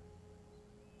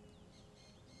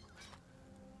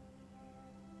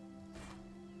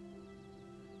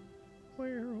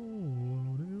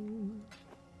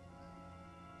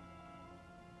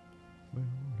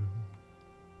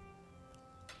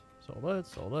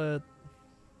 Sell that.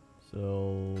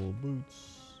 Sell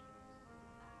boots.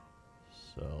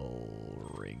 Sell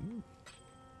ring.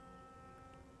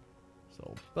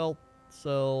 Sell belt.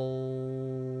 Sell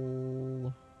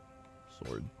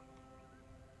sword.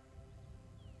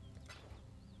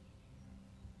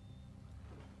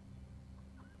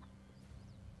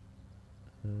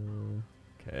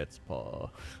 Cat's paw.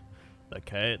 The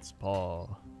cat's paw.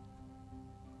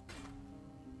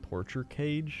 Torture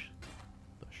cage?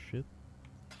 The shit?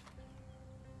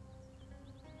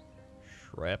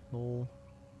 Shrapnel.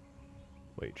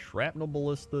 Wait, shrapnel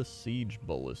ballista, siege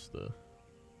ballista.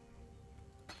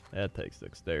 That takes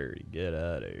dexterity. Get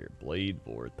out of here. Blade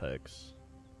vortex.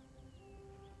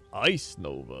 Ice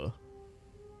nova.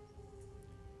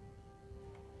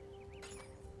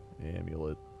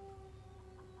 Amulet.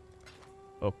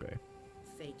 Okay.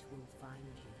 Fate will find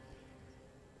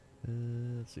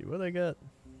you. Let's see what they got.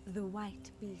 The white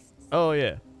beasts. Oh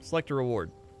yeah, select a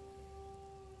reward.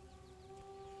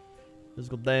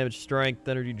 Physical damage, strength,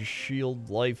 energy to shield,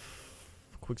 life,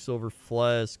 quicksilver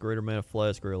flask, greater mana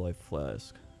flask, greater life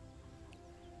flask.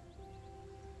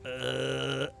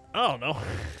 I don't know.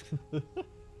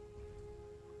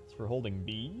 It's for holding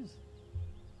bees.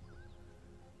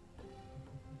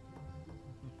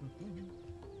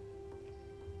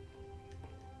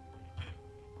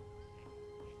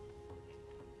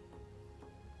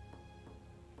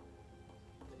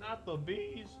 Not the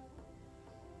bees.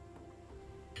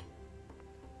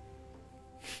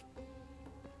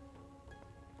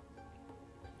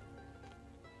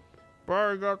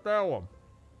 Barry got that one.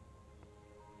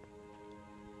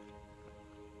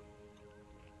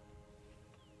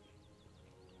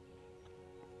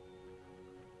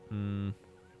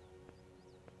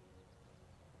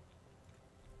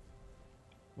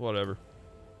 Whatever.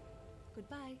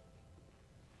 Goodbye.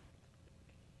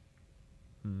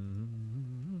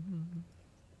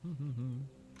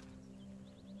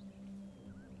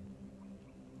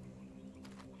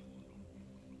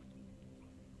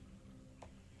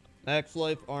 Axe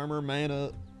life, armor,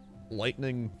 mana,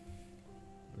 lightning.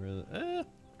 I think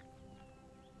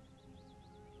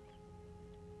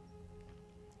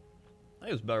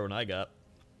it was better when I got.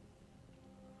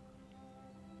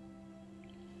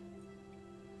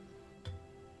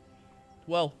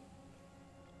 Well.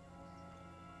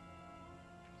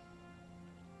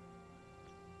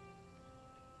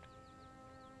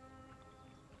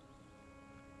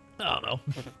 I don't know.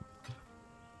 Let's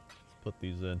put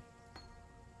these in.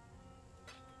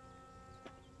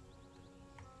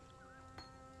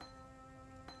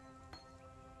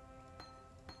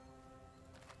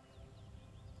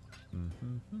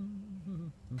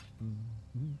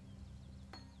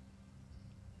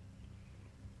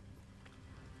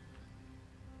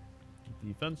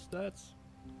 Defense stats.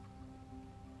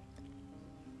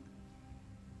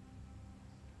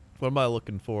 What am I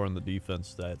looking for in the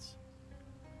defense stats?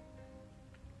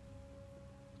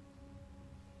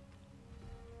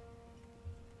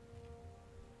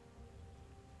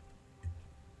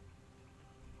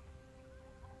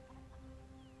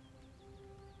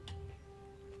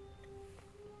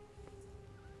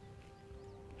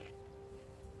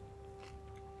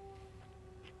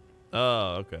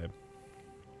 Oh, okay.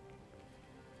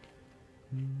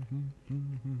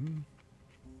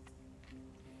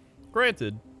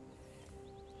 Granted,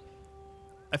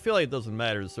 I feel like it doesn't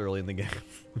matter this early in the game.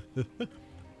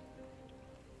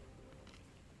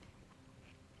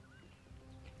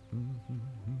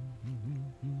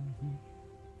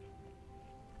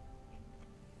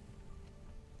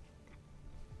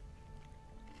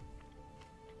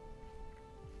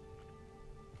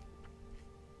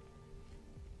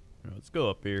 Let's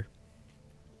go up here.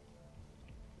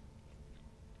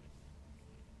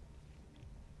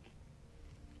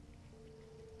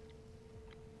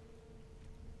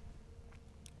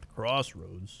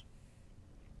 Crossroads.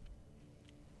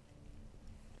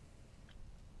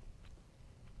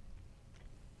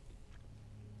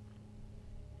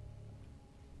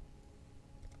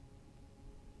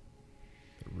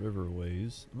 The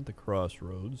riverways, not the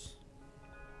crossroads.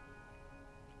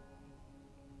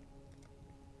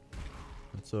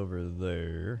 It's over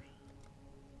there.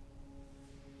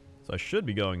 So I should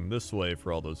be going this way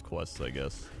for all those quests, I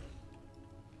guess.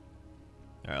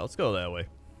 Alright, let's go that way.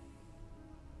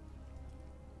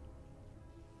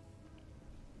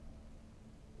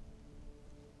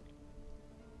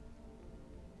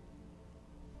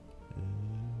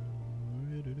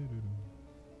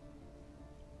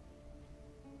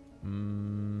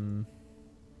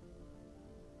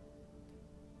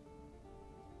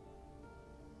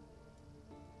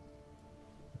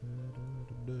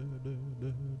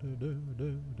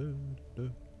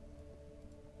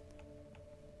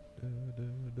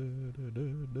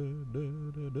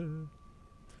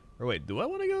 Or wait, do I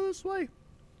want to go this way?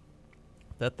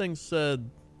 That thing said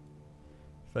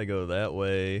if I go that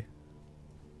way,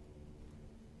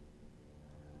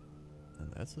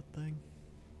 and that's the thing.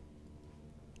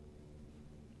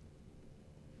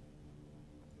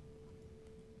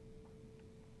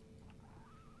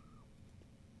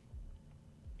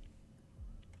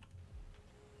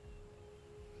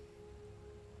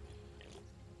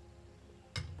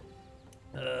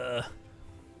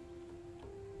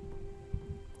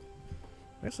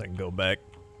 guess I can go back.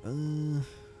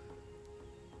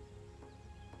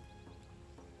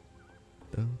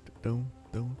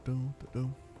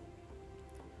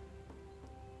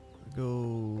 Go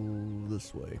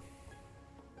this way.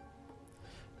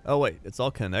 Oh wait, it's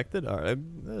all connected? Alright,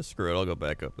 screw it, I'll go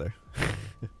back up there.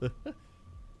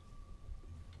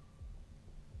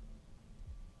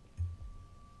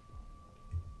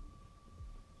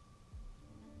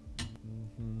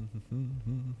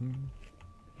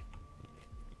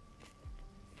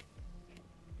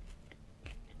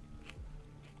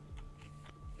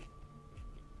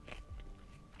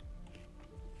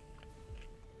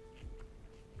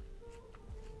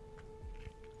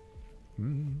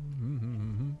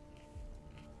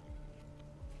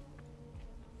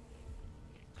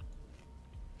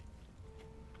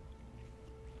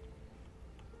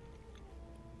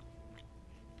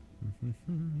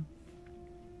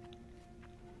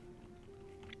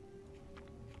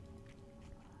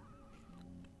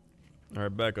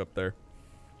 Alright, back up there.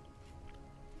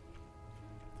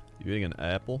 You eating an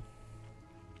apple?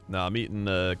 No, I'm eating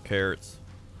carrots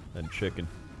and chicken.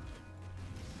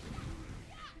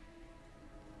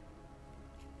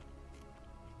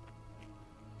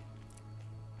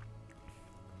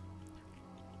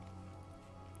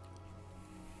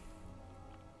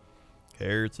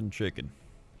 Carrots and chicken.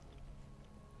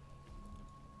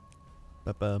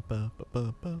 Bam,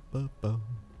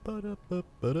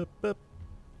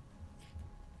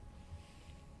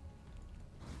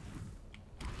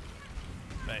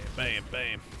 bam,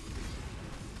 bam.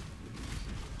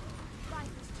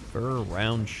 Fur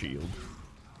round shield.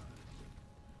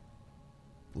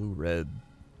 Blue, red,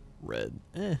 red.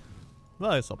 Eh.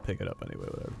 Well, I guess I'll pick it up anyway,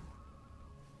 whatever.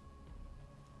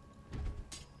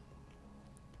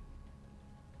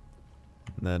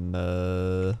 And then,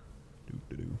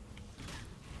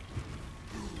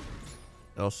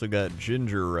 I also got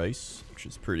ginger rice, which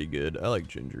is pretty good. I like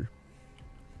ginger.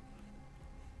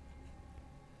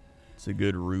 It's a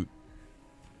good root.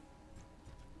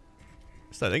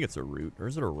 I think it's a root. Or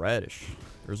is it a radish?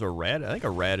 There's a rad. I think a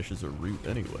radish is a root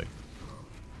anyway.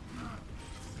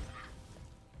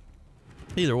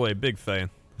 Either way, big fan.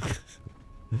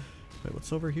 Wait,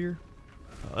 what's over here?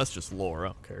 Oh, that's just lore. I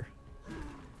don't care.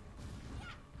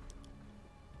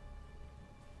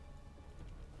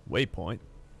 Waypoint.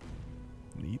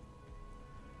 Neat.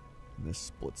 And this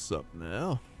splits up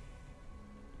now.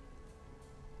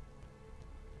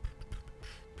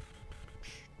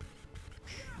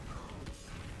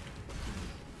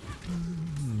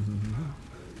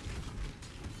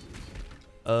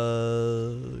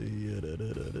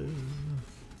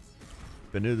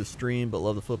 Been new to the stream, but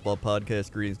love the football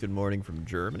podcast. Greetings, good morning from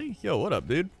Germany. Yo, what up,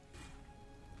 dude?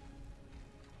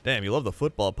 Damn, you love the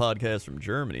football podcast from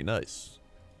Germany. Nice.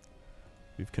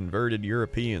 We've converted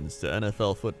Europeans to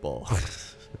NFL football.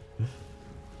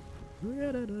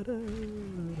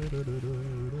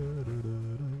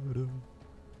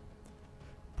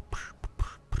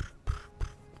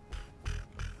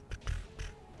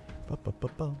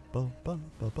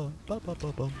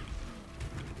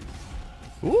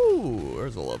 Ooh,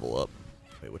 there's a level up.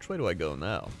 Wait, which way do I go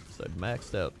now? Because I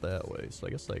maxed out that way, so I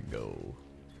guess I go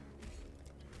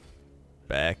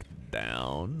back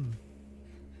down.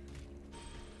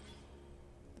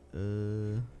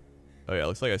 Oh yeah,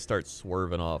 looks like I start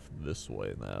swerving off this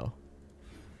way now.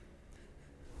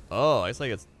 Oh, I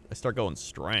guess I start going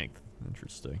strength.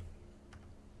 Interesting.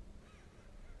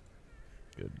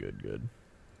 Good, good, good.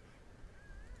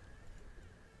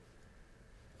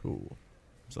 Cool.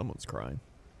 Someone's crying.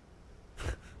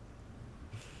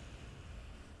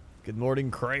 Good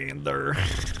morning, Crendor.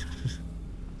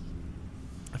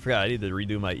 I forgot I need to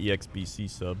redo my EXBC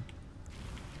sub.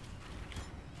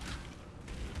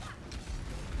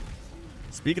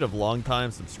 Speaking of long-time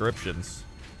subscriptions,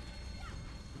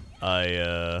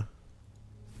 I've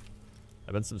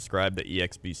been subscribed to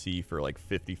EXBC for like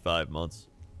 55 months.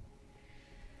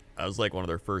 I was like one of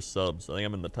their first subs. I think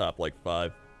I'm in the top like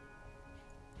 5.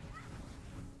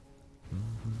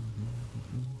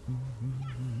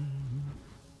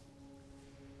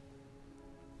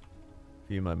 A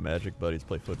few of my Magic buddies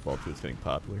play football too. It's getting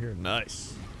popular here.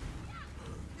 Nice.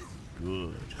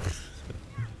 Good.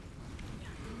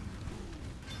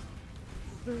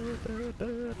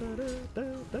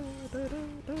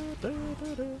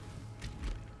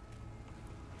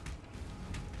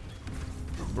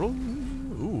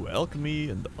 Ooh,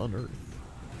 alchemy and unearth.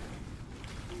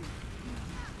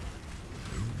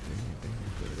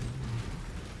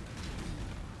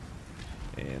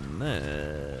 And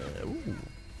then, ooh.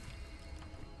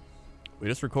 We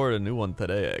just recorded a new one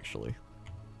today, actually.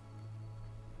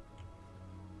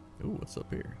 Ooh, what's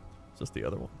up here? this the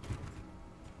other one?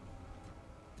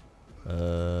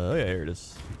 Oh yeah, here it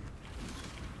is.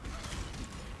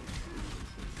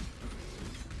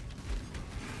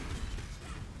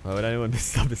 Why would anyone be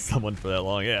stopping someone for that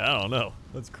long? Yeah, I don't know.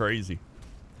 That's crazy.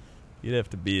 You'd have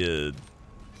to be a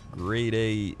grade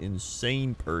A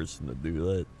insane person to do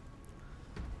that.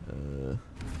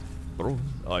 Oh,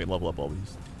 I can level up all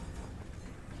these.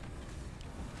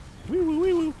 Wee woo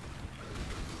wee woo.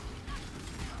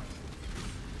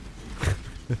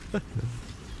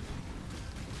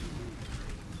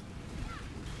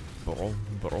 Bro,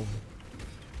 bro.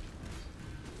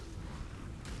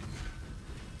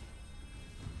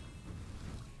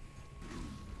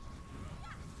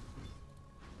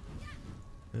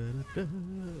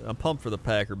 I'm pumped for the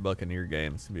Packer Buccaneer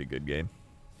game. It's gonna be a good game.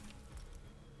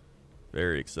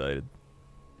 Very excited.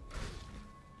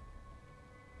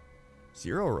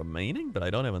 0 remaining, but I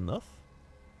don't have enough.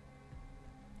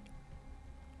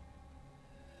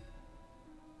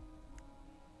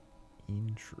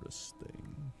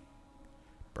 Interesting.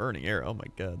 Burning air. Oh my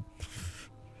god.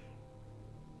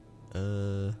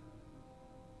 I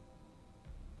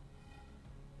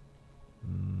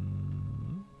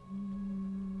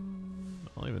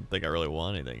don't even think I really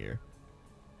want anything here.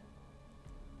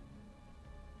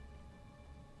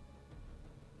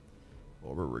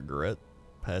 Over regret.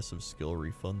 Passive skill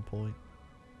refund point.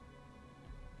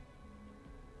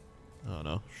 I don't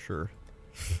know. Sure.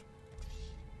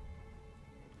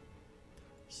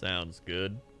 Sounds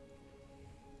good.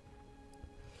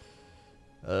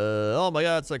 Oh my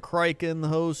god, it's a Kraken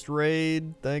host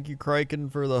raid. Thank you, Kraken,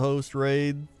 for the host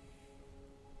raid.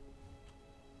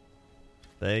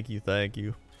 Thank you, thank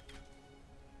you.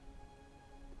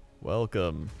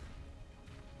 Welcome.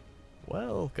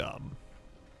 Welcome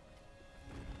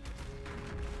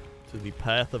to the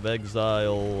Path of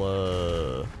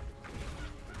Exile,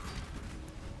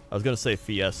 I was gonna say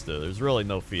Fiesta. There's really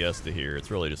no Fiesta here. It's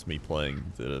really just me playing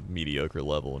at a mediocre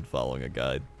level and following a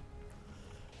guide.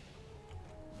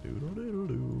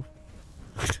 Doodle-doodle-doo.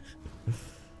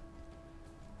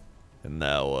 And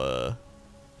now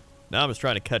I'm just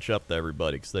trying to catch up to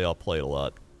everybody because they all played a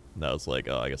lot. And I was like,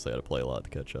 oh, I guess I had to play a lot to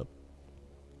catch up.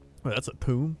 Wait, that's a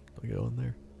tomb? I go in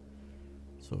there.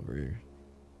 It's over here.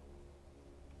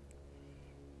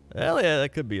 Hell yeah, that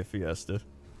could be a Fiesta.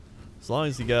 As long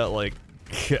as you got, like,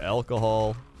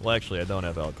 alcohol. Well, actually, I don't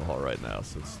have alcohol right now,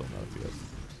 so it's still not a Fiesta.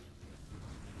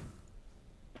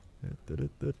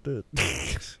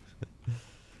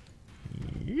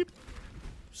 Yep.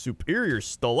 Superior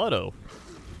stiletto.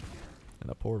 And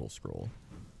a portal scroll.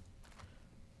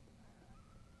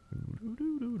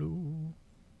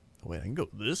 Wait, I can go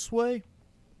this way?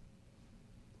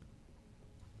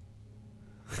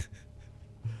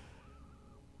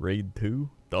 Raid 2?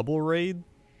 Double raid?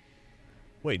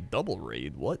 Wait, double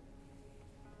raid? What?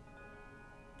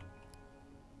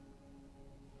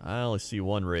 I only see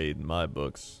one raid in my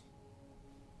books.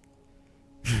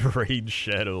 Raid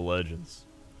Shadow Legends.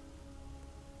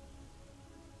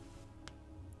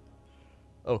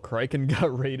 Oh, Kraken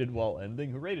got raided while ending?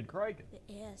 Who raided Kraken? The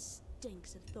air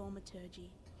stinks of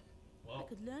thaumaturgy. I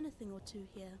could learn a thing or two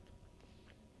here.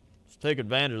 Just take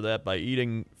advantage of that by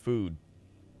eating food.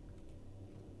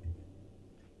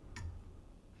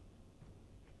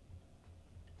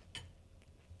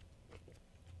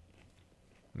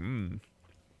 Mmm.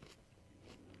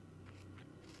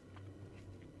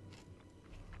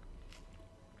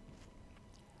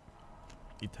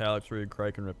 Italics raided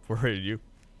Kraken before raided you.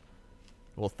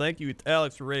 Well, thank you,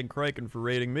 Italics, for raiding Kraken for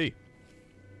raiding me.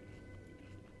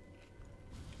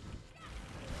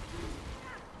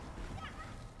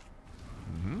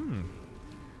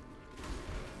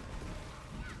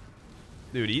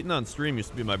 Dude, eating on stream used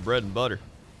to be my bread and butter.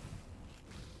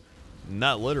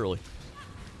 Not literally.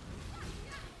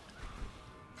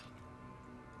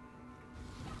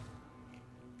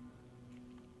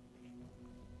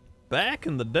 Back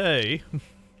in the day.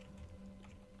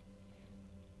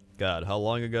 God, how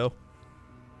long ago?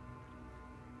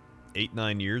 8,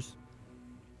 9 years?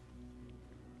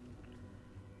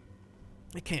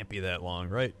 It can't be that long,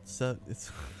 right? So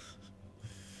it's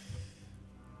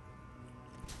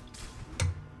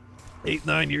 8,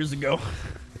 9 years ago.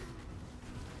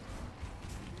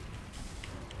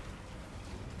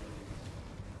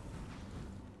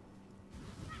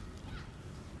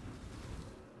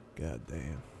 God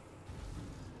damn.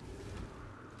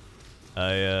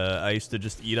 I used to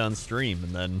just eat on stream,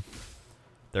 and then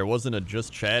there wasn't a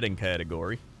just chatting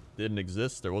category. Didn't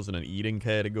exist. There wasn't an eating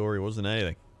category. Wasn't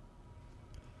anything.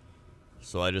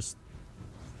 So I just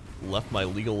left my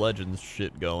League of Legends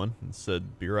shit going and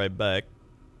said, be right back.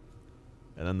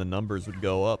 And then the numbers would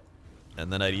go up.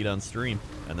 and then I'd eat on stream.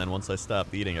 And then once I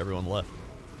stopped eating, everyone left.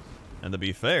 And to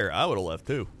be fair, I would have left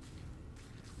too.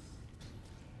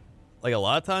 Like, a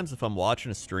lot of times if I'm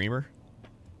watching a streamer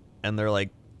and they're like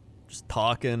just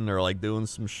talking or like doing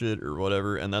some shit or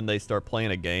whatever, and then they start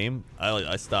playing a game,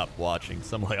 I stop watching.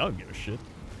 So I'm like, I don't give a shit.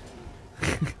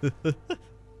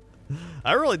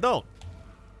 I really don't.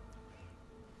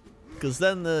 Because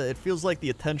then it feels like the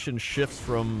attention shifts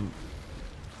from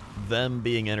them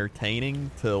being entertaining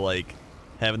to like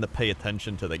having to pay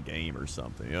attention to the game or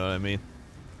something. You know what I mean?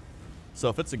 So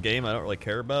if it's a game I don't really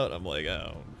care about, I'm like,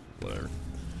 oh, whatever.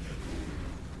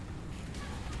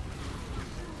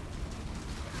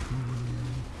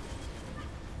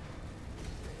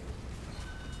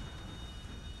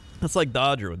 It's like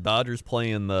Dodger. When Dodger's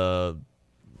playing the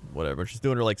whatever, she's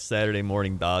doing her like Saturday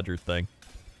morning Dodger thing,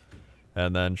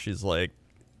 and then she's like,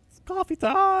 "It's coffee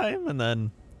time," and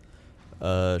then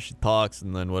she talks,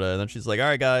 and then whatever. And then she's like, "All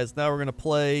right, guys, now we're gonna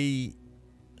play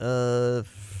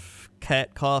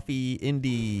Cat Coffee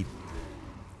Indie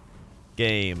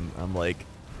game." I'm like,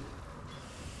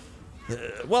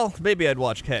 well, maybe I'd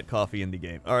watch Cat Coffee Indie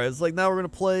game. All right, it's like now we're gonna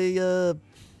play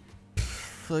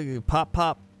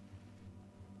Pop.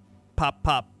 Like,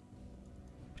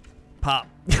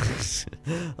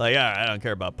 alright, I don't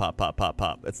care about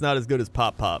Pop. It's not as good as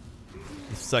Pop. The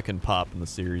second Pop in the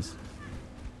series.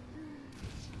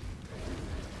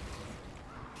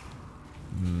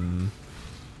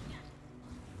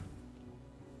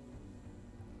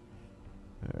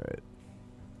 Alright.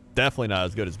 Definitely not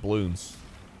as good as Bloons.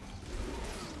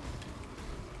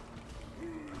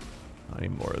 I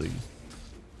need more of these.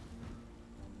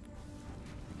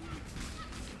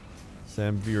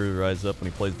 Sam Viewer rise up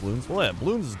when he plays Bloons. Well, yeah,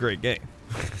 Bloons is a great game.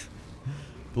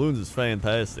 Bloons is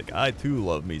fantastic. I too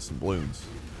love me some Bloons.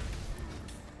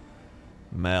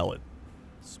 Mallet.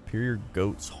 Superior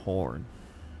Goat's Horn.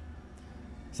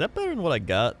 Is that better than what I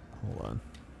got? Hold on.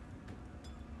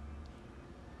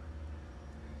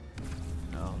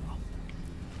 Oh.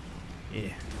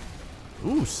 Yeah.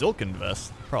 Ooh, Silken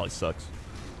Vest. Probably sucks.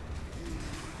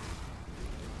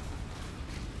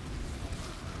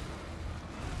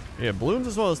 Yeah, Bloons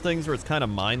is one of those things where it's kind of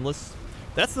mindless.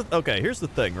 That's the... Okay, here's the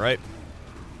thing, right?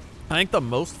 I think the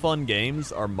most fun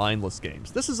games are mindless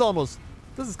games. This is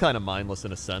kind of mindless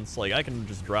in a sense. Like, I can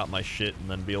just drop my shit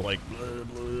and then be like, blah,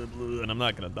 blah, blah, and I'm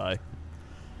not gonna die.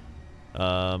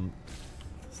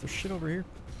 Is there shit over here?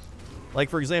 Like,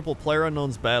 for example,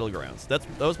 PlayerUnknown's Battlegrounds. That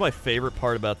was my favorite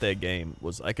part about that game,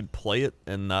 was I could play it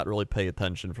and not really pay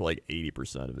attention for like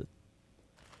 80% of it.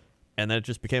 And then it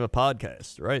just became a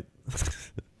podcast, right?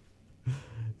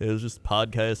 It was just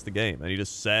podcast the game, and you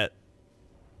just sat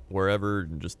wherever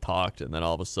and just talked, and then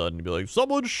all of a sudden you'd be like,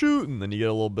 someone's shooting! Then you get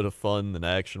a little bit of fun and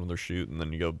action when they're shooting,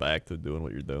 then you go back to doing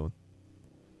what you're doing.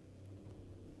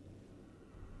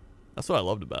 That's what I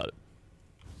loved about it.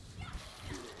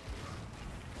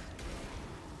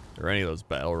 Or any of those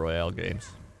Battle Royale games.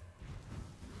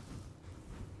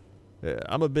 Yeah,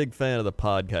 I'm a big fan of the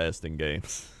podcasting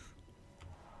games.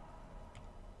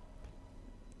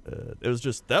 It was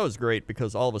just, that was great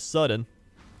because all of a sudden,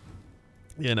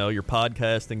 you know, you're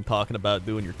podcasting, talking about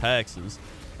doing your taxes,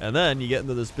 and then you get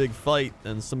into this big fight,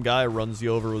 and some guy runs you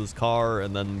over with his car,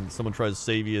 and then someone tries to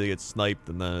save you, they get sniped,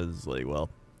 and then it's like, well,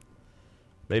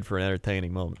 made for an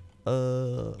entertaining moment.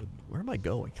 Where am I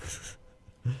going?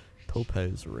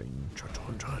 Topaz Ring.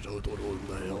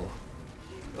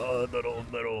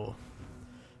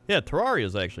 Yeah, Terraria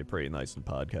is actually pretty nice and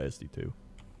podcasty, too.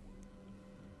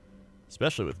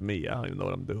 Especially with me, I don't even know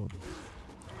what I'm doing.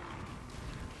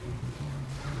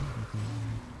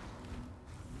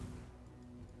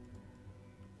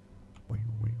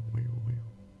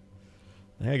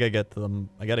 I think I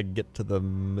gotta get to the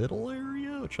middle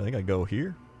area, which I think I go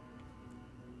here.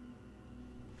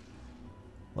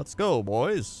 Let's go,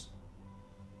 boys.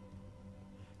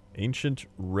 Ancient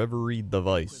Reverie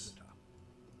Device.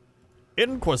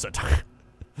 Inquisitor.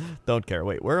 Don't care.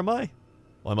 Wait, where am I?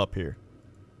 Well, I'm up here.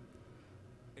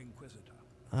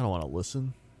 I don't want to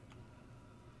listen.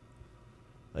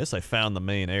 I guess I found the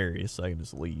main area, so I can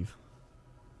just leave.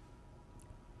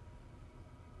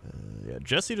 Yeah,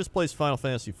 Jesse just plays Final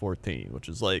Fantasy 14, which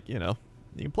is like, you know,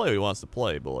 you can play what he wants to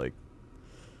play, but like...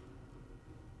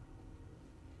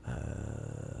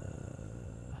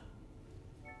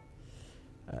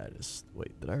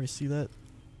 Wait, did I already see that?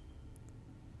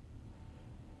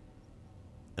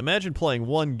 Imagine playing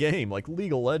one game like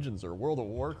League of Legends or World of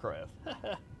Warcraft.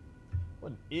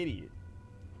 What an idiot.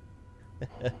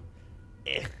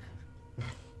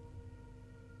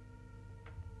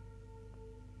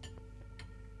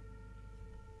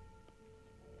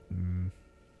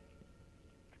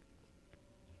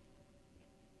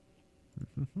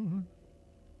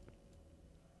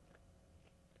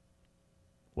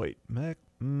 Wait, Mac.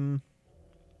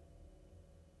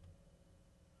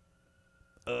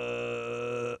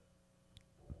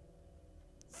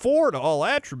 4 to all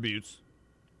attributes.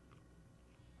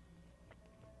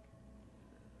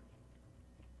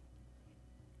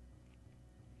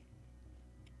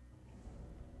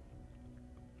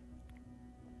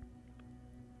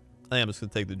 I am just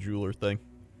gonna take the jeweler thing.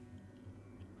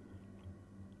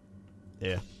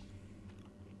 Yeah.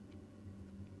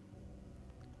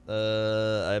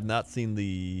 I have not seen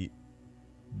the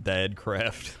Dad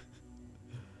Craft.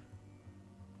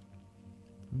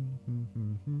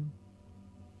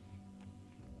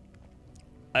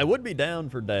 I would be down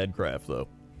for Dad Craft though.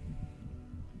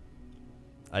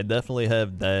 I definitely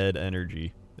have dad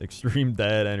energy. Extreme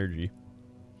dad energy.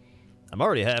 I'm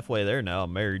already halfway there now.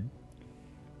 I'm married.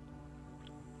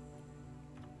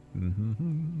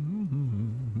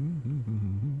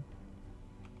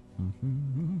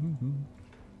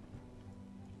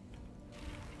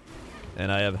 And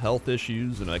I have health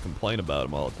issues and I complain about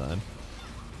them all the time.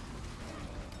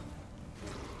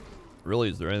 Really,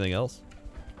 is there anything else?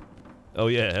 Oh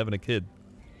yeah, having a kid.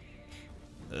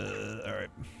 Alright.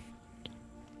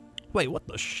 Wait, what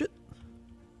the shit?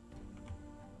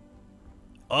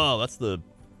 Oh, that's the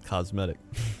cosmetic.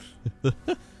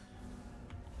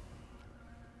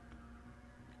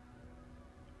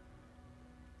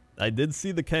 I did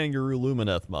see the Kangaroo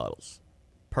Lumineth models.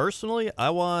 Personally,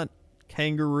 I want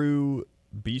Kangaroo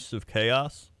Beasts of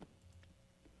Chaos.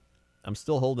 I'm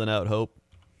still holding out hope.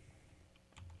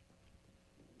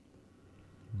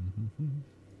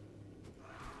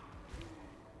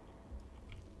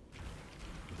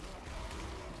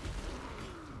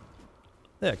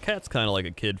 Yeah, Cat's kind of like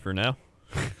a kid for now.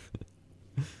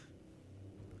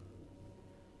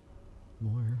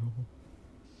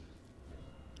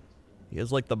 He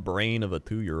has like the brain of a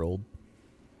 2-year-old.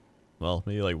 Well,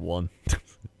 maybe like 1.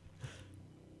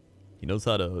 He knows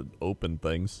how to open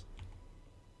things.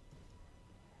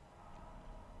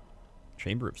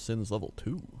 Chamber of Sins level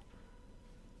 2.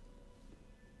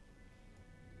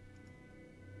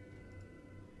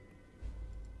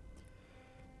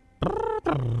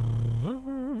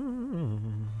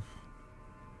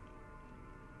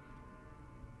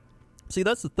 See,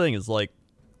 that's the thing is like,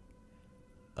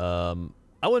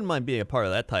 I wouldn't mind being a part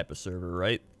of that type of server,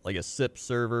 right? Like a SIP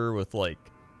server with like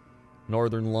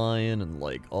Northern Lion and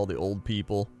like all the old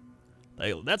people.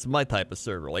 That's my type of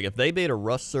server. Like if they made a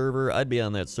Rust server, I'd be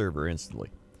on that server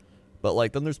instantly. But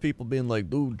like then there's people being like,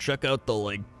 dude, check out the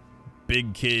like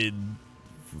big kid,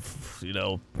 you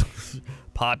know,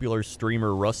 popular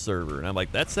streamer Rust server. And I'm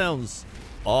like, that sounds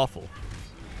awful.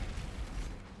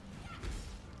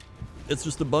 It's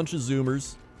just a bunch of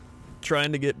Zoomers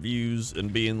trying to get views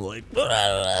and being like,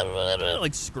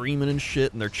 like screaming and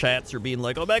shit, and their chats are being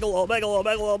like, oh, Megalo, Megalo,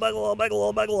 Megalo, Megalo,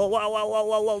 Megalo, Megalo, wow, wow, wow,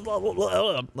 wow, wow, wow,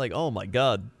 wow. I'm like, oh my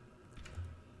god.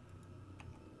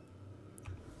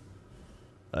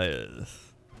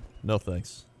 No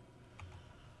thanks.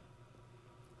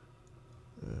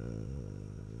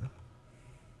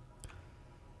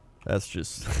 That's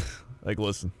just, like,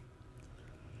 listen.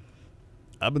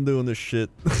 I've been doing this shit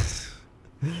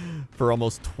for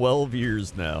almost 12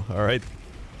 years now, alright?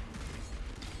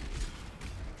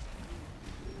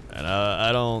 And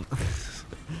I don't...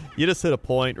 You just hit a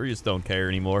point where you just don't care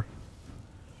anymore.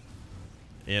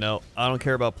 You know, I don't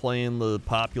care about playing the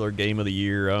popular game of the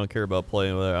year. I don't care about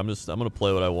playing with it. I'm gonna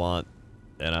play what I want.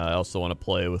 And I also want to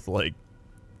play with, like,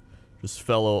 just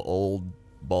fellow old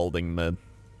balding men.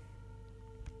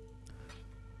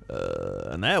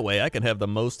 And that way I can have the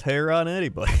most hair on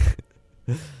anybody.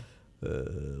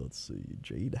 Let's see.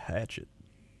 Jade Hatchet.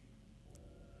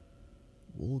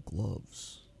 Wool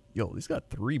gloves. Yo, he's got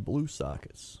 3 blue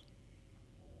sockets.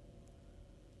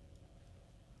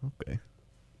 Okay.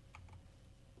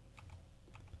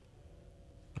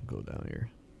 I'll go down here.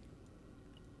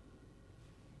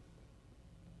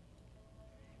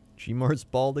 G-Mart's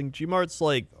balding. G-Mart's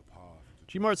like...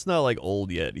 G-Mart's not like old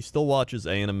yet. He still watches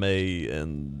anime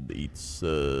and eats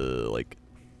like...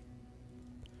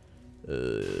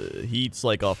 he eats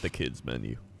like off the kids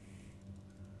menu.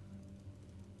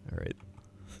 Alright.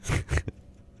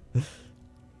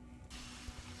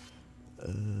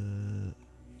 Can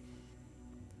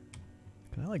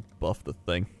I like buff the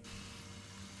thing?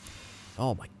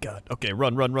 Oh my god. Okay,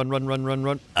 run, run, run, run, run, run,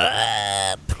 run.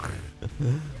 Ah!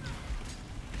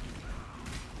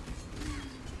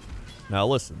 Now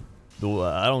listen,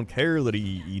 I don't care that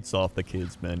he eats off the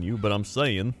kids menu, but I'm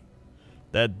saying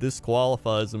that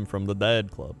disqualifies him from the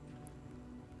dad club.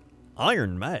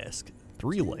 Iron Mask,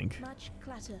 3 link. Much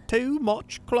clutter. Too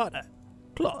much clutter.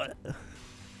 Claw.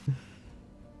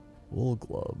 Wool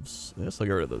gloves. I guess I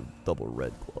got rid of the double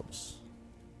red gloves.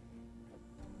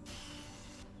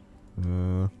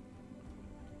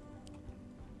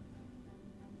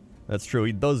 That's true.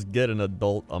 He does get an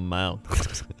adult amount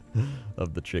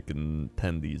of the chicken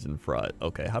tendies and fried.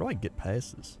 Okay, how do I get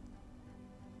past this?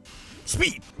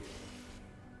 Speed!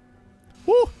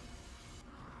 Woo!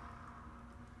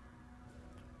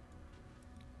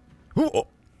 Ooh. Oh.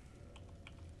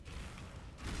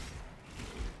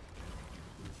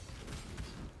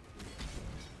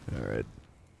 Alright.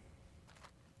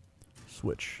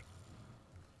 Switch.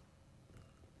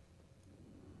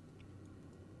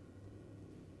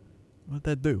 What'd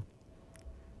that do?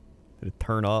 Did it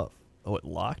turn off? Oh, it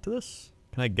locked this?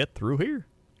 Can I get through here?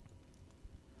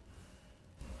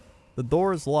 The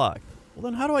door is locked. Well,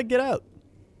 then how do I get out?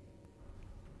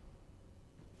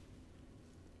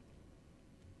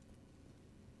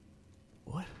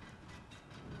 What?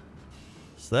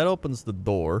 So that opens the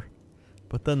door,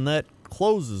 but then that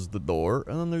closes the door,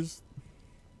 and then there's...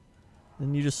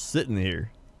 And you're just sitting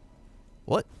here.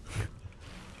 What?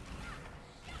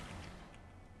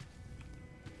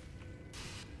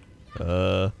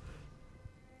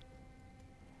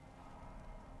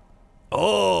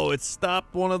 Oh, it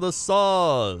stopped one of the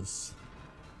saws.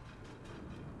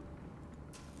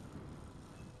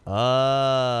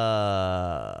 Ah.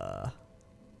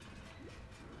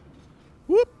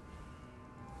 Whoop.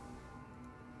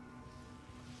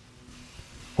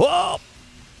 Whoa.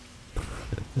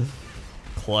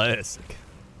 Classic.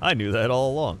 I knew that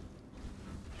all along.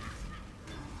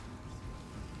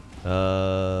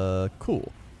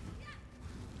 Cool.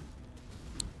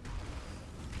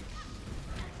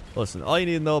 Listen, all you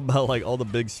need to know about, like, all the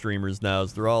big streamers now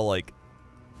is they're all, like,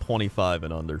 25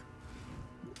 and under.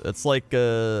 It's like,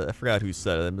 I forgot who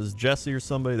said it. It was Jesse or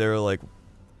somebody. They were like,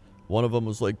 one of them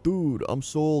was like, dude, I'm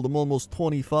sold. I'm almost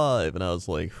 25. And I was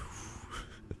like,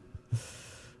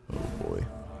 oh, boy.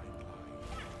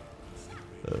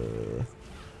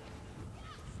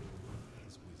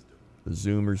 The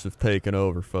Zoomers have taken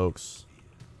over, folks.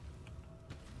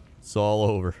 It's all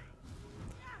over.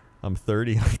 I'm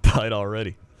 30. I've died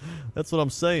already. That's what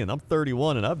I'm saying. I'm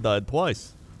 31 and I've died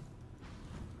twice.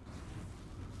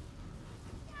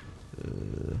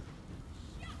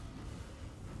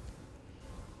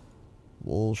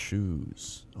 Wool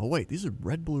shoes. Oh, wait. These are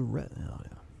red, blue, red. Oh,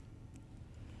 yeah.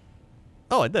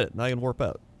 Oh, I did it. Now I can warp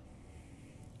out.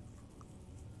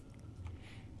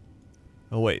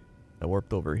 Oh, wait. I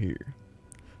warped over here.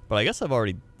 But I guess I've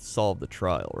already solved the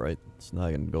trial, right? So now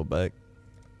I can go back.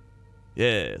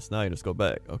 Yes, now I can just go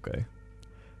back. Okay.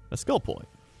 A skill point.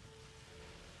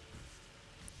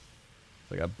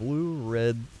 So I got blue,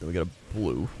 red, then we got a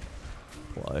blue.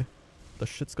 Apply. What the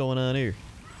shit's going on here?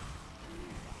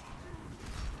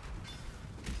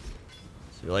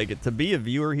 So like, to be a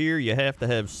viewer here, you have to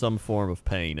have some form of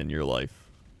pain in your life.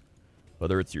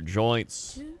 Whether it's your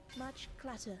joints. Too much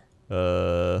clutter.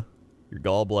 Your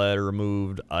gallbladder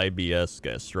removed, IBS,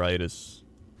 gastritis.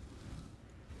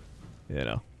 You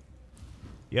know.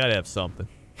 You gotta have something.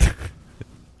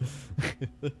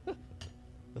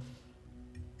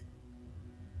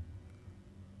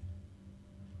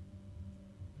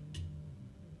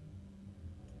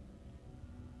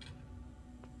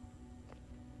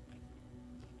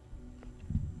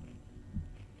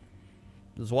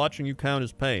 Does watching you count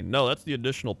as pain? No, that's the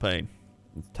additional pain.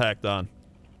 It's tacked on.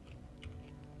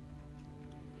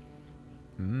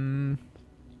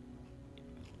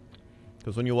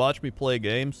 Because when you watch me play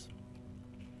games,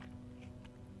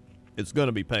 it's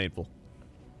gonna be painful.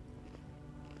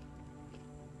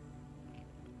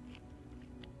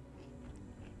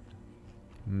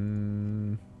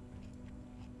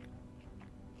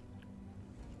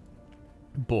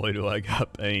 Boy, do I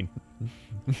got pain.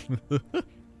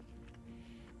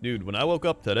 Dude, when I woke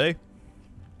up today,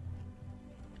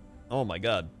 oh my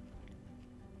god.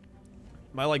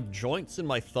 My, like, joints in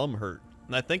my thumb hurt.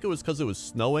 And I think it was because it was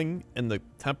snowing and the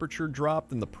temperature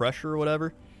dropped and the pressure or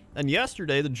whatever. And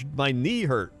yesterday, my knee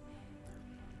hurt.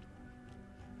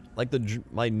 Like,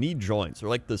 my knee joints, or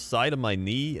like the side of my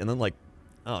knee, and then, like,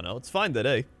 I don't know. It's fine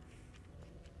today.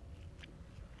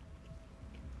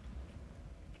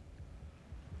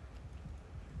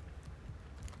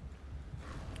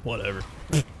 Whatever.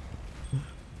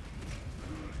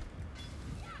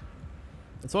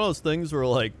 It's one of those things where,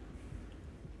 like,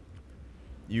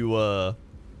 you,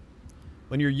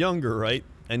 when you're younger, right?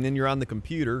 And then you're on the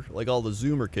computer, like all the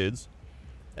Zoomer kids,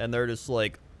 and they're just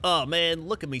like, oh man,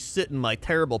 look at me sit in my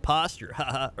terrible posture,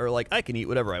 haha. Or like, I can eat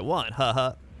whatever I want,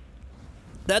 haha.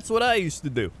 That's what I used to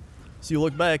do. So you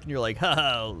look back and you're like,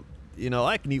 haha, you know,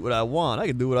 I can eat what I want. I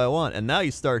can do what I want. And now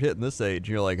you start hitting this age, and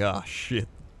you're like, oh, shit.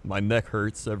 My neck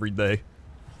hurts every day.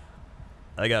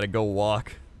 I gotta go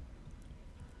walk.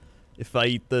 If I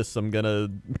eat this, I'm gonna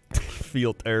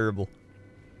feel terrible.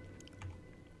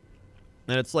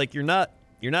 And it's like you're not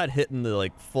hitting the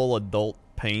like full adult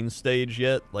pain stage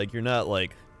yet. Like you're not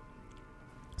like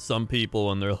some people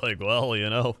when they're like, well, you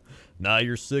know, now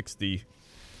you're 60.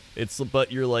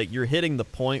 But you're hitting the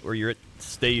point where you're at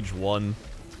stage 1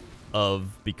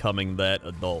 of becoming that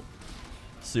adult.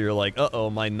 So you're like, uh-oh,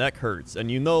 my neck hurts.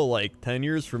 And you know, like 10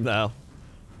 years from now,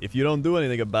 if you don't do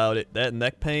anything about it, that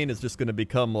neck pain is just going to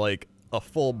become like a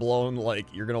full-blown, like,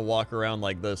 you're going to walk around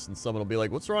like this, and someone will be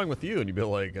like, what's wrong with you? And you'll be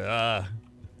like,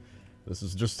 this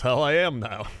is just how I am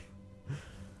now.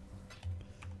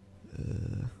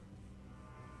 If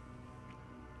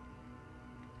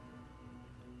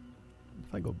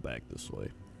I go back this way.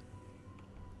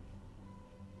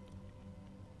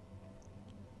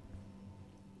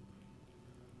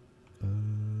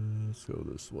 Let's go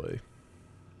this way.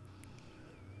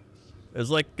 It's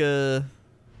like, when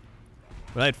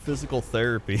I had physical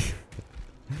therapy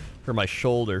for my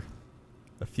shoulder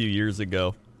a few years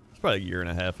ago. It's probably a year and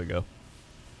a half ago.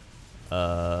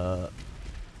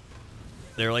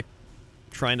 They were like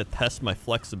trying to test my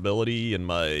flexibility and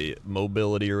my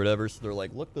mobility or whatever. So they're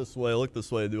like, look this way,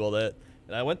 do all that.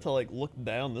 And I went to like look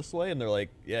down this way, and they're like,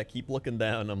 yeah, keep looking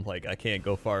down. And I'm like, I can't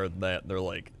go farther than that. And they're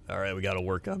like, all right, we got to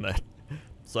work on that.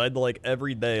 So I had to like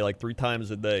every day, like 3 times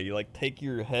a day, you like take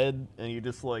your head and you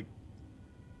just like,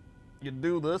 you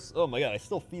do this. Oh my god, I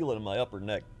still feel it in my upper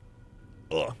neck.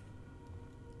 Ugh.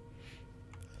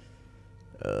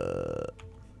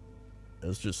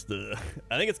 It's just,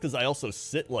 I think it's because I also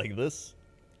sit like this.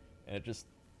 And it just,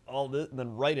 all this, and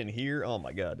then right in here, oh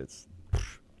my god, it's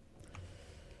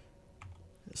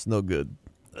no good.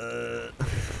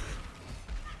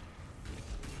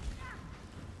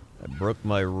 I broke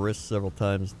my wrist several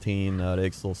times, teen, now it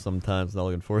aches still sometimes, not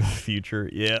looking forward to the future.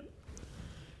 Yeah.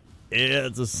 Yeah,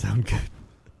 it does sound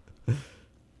good.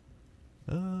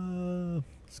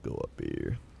 Let's go up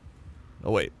here. Oh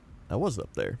wait, I was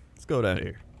up there. Let's go down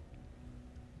here.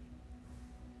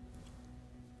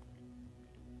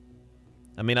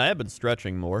 I mean, I have been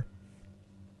stretching more,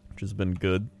 which has been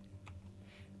good.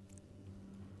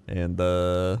 And,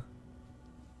 you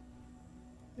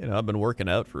know, I've been working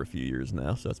out for a few years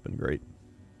now, so that's been great.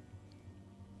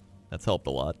 That's helped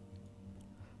a lot.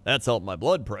 That's helped my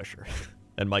blood pressure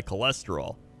and my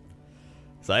cholesterol.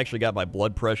 So I actually got my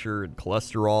blood pressure and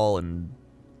cholesterol, and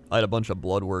I had a bunch of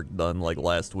blood work done like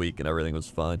last week, and everything was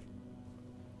fine.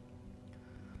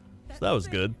 So that was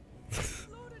good.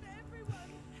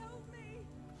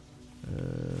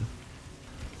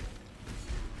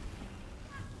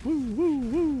 Woo, woo,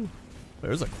 woo.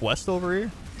 There's a quest over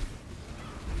here.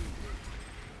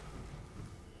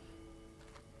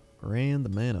 Grand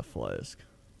mana flask.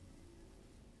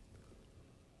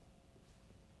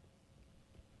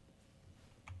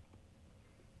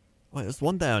 Wait, there's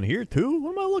one down here too?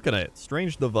 What am I looking at?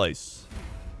 Strange device.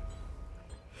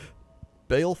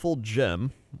 Baleful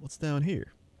gem. What's down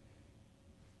here?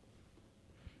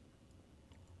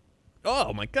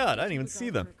 Oh my god, I didn't even see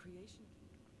them.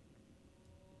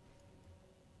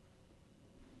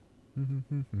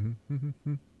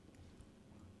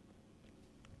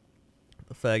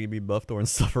 The faggy be buffed or in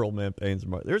several man pains.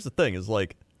 There's the thing, is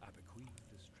like,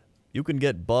 you can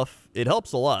get buff. It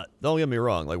helps a lot. Don't get me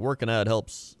wrong. Like, working out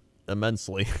helps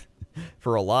immensely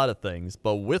for a lot of things.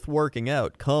 But with working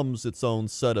out comes its own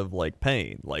set of, like,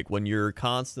 pain. Like, when you're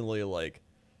constantly, like,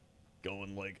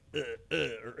 going, like,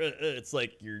 it's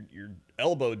like your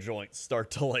elbow joints start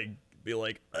to, like, be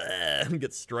like,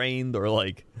 get strained or,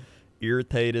 like,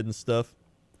 irritated and stuff.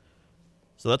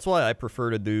 So that's why I prefer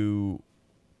to do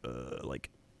like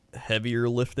heavier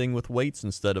lifting with weights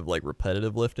instead of like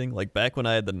repetitive lifting. Like back when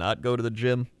I had to not go to the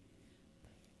gym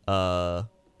and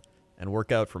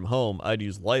work out from home, I'd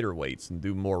use lighter weights and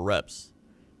do more reps.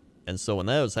 And so when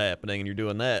that was happening and you're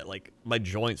doing that, like my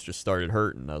joints just started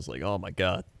hurting. I was like, oh my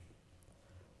god,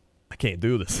 I can't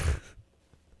do this.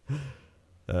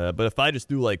 But if I just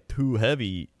do like 2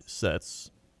 heavy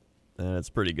sets, it's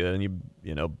pretty good, and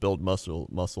you know, build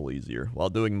muscle easier, while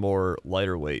doing more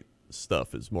lighter weight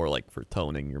stuff is more like for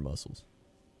toning your muscles.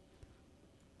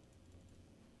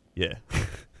 Yeah.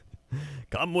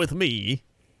 Come with me.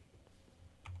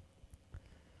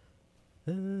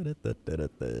 Just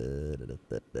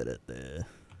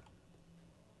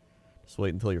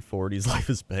wait until your 40s. Life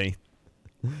is pain.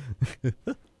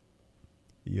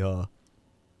 Yeah.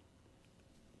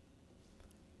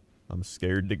 I'm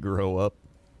scared to grow up.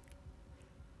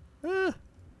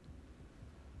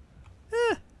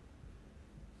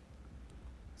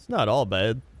 not all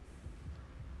bad.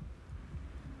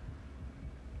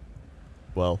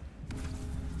 Well.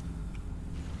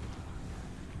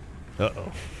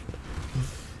 Uh-oh.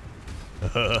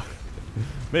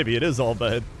 Maybe it is all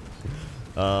bad.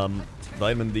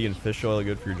 Vitamin D and fish oil are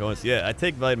good for your joints. Yeah, I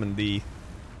take vitamin D.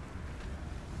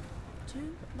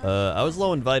 I was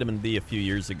low in vitamin D a few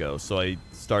years ago, so I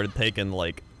started taking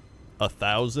like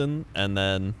 1,000, and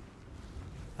then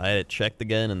I had it checked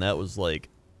again, and that was like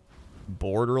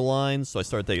borderline, so I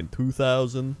started taking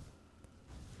 2,000.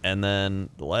 And then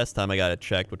the last time I got it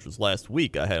checked, which was last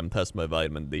week, I had him test my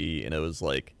vitamin D, and it was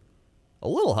like a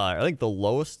little higher. I think the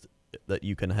lowest that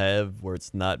you can have where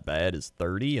it's not bad is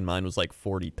 30, and mine was like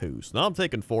 42. So now I'm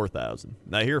taking 4,000.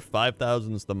 Now here,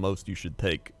 5,000 is the most you should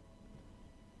take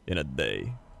in a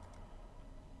day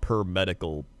per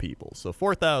medical people. So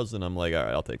 4,000, I'm like, all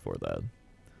right, I'll take 4,000.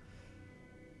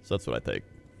 So that's what I take.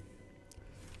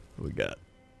 What we got?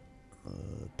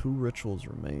 2 rituals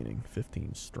remaining.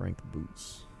 15 strength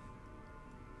boots.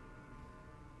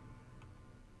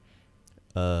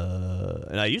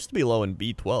 And I used to be low in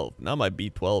B12. Now my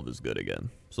B12 is good again.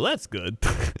 So that's good.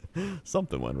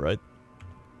 Something went right.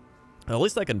 At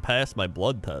least I can pass my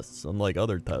blood tests, unlike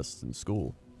other tests in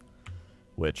school.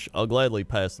 Which, I'll gladly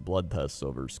pass the blood tests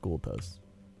over school tests.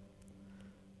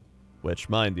 Which,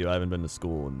 mind you, I haven't been to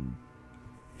school in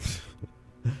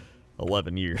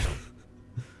 11 years.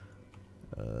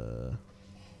 I'll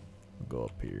go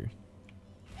up here.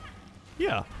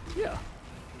 Yeah, yeah.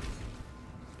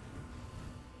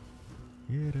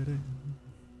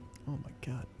 Oh my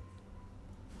god.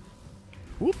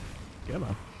 Whoop. Come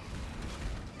on.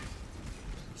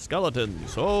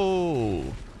 Skeletons. Oh.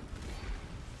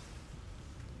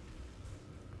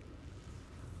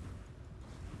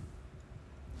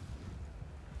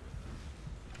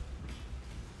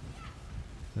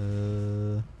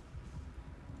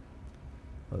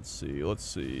 Let's see. Let's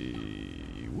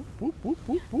see. Whoop, whoop, whoop,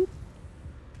 whoop, whoop.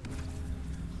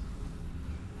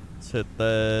 Let's hit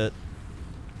that.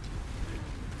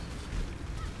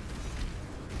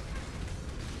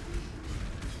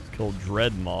 Let's kill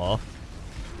Dreadmaw.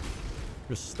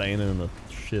 Just standing in the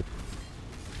shit.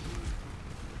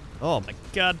 Oh my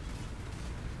god.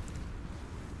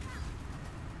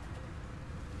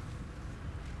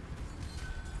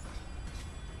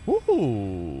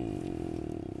 Woohoo!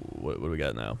 What do we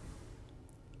got now?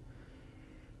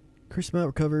 Increase amount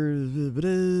recovered, but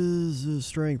is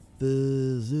strength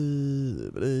is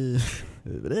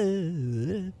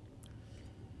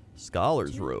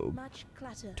Scholar's robe. Much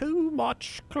clutter. Too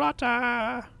much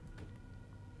clutter.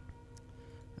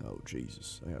 Oh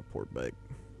Jesus! I gotta pour it back.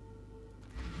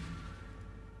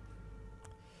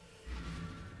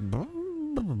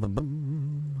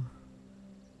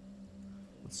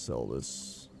 Let's sell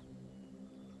this.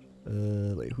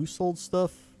 Wait, who sold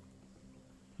stuff?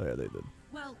 Oh yeah, they did.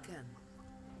 Welcome.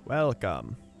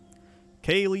 Welcome.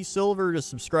 Kaylee Silver to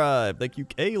subscribe. Thank you,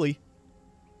 Kaylee,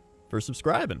 for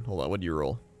subscribing. Hold on, what do you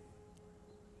roll?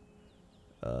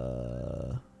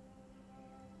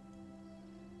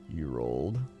 You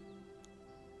rolled.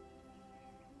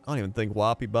 I don't even think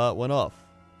WhoppyBot went off.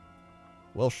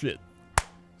 Well, shit.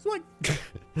 Swing.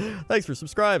 Thanks for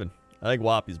subscribing. I think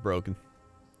Whoppy's broken.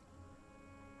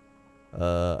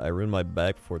 I ruined my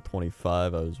back before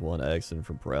 25. I was one accident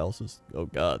from paralysis. Oh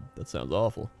god, that sounds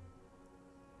awful.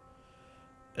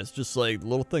 It's just like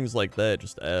little things like that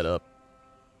just add up.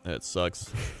 And it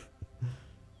sucks.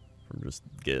 From just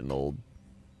getting old.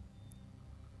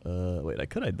 Wait, I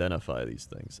could identify these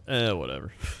things.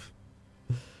 Whatever.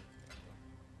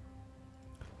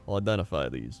 I'll identify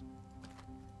these.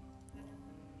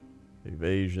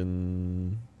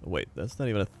 Evasion. Wait, that's not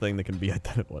even a thing that can be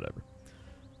identified. Whatever.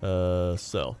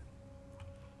 Sell.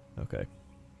 Okay.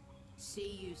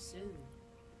 See you soon.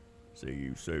 See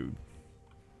you soon.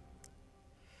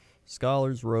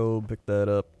 Scholar's robe, pick that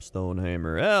up. Stone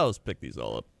hammer. Yeah, let's pick these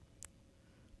all up.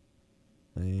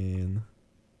 And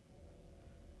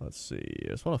let's see. I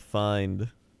just want to find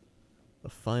the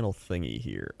final thingy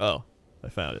here. Oh, I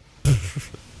found it.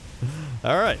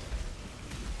 Alright.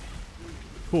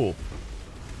 Cool.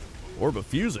 Orb of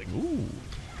fusing. Ooh.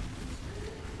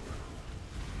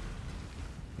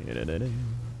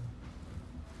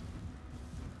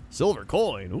 Silver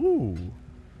coin. Ooh.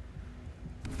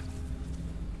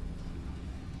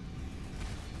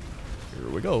 Here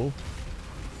we go.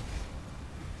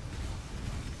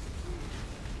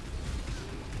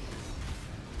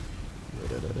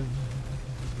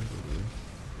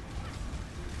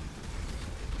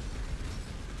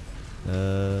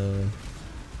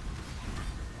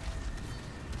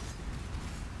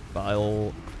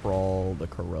 Bile Crawl the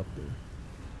Corruptor.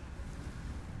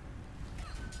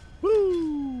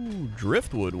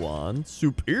 Driftwood wand.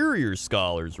 Superior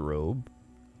scholar's robe.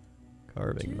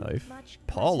 Carving Too knife. much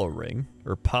Paula ring.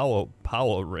 Or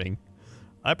Powa ring.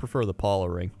 I prefer the Paula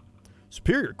ring.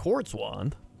 Superior quartz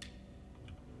wand.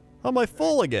 How am I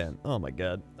full again? Oh my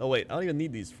god. Oh wait, I don't even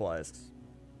need these flasks.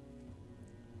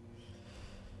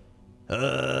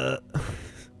 I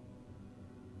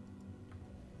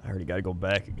already gotta go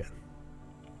back again.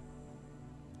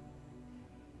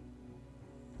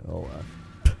 Oh,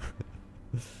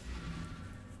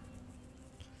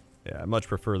 yeah, I much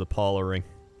prefer the Paula ring.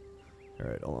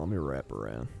 Alright, hold on, let me wrap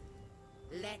around.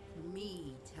 Let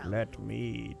me tell Let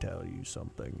me tell you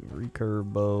something.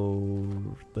 Recurve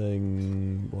bow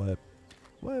thing. Whip.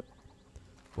 Whip.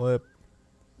 Whip.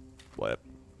 Whip.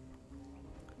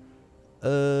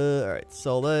 Alright,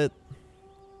 sell that.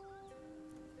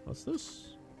 What's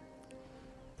this?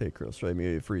 Take curl, strike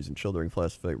me, freeze and chill during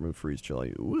flash effect, remove freeze, chill.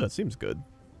 Ooh, that seems good.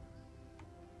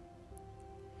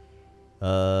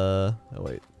 Oh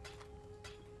wait.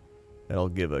 That'll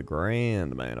give a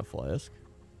grand mana flask.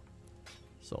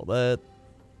 Sell that.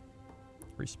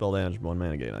 Free spell damage, 1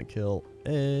 mana gain on kill.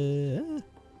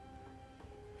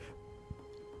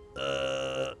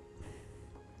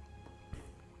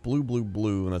 Blue, blue,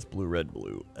 blue, and that's blue, red,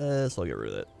 blue. So I'll get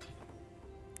rid of that.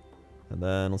 And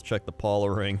then let's check the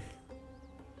Paula ring.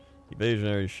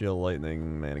 Evasionary, shield,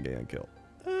 lightning, mana gain on kill.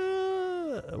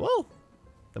 Well,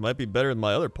 that might be better than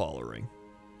my other Paula ring.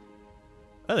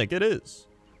 I think it is.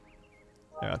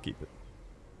 Here, I'll keep it.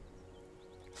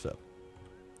 So.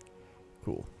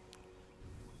 Cool.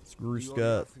 Screw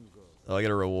Scott. Oh, I got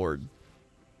a reward.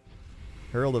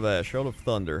 Herald of Ash, Herald of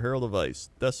Thunder, Herald of Ice,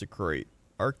 Desecrate,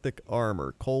 Arctic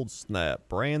Armor, Cold Snap,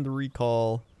 Brand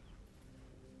Recall,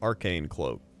 Arcane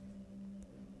Cloak.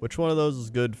 Which one of those is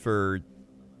good for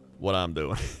what I'm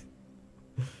doing?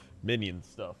 Minion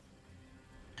stuff.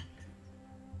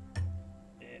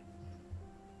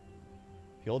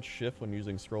 If you hold shift when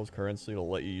using scrolls currency, it'll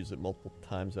let you use it multiple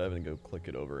times without having to go click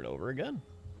it over and over again.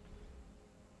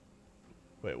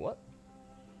 Wait, what?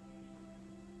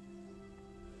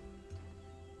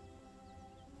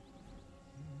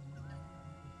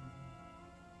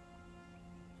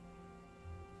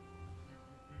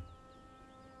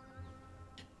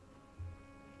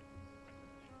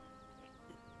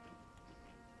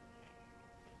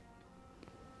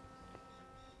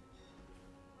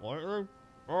 Lightning?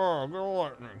 Oh, I'm gonna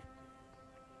lightning.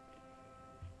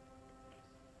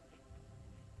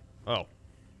 Oh.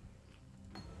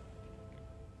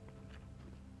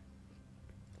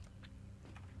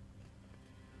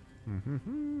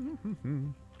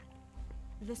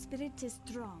 The spirit is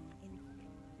strong in.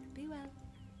 Be well.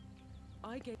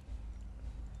 I get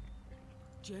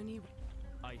journey.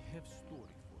 I have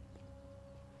story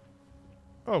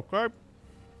for you. Okay.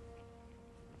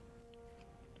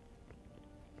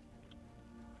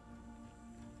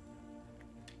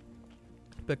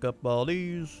 Pick up all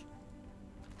these.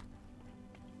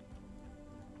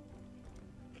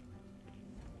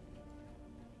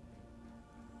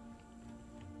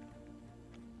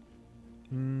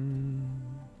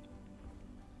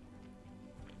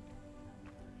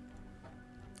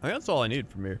 I think that's all I need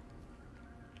from here.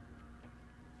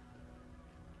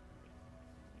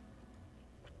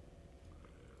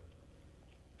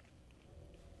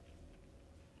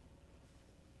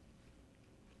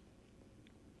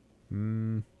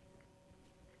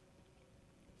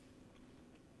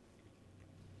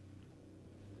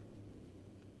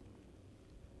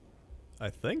 I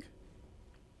think.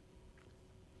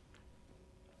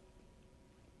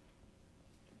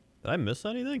 Did I miss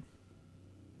anything?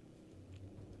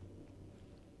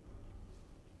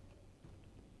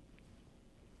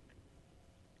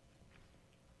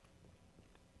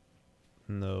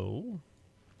 No.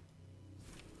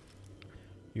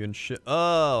 You can shit.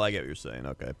 Oh, I get what you're saying.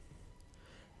 Okay.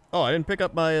 Oh, I didn't pick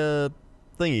up my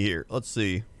thingy here. Let's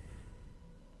see.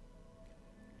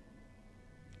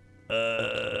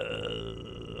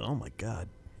 Oh my god.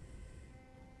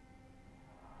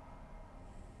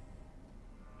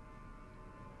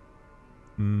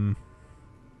 I'll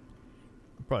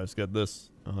probably just get this.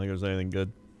 I don't think there's anything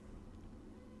good.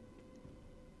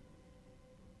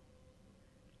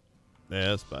 Yeah,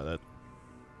 let's buy that.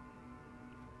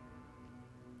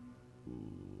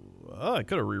 Ooh. Oh, I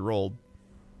could have re-rolled.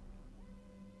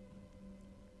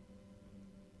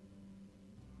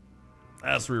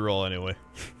 Let's re-roll anyway.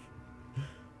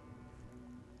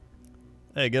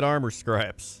 Hey, get armor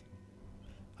scraps.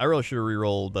 I really should have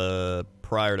re-rolled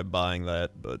prior to buying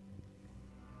that, but...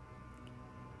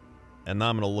 And now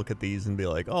I'm going to look at these and be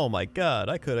like, oh my god,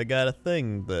 I could have got a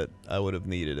thing that I would have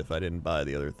needed if I didn't buy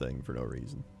the other thing for no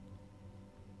reason.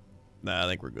 Nah, I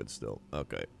think we're good still.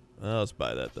 Okay. Let's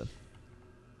buy that then.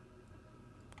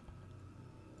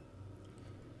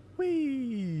 Whee!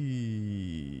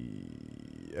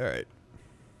 Alright.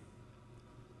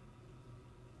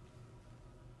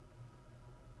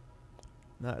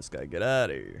 Now I just gotta get out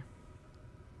of here.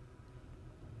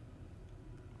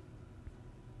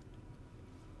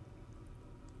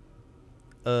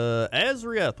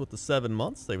 Azrieth with the 7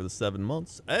 months. They were the 7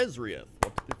 months. Azrieth. 1,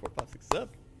 2, 3, 4, 5, 6, 7.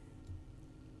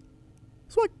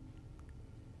 Swag.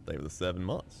 They were the 7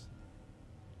 months.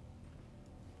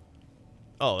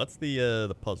 Oh, that's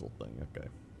the puzzle thing. Okay.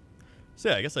 So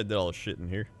yeah, I guess I did all the shit in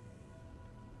here.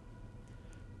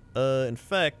 In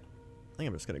fact, I think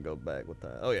I'm just gonna go back with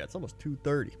that. Oh yeah, it's almost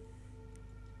 2:30.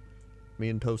 Me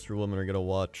and Toaster Woman are gonna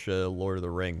watch Lord of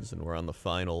the Rings, and we're on the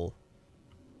final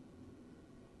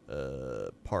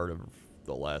part of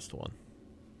the last one.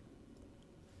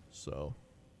 So,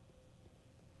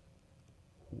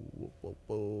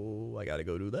 whoa, I gotta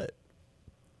go do that.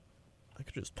 I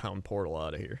could just town portal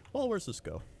out of here. Well, where's this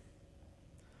go?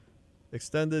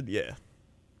 Extended? Yeah.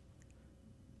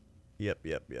 Yep.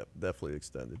 Definitely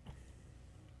extended.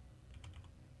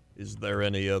 Is there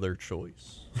any other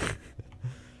choice?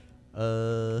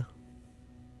 Yeah,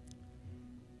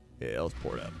 let's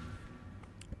pour it out.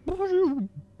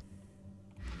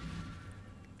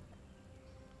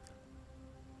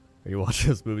 Are you watching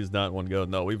this movies not in one go?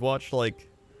 No, we've watched like...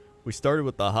 We started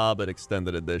with the Hobbit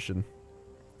Extended Edition.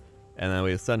 And then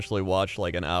we essentially watched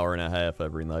like an hour and a half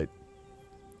every night.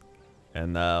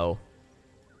 And now...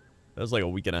 That was like a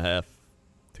week and a half,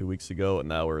 2 weeks ago, and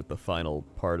now we're at the final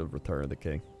part of Return of the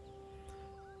King.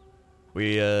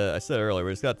 I said earlier,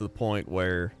 we just got to the point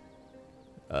where...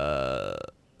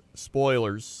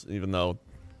 spoilers, even though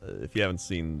if you haven't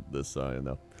seen this, you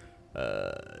know,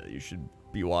 you should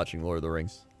be watching Lord of the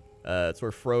Rings. It's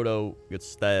where Frodo gets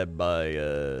stabbed by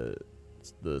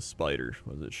the spider.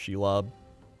 Was it Shelob?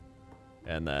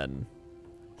 And then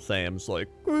Sam's like,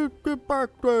 get back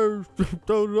there,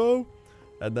 Frodo.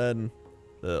 And then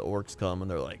the orcs come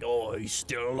and they're like, oh, he's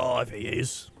still alive, he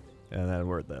is. And then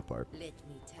we're at that part. Let me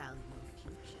tell your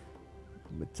future.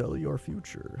 Let me tell your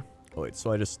future. Oh, wait,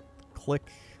 so I just click.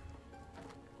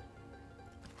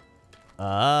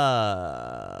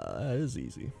 Ah, that is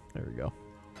easy. There we go.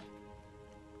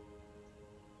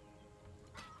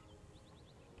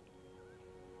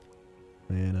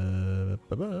 And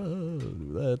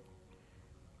do that.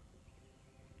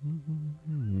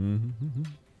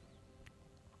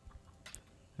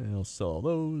 And I'll sell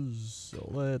those, sell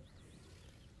that.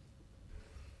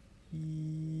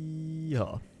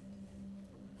 Yeah.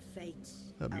 Fate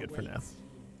That'll be good for now. awaits.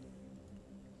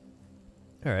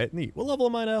 Alright, neat. What level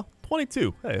am I now?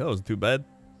 22. Hey, that wasn't too bad.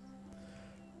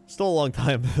 Still a long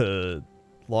time,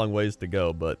 long ways to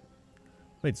go, but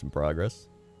made some progress.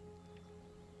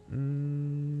 Where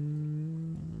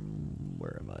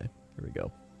am I? Here we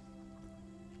go.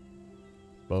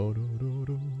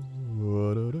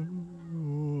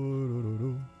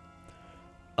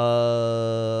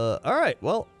 Alright,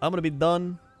 well, I'm gonna be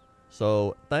done.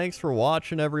 So, thanks for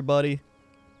watching, everybody.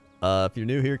 If you're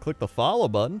new here, click the follow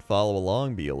button. Follow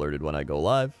along, be alerted when I go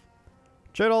live.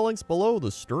 Check out all links below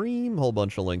the stream. Whole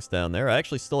bunch of links down there. I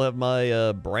actually still have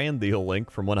my brand deal link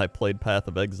from when I played Path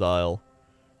of Exile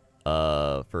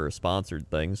for a sponsored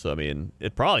thing. So, I mean,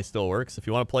 it probably still works. If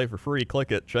you want to play for free,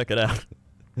 click it. Check it out.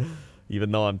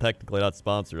 Even though I'm technically not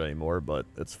sponsored anymore, but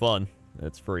it's fun.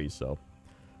 It's free, so.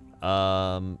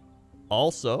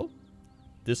 Also,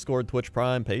 Discord, Twitch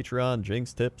Prime, Patreon,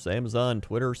 Jinx Tips, Amazon,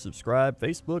 Twitter, subscribe,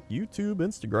 Facebook, YouTube,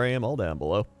 Instagram, all down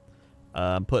below.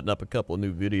 I'm putting up a couple of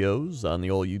new videos on the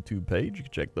old YouTube page. You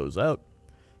can check those out.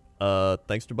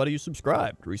 Thanks to everybody who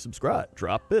subscribed, resubscribed,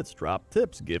 drop bits, drop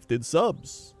tips, gifted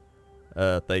subs.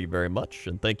 Thank you very much,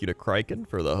 and thank you to Kriken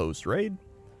for the host raid.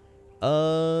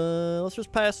 Let's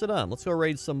just pass it on. Let's go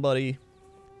raid somebody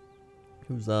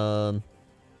who's on.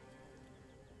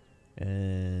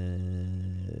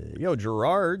 Yo,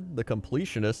 Gerard, the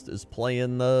completionist, is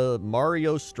playing the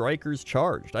Mario Strikers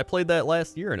Charged. I played that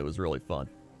last year, and it was really fun.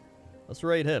 Let's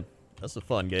raid him. That's a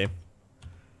fun game.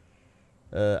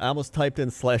 I almost typed in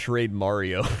 /raid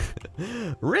Mario.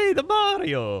 Raid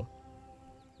Mario!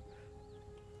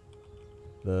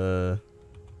 The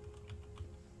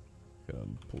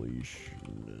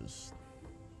completionist.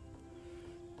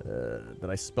 Did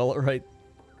I spell it right?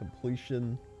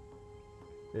 Completionist.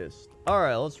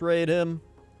 Alright, let's raid him.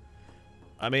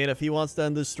 I mean, if he wants to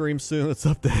end this stream soon, it's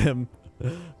up to him.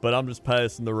 But I'm just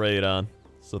passing the raid on.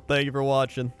 So thank you for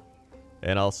watching.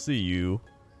 And I'll see you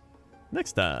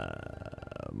next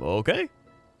time. Okay?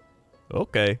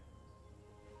 Okay.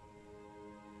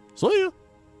 See ya.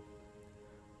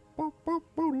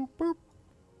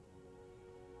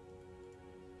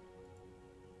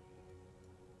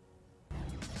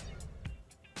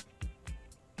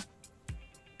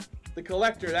 The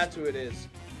collector, that's who it is.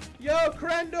 Yo,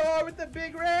 Crendor with the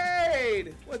big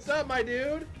raid! What's up, my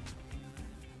dude?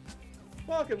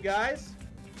 Welcome, guys.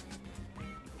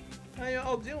 How you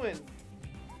all doing?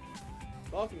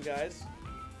 Welcome, guys.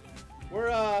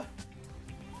 We're, how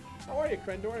are you,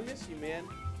 Crendor? I miss you, man.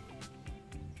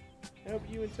 I hope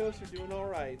you and Toast are doing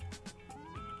alright.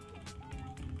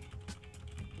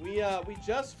 We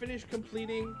just finished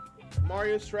completing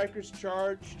Mario Strikers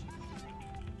Charged.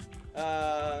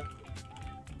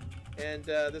 And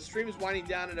the stream is winding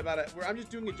down in about I'm just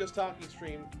doing a just talking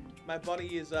stream. My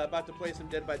buddy is about to play some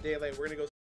Dead by Daylight. We're gonna go